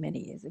many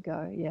years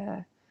ago.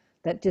 Yeah,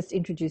 that just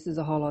introduces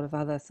a whole lot of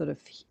other sort of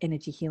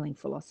energy healing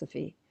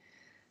philosophy.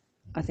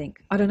 I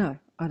think I don't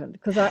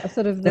because I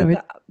sort of No,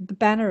 the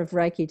banner of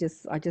Reiki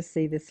I just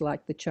see this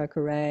like the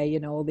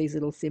chokure, all these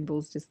little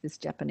symbols, just this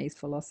Japanese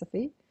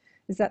philosophy.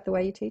 Is that the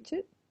way you teach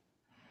it?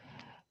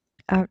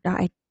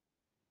 I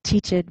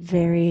teach it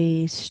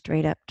very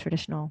straight up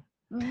traditional.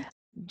 Mm.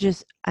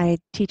 Just I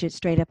teach it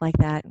straight up like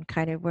that, and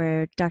kind of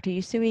where Dr.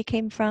 Yusui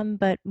came from,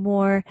 but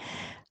more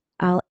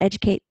I'll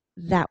educate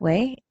that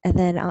way, and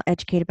then I'll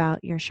educate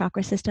about your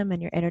chakra system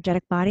and your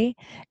energetic body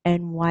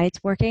and why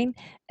it's working.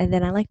 And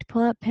then I like to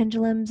pull out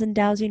pendulums and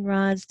dowsing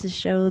rods to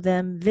show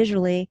them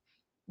visually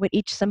what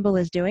each symbol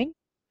is doing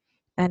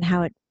and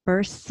how it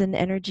bursts in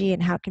energy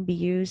and how it can be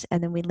used.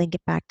 And then we link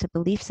it back to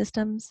belief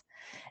systems,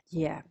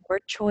 Yeah.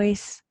 word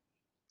choice,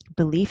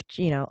 belief,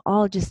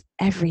 all just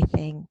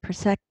everything,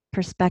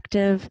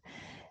 perspective.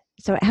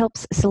 So it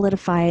helps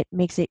solidify it,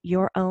 makes it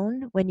your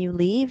own when you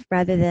leave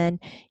rather than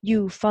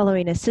you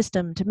following a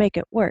system to make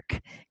it work.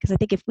 Because I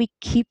think if we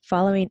keep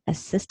following a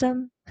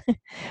system,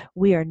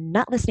 we are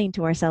not listening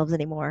to ourselves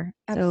anymore.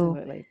 So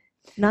Absolutely.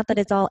 not that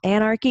it's all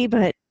anarchy,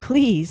 but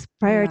please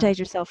No. prioritize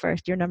yourself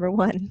first. You're number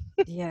one.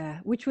 Yeah,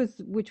 which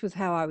was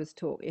how I was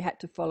taught. You had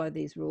to follow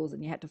these rules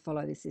and you had to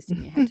follow this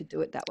system. You had to do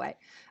it that way.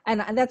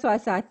 And that's why I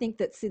say I think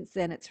that since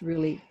then it's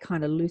really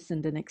kind of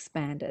loosened and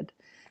expanded.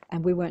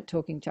 And we weren't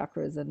talking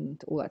chakras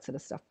and all that sort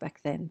of stuff back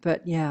then.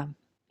 But yeah.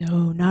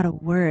 No, not a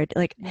word.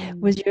 Like,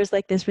 was yours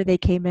like this where they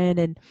came in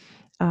and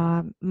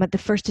the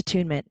first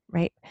attunement,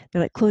 right?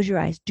 They're like, close your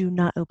eyes. Do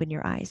not open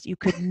your eyes. You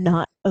could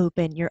not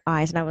open your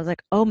eyes. And I was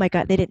like, oh my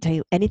God, they didn't tell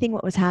you anything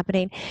what was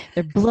happening.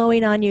 They're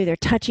blowing on you. They're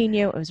touching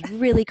you. It was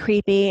really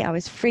creepy. I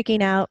was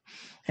freaking out.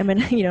 I'm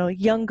a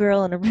young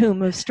girl in a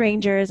room of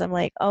strangers. I'm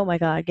like, oh my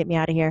God, get me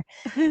out of here.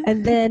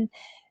 And then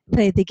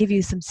they give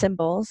you some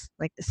symbols,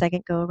 like the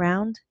second go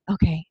around.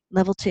 Okay,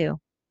 level 2.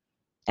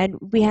 And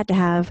we had to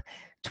have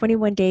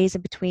 21 days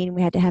in between.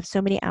 We had to have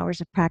so many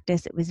hours of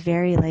practice. It was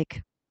very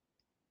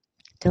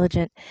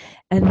diligent.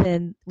 And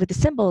then with the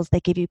symbols,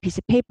 they give you a piece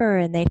of paper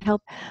and they'd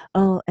help,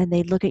 and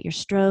they'd look at your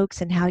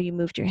strokes and how you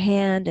moved your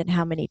hand and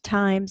how many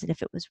times and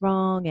if it was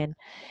wrong. And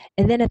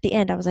then at the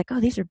end, I was like, oh,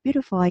 these are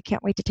beautiful. I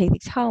can't wait to take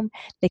these home.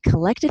 They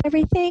collected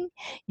everything.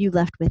 You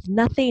left with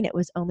nothing. It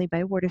was only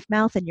by word of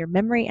mouth and your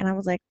memory. And I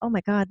was like, oh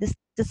my God, this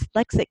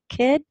dyslexic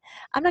kid,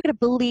 I'm not going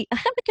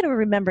to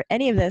remember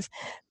any of this.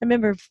 I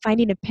remember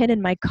finding a pen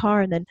in my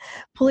car and then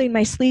pulling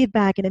my sleeve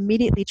back and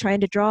immediately trying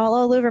to draw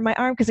all over my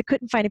arm because I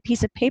couldn't find a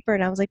piece of paper.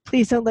 And I was like,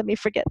 please don't let me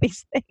forget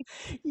these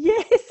things.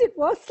 Yes, it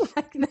was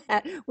like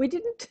that. We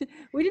didn't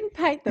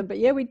paint them, but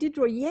yeah, we did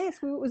draw. Yes,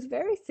 it was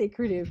very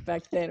secretive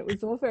back then. It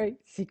was all very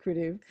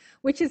secretive,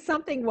 which is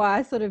something why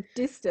I sort of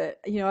dissed it.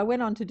 I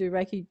went on to do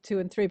Reiki 2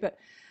 and 3, but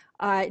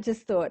I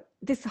just thought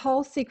this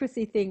whole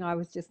secrecy thing, I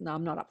was just, no,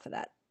 I'm not up for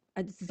that.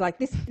 I just like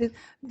this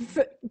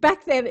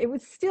back then, it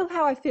was still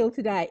how I feel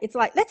today. It's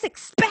like, let's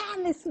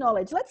expand this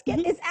knowledge. Let's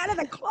get this out of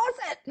the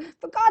closet,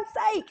 for God's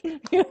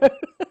sake.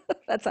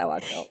 That's how I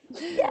felt.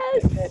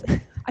 Yes.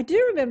 I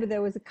do remember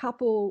there was a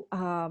couple,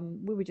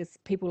 we were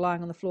just people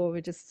lying on the floor, we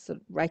were just sort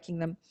of raking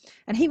them.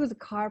 And he was a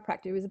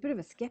chiropractor. He was a bit of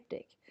a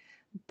skeptic,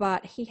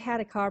 but he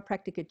had a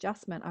chiropractic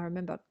adjustment. I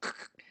remember,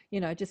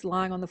 just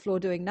lying on the floor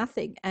doing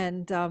nothing.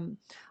 And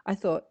I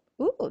thought,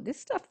 oh, this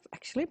stuff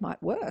actually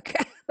might work.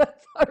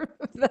 I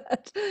remember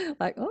that.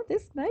 Like, oh,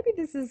 maybe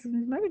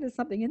there's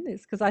something in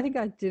this. Because I think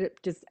I did it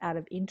just out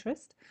of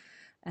interest.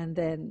 And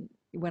then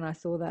when I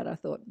saw that, I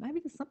thought, maybe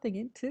there's something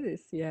into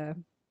this. Yeah.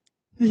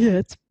 Yeah,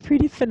 it's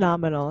pretty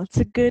phenomenal. It's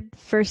a good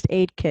first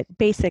aid kit,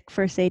 basic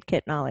first aid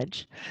kit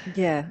knowledge.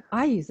 Yeah,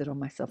 I use it on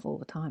myself all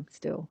the time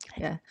still.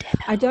 Yeah.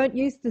 I don't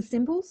use the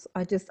symbols.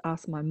 I just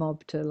ask my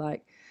mob to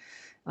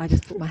I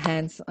just put my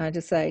hands, I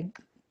just say,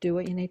 do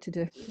what you need to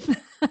do.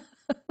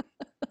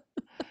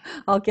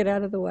 I'll get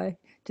out of the way.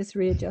 Just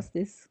readjust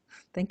this.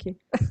 Thank you.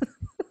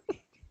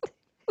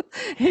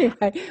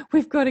 Anyway,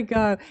 we've got to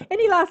go.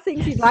 Any last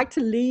things you'd like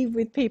to leave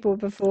with people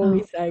before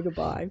we say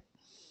goodbye?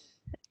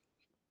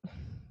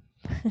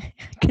 I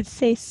could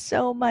say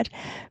so much.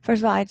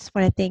 First of all, I just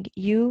want to thank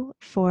you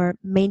for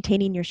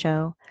maintaining your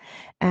show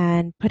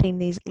and putting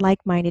these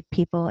like-minded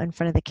people in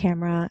front of the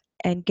camera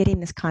and getting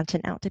this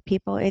content out to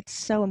people. It's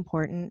so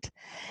important.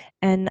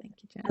 And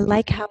I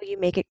like how you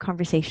make it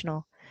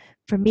conversational.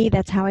 For me,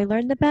 that's how I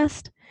learn the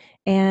best.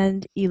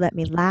 And you let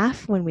me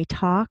laugh when we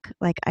talk.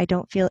 Like, I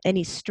don't feel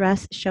any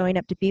stress showing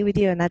up to be with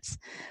you. And that's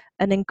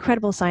an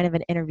incredible sign of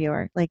an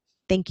interviewer. Like,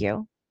 thank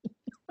you.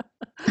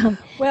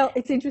 Well,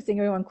 it's interesting.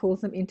 Everyone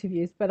calls them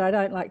interviews, but I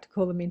don't like to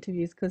call them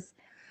interviews because,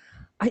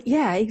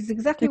 it's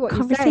exactly what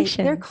you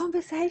say. They're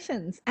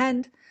conversations,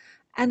 and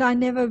I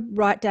never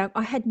write down.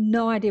 I had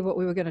no idea what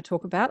we were going to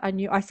talk about.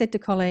 I said to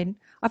Colleen,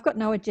 "I've got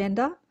no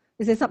agenda.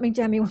 Is there something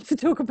Jamie wants to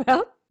talk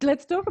about?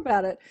 Let's talk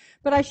about it."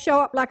 But I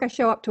show up like I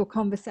show up to a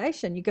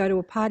conversation. You go to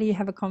a party, you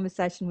have a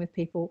conversation with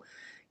people.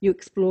 You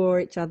explore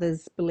each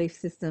other's belief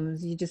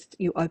systems.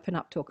 You open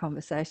up to a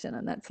conversation,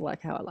 and that's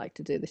like how I like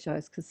to do the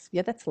shows because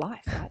that's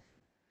life, right?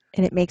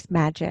 And it makes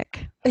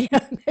magic. Yeah,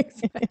 it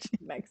makes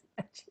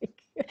magic.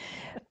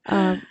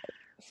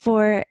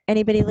 For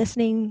anybody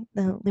listening,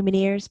 the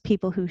Lumineers,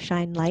 people who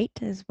shine light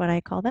is what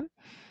I call them,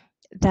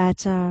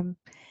 that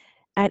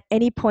at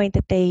any point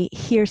that they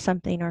hear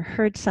something or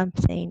heard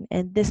something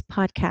in this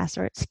podcast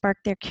or it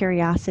sparked their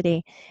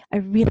curiosity, I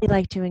really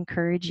like to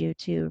encourage you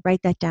to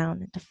write that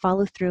down and to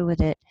follow through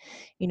with it,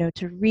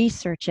 to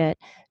research it.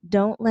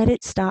 Don't let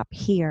it stop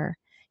here.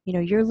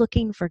 You're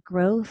looking for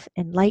growth,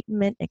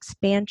 enlightenment,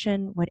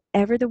 expansion,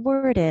 whatever the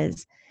word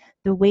is.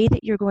 The way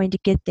that you're going to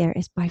get there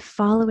is by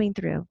following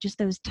through, just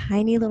those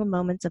tiny little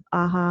moments of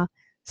aha,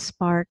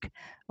 spark,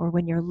 or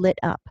when you're lit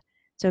up.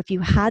 So if you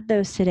had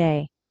those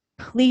today,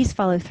 please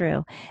follow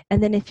through.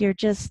 And then if you're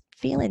just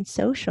feeling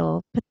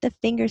social, put the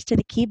fingers to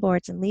the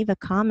keyboards and leave a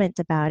comment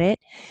about it.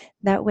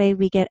 That way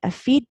we get a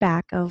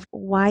feedback of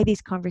why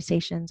these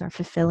conversations are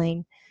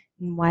fulfilling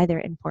and why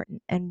they're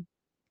important, and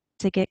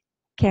to get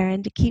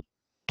Karen to keep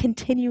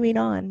continuing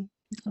on.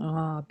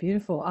 Oh,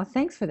 beautiful. Oh,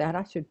 thanks for that.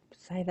 I should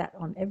say that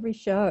on every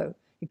show.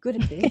 You're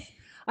good at this.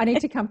 I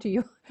need to come to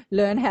you,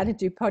 learn how to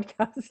do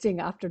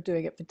podcasting after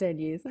doing it for 10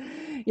 years.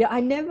 Yeah,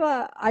 I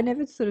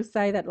never sort of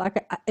say that.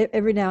 Like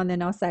every now and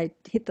then I'll say,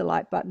 hit the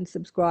like button,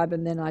 subscribe.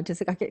 And then I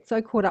get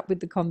so caught up with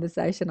the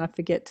conversation, I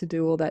forget to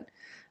do all that.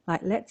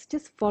 Like, let's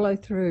just follow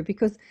through,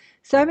 because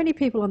so many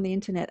people on the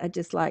internet are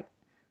just like,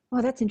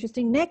 oh, that's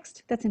interesting.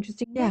 Next, that's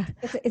interesting. Yeah.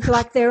 Next. It's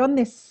like they're on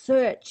this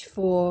search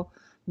for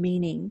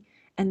meaning,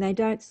 and they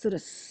don't sort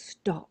of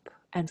stop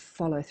and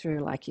follow through,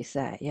 like you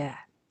say. Yeah.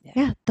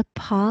 Yeah, the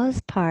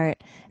pause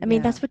part. I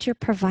mean, that's what you're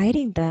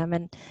providing them,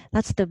 and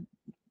that's the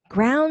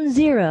ground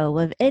zero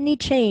of any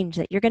change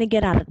that you're going to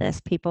get out of this,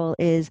 people,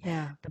 is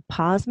the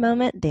pause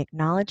moment, the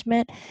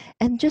acknowledgement,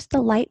 and just the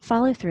light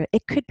follow through.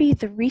 It could be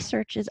the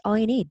research is all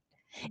you need.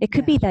 It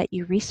could be that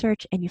you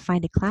research and you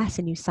find a class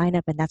and you sign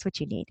up and that's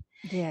what you need.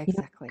 Yeah,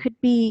 exactly. It could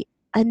be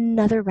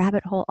another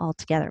rabbit hole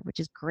altogether,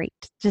 which is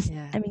great. Just,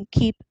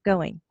 keep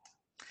going.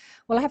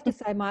 Well, I have to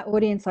say, my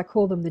audience, I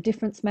call them the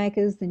difference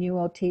makers, the new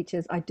old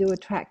teachers. I do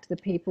attract the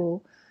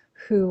people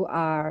who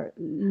are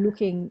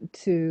looking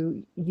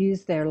to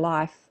use their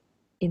life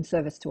in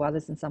service to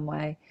others in some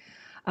way,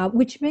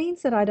 which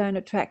means that I don't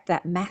attract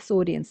that mass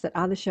audience that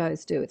other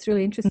shows do. It's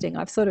really interesting.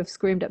 I've sort of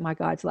screamed at my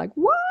guides like,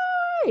 why?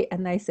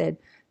 And they said,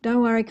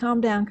 don't worry,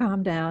 calm down,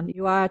 calm down.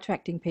 You are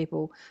attracting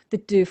people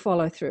that do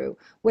follow through.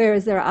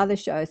 Whereas there are other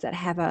shows that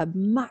have a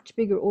much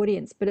bigger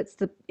audience, but it's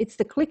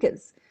the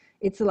clickers.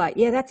 It's like,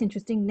 yeah, that's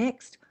interesting.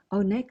 Next.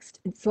 Oh, next.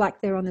 It's like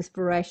they're on this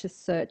voracious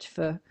search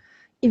for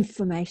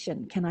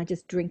information. Can I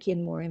just drink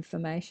in more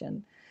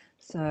information?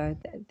 So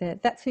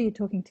that's who you're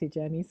talking to,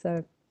 Jamie.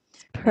 So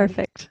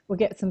perfect. We'll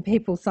get some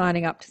people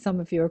signing up to some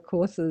of your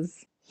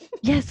courses.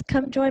 Yes,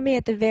 come join me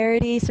at the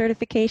Verity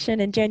certification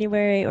in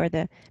January, or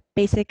the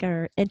basic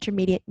or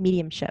intermediate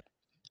mediumship.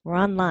 We're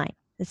online.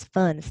 It's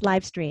fun. It's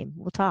live stream.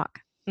 We'll talk.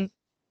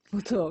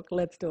 We'll talk.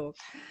 Let's talk.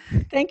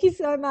 Thank you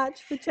so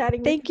much for chatting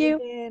with me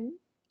again.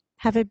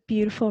 Have a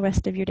beautiful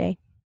rest of your day.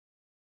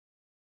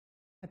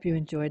 Hope you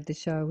enjoyed the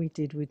show we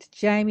did with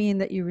Jamie,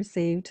 and that you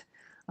received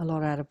a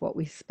lot out of what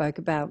we spoke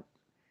about.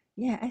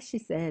 Yeah, as she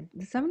said,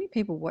 there's so many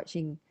people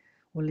watching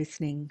or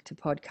listening to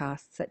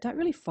podcasts that don't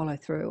really follow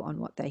through on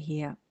what they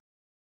hear.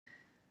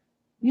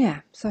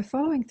 Yeah, so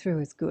following through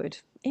is good.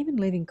 Even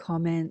leaving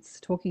comments,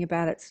 talking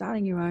about it,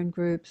 starting your own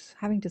groups,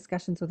 having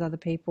discussions with other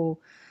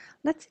people.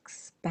 Let's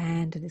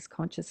expand this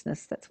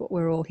consciousness. That's what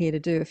we're all here to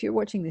do. If you're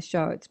watching this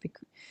show, it's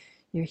because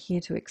you're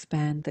here to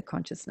expand the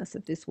consciousness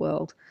of this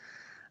world.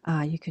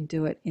 You can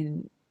do it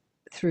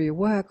through your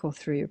work or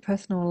through your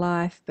personal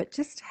life, but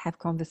just have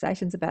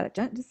conversations about it.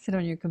 Don't just sit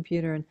on your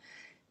computer and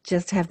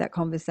just have that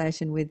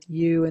conversation with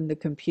you and the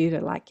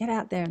computer. Like, get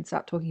out there and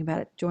start talking about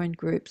it. Join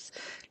groups,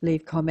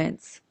 leave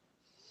comments,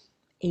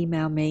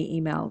 email me,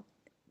 email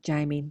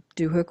Jamie,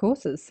 do her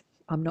courses.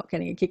 I'm not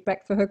getting a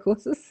kickback for her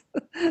courses,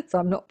 so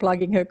I'm not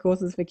plugging her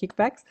courses for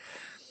kickbacks.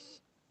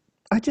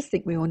 I just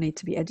think we all need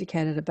to be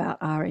educated about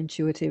our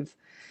intuitive,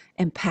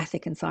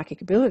 empathic and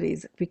psychic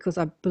abilities, because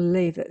I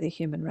believe that the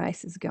human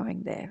race is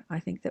going there. I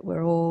think that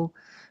we're all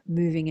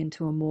moving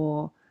into a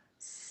more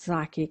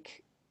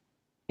psychic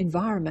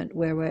environment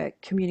where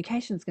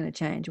communication is going to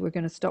change. We're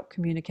going to stop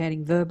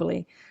communicating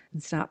verbally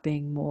and start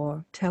being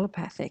more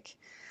telepathic.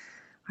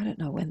 I don't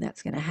know when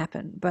that's going to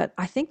happen, but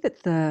I think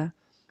that the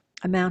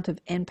amount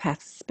of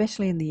empaths,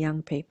 especially in the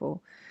young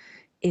people,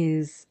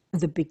 is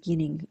the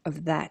beginning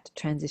of that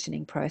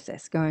transitioning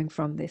process, going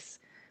from this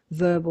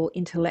verbal,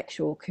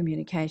 intellectual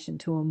communication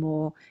to a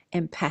more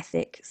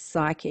empathic,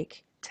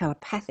 psychic,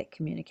 telepathic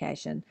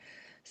communication.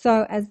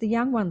 So as the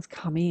young ones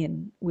come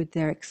in with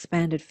their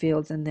expanded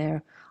fields and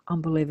their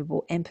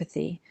unbelievable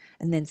empathy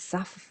and then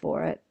suffer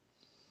for it,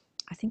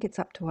 I think it's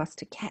up to us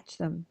to catch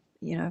them,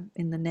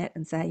 in the net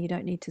and say, you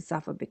don't need to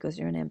suffer because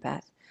you're an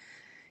empath.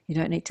 You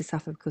don't need to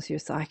suffer because you're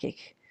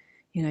psychic.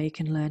 You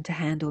can learn to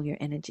handle your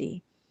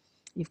energy.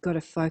 You've got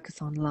to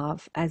focus on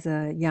love. As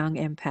a young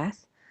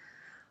empath,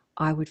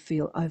 I would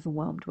feel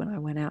overwhelmed when I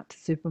went out to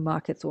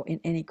supermarkets or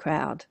in any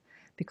crowd,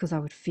 because I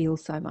would feel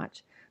so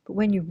much. But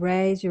when you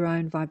raise your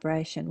own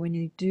vibration, when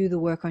you do the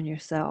work on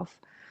yourself,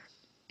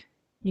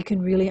 you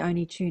can really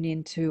only tune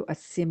into a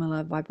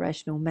similar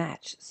vibrational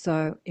match.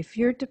 So if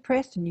you're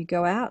depressed and you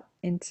go out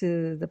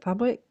into the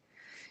public,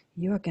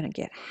 you are going to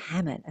get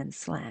hammered and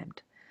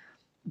slammed.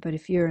 But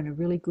if you're in a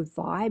really good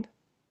vibe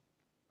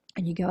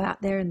and you go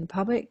out there in the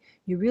public,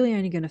 you're really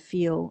only going to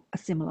feel a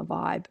similar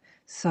vibe.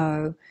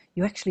 So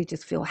you actually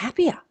just feel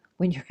happier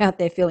when you're out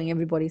there feeling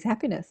everybody's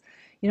happiness.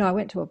 You know, I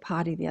went to a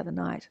party the other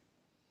night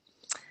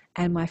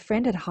and my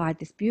friend had hired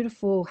this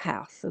beautiful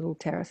house, a little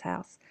terrace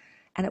house,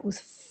 and it was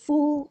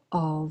full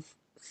of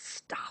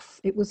stuff.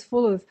 It was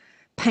full of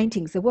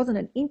paintings. There wasn't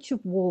an inch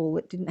of wall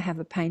that didn't have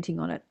a painting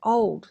on it.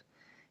 Old,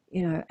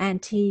 you know,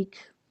 antique,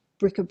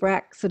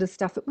 bric-a-brac sort of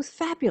stuff. It was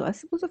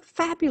fabulous. It was a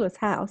fabulous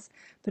house,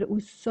 but it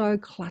was so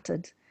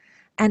cluttered.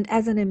 And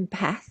as an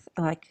empath,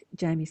 like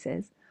Jamie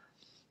says,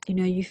 you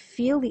know, you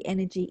feel the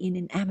energy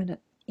in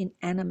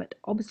inanimate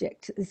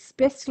objects,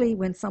 especially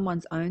when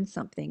someone's owned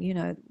something. You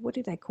know, what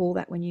do they call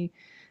that when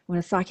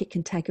a psychic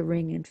can take a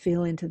ring and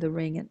feel into the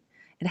ring, and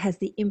it has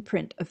the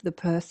imprint of the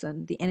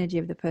person, the energy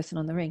of the person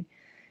on the ring.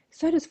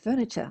 So does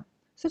furniture,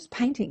 so does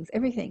paintings,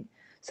 everything.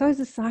 So is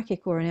a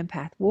psychic or an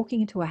empath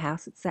walking into a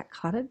house that's that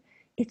cluttered.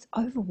 It's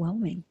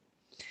overwhelming.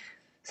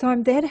 So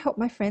I'm there to help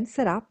my friend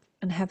set up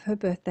and have her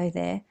birthday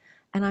there,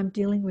 and I'm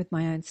dealing with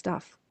my own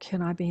stuff.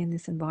 Can I be in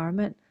this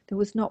environment? There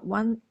was not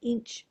 1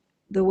 inch,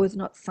 there was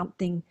not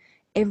something.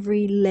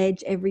 Every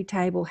ledge, every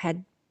table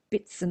had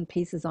bits and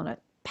pieces on it,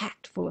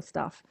 packed full of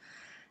stuff.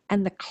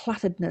 And the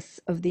clutteredness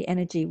of the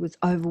energy was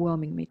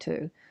overwhelming me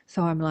too.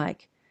 So I'm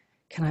like,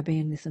 can I be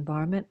in this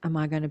environment? Am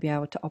I going to be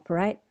able to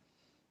operate?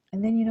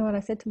 And then you know what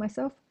I said to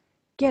myself?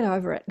 Get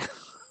over it.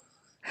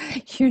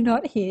 You're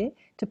not here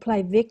to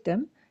play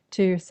victim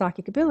to your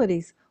psychic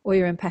abilities or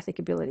your empathic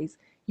abilities.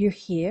 You're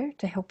here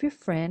to help your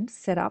friend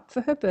set up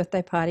for her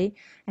birthday party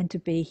and to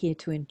be here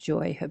to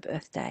enjoy her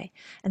birthday.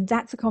 And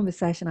that's a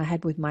conversation I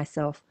had with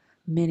myself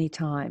many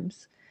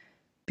times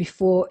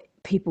before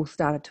people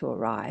started to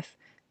arrive,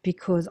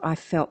 because I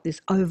felt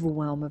this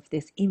overwhelm of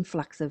this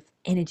influx of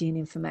energy and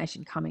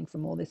information coming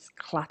from all this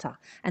clutter,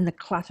 and the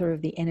clutter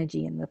of the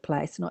energy in the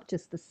place, not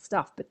just the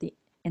stuff, but the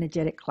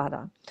energetic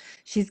clutter.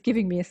 She's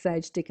giving me a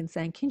sage stick and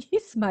saying, can you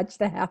smudge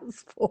the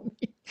house for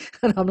me?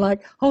 And I'm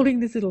like holding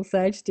this little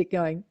sage stick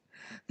going,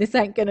 this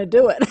ain't going to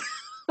do it.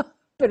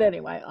 But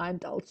anyway, I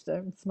indulged her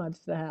and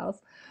smudged the house.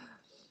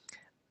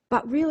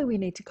 But really, we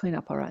need to clean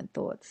up our own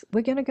thoughts.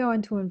 We're going to go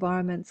into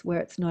environments where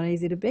it's not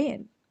easy to be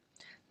in,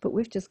 but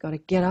we've just got to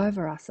get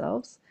over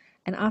ourselves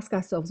and ask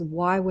ourselves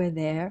why we're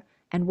there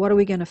and what are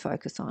we going to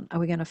focus on? Are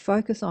we going to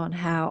focus on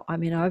how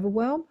I'm in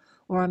overwhelm,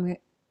 or am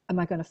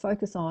I going to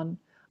focus on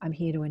I'm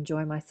here to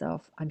enjoy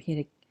myself, I'm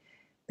here to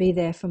be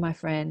there for my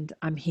friend,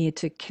 I'm here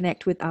to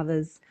connect with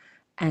others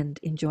and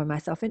enjoy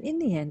myself. And in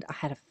the end, I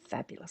had a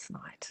fabulous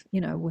night.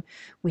 You know,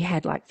 we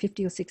had like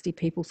 50 or 60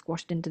 people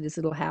squashed into this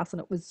little house, and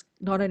it was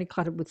not only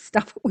cluttered with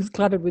stuff, it was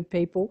cluttered with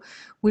people.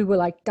 We were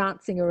like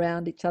dancing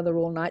around each other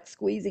all night,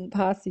 squeezing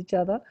past each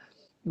other.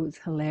 It was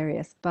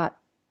hilarious, but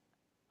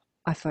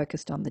I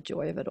focused on the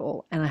joy of it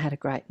all, and I had a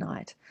great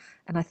night.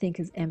 And I think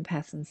as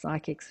empaths and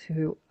psychics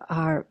who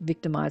are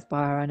victimized by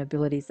our own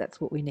abilities,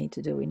 that's what we need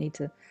to do. We need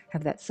to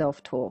have that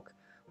self-talk.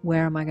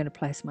 Where am I going to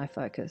place my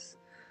focus?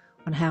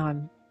 On how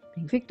I'm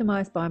being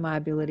victimized by my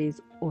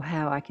abilities, or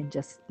how I can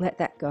just let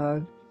that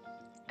go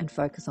and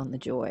focus on the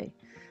joy.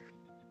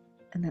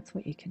 And that's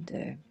what you can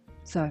do.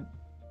 So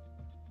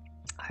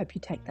I hope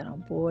you take that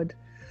on board.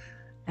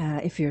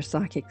 If you're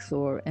psychics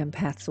or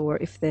empaths, or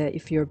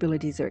if your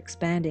abilities are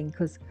expanding,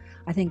 because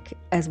I think,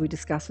 as we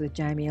discussed with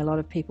Jamie, a lot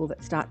of people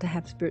that start to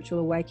have spiritual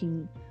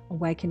awakenings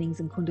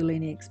and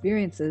Kundalini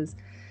experiences,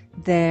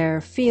 their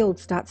field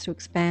starts to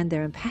expand,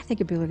 their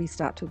empathic abilities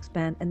start to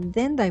expand, and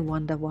then they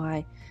wonder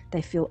why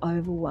they feel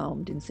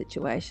overwhelmed in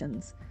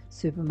situations,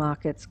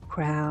 supermarkets,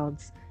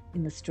 crowds,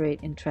 in the street,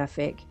 in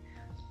traffic.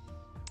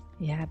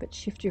 Yeah, but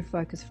shift your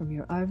focus from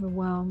your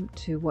overwhelm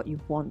to what you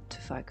want to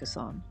focus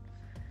on,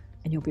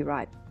 and you'll be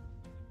right.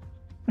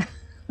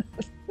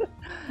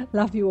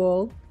 Love you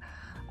all.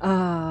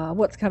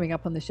 What's coming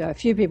up on the show? A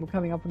few people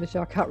coming up on the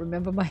show. I can't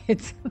remember, my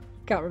head.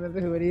 Can't remember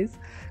who it is.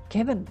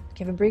 Kevin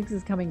Briggs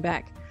is coming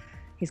back.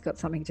 He's got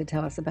something to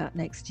tell us about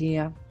next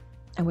year,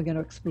 and we're going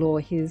to explore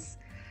his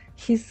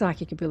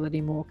psychic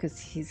ability more, because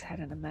he's had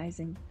an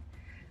amazing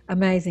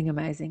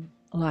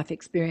life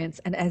experience.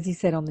 And as he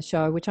said on the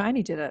show, which I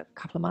only did a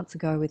couple of months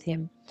ago with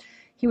him,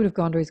 he would have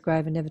gone to his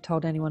grave and never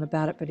told anyone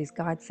about it, but his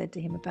guide said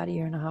to him about 1.5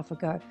 years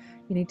ago,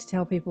 you need to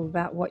tell people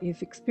about what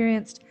you've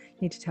experienced,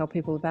 you need to tell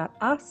people about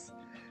us,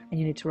 and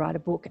you need to write a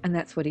book. And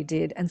that's what he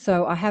did. And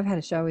so I have had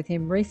a show with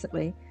him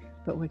recently,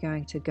 but we're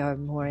going to go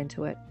more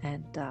into it.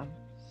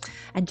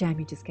 And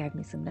Jamie just gave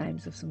me some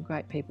names of some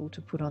great people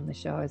to put on the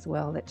show as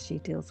well that she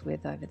deals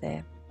with over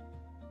there.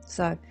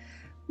 So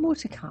more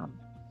to come.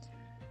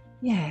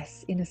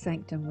 Yes, Inner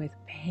Sanctum with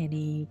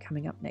Penny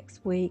coming up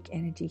next week,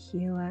 Energy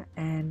Healer,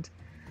 and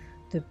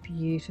the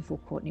beautiful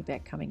Courtney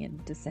Beck coming in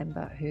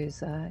December,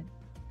 who's a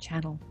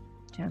channel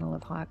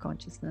of higher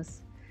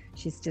consciousness.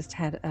 She's just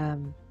had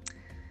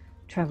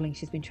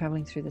she's been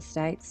traveling through the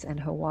States and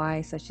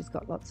Hawaii, so she's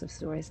got lots of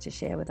stories to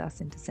share with us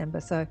in December.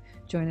 So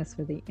join us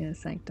for the Inner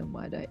Sanctum,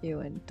 why don't you?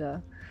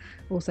 And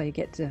also you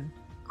get to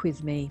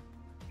quiz me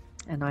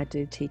And I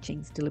do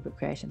teachings, deliberate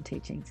creation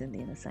teachings in the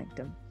Inner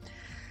Sanctum.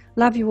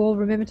 Love you all.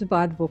 Remember to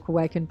buy the book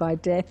Awakened by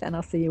Death, and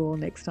I'll see you all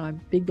next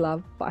time. Big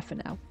love. Bye for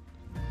now.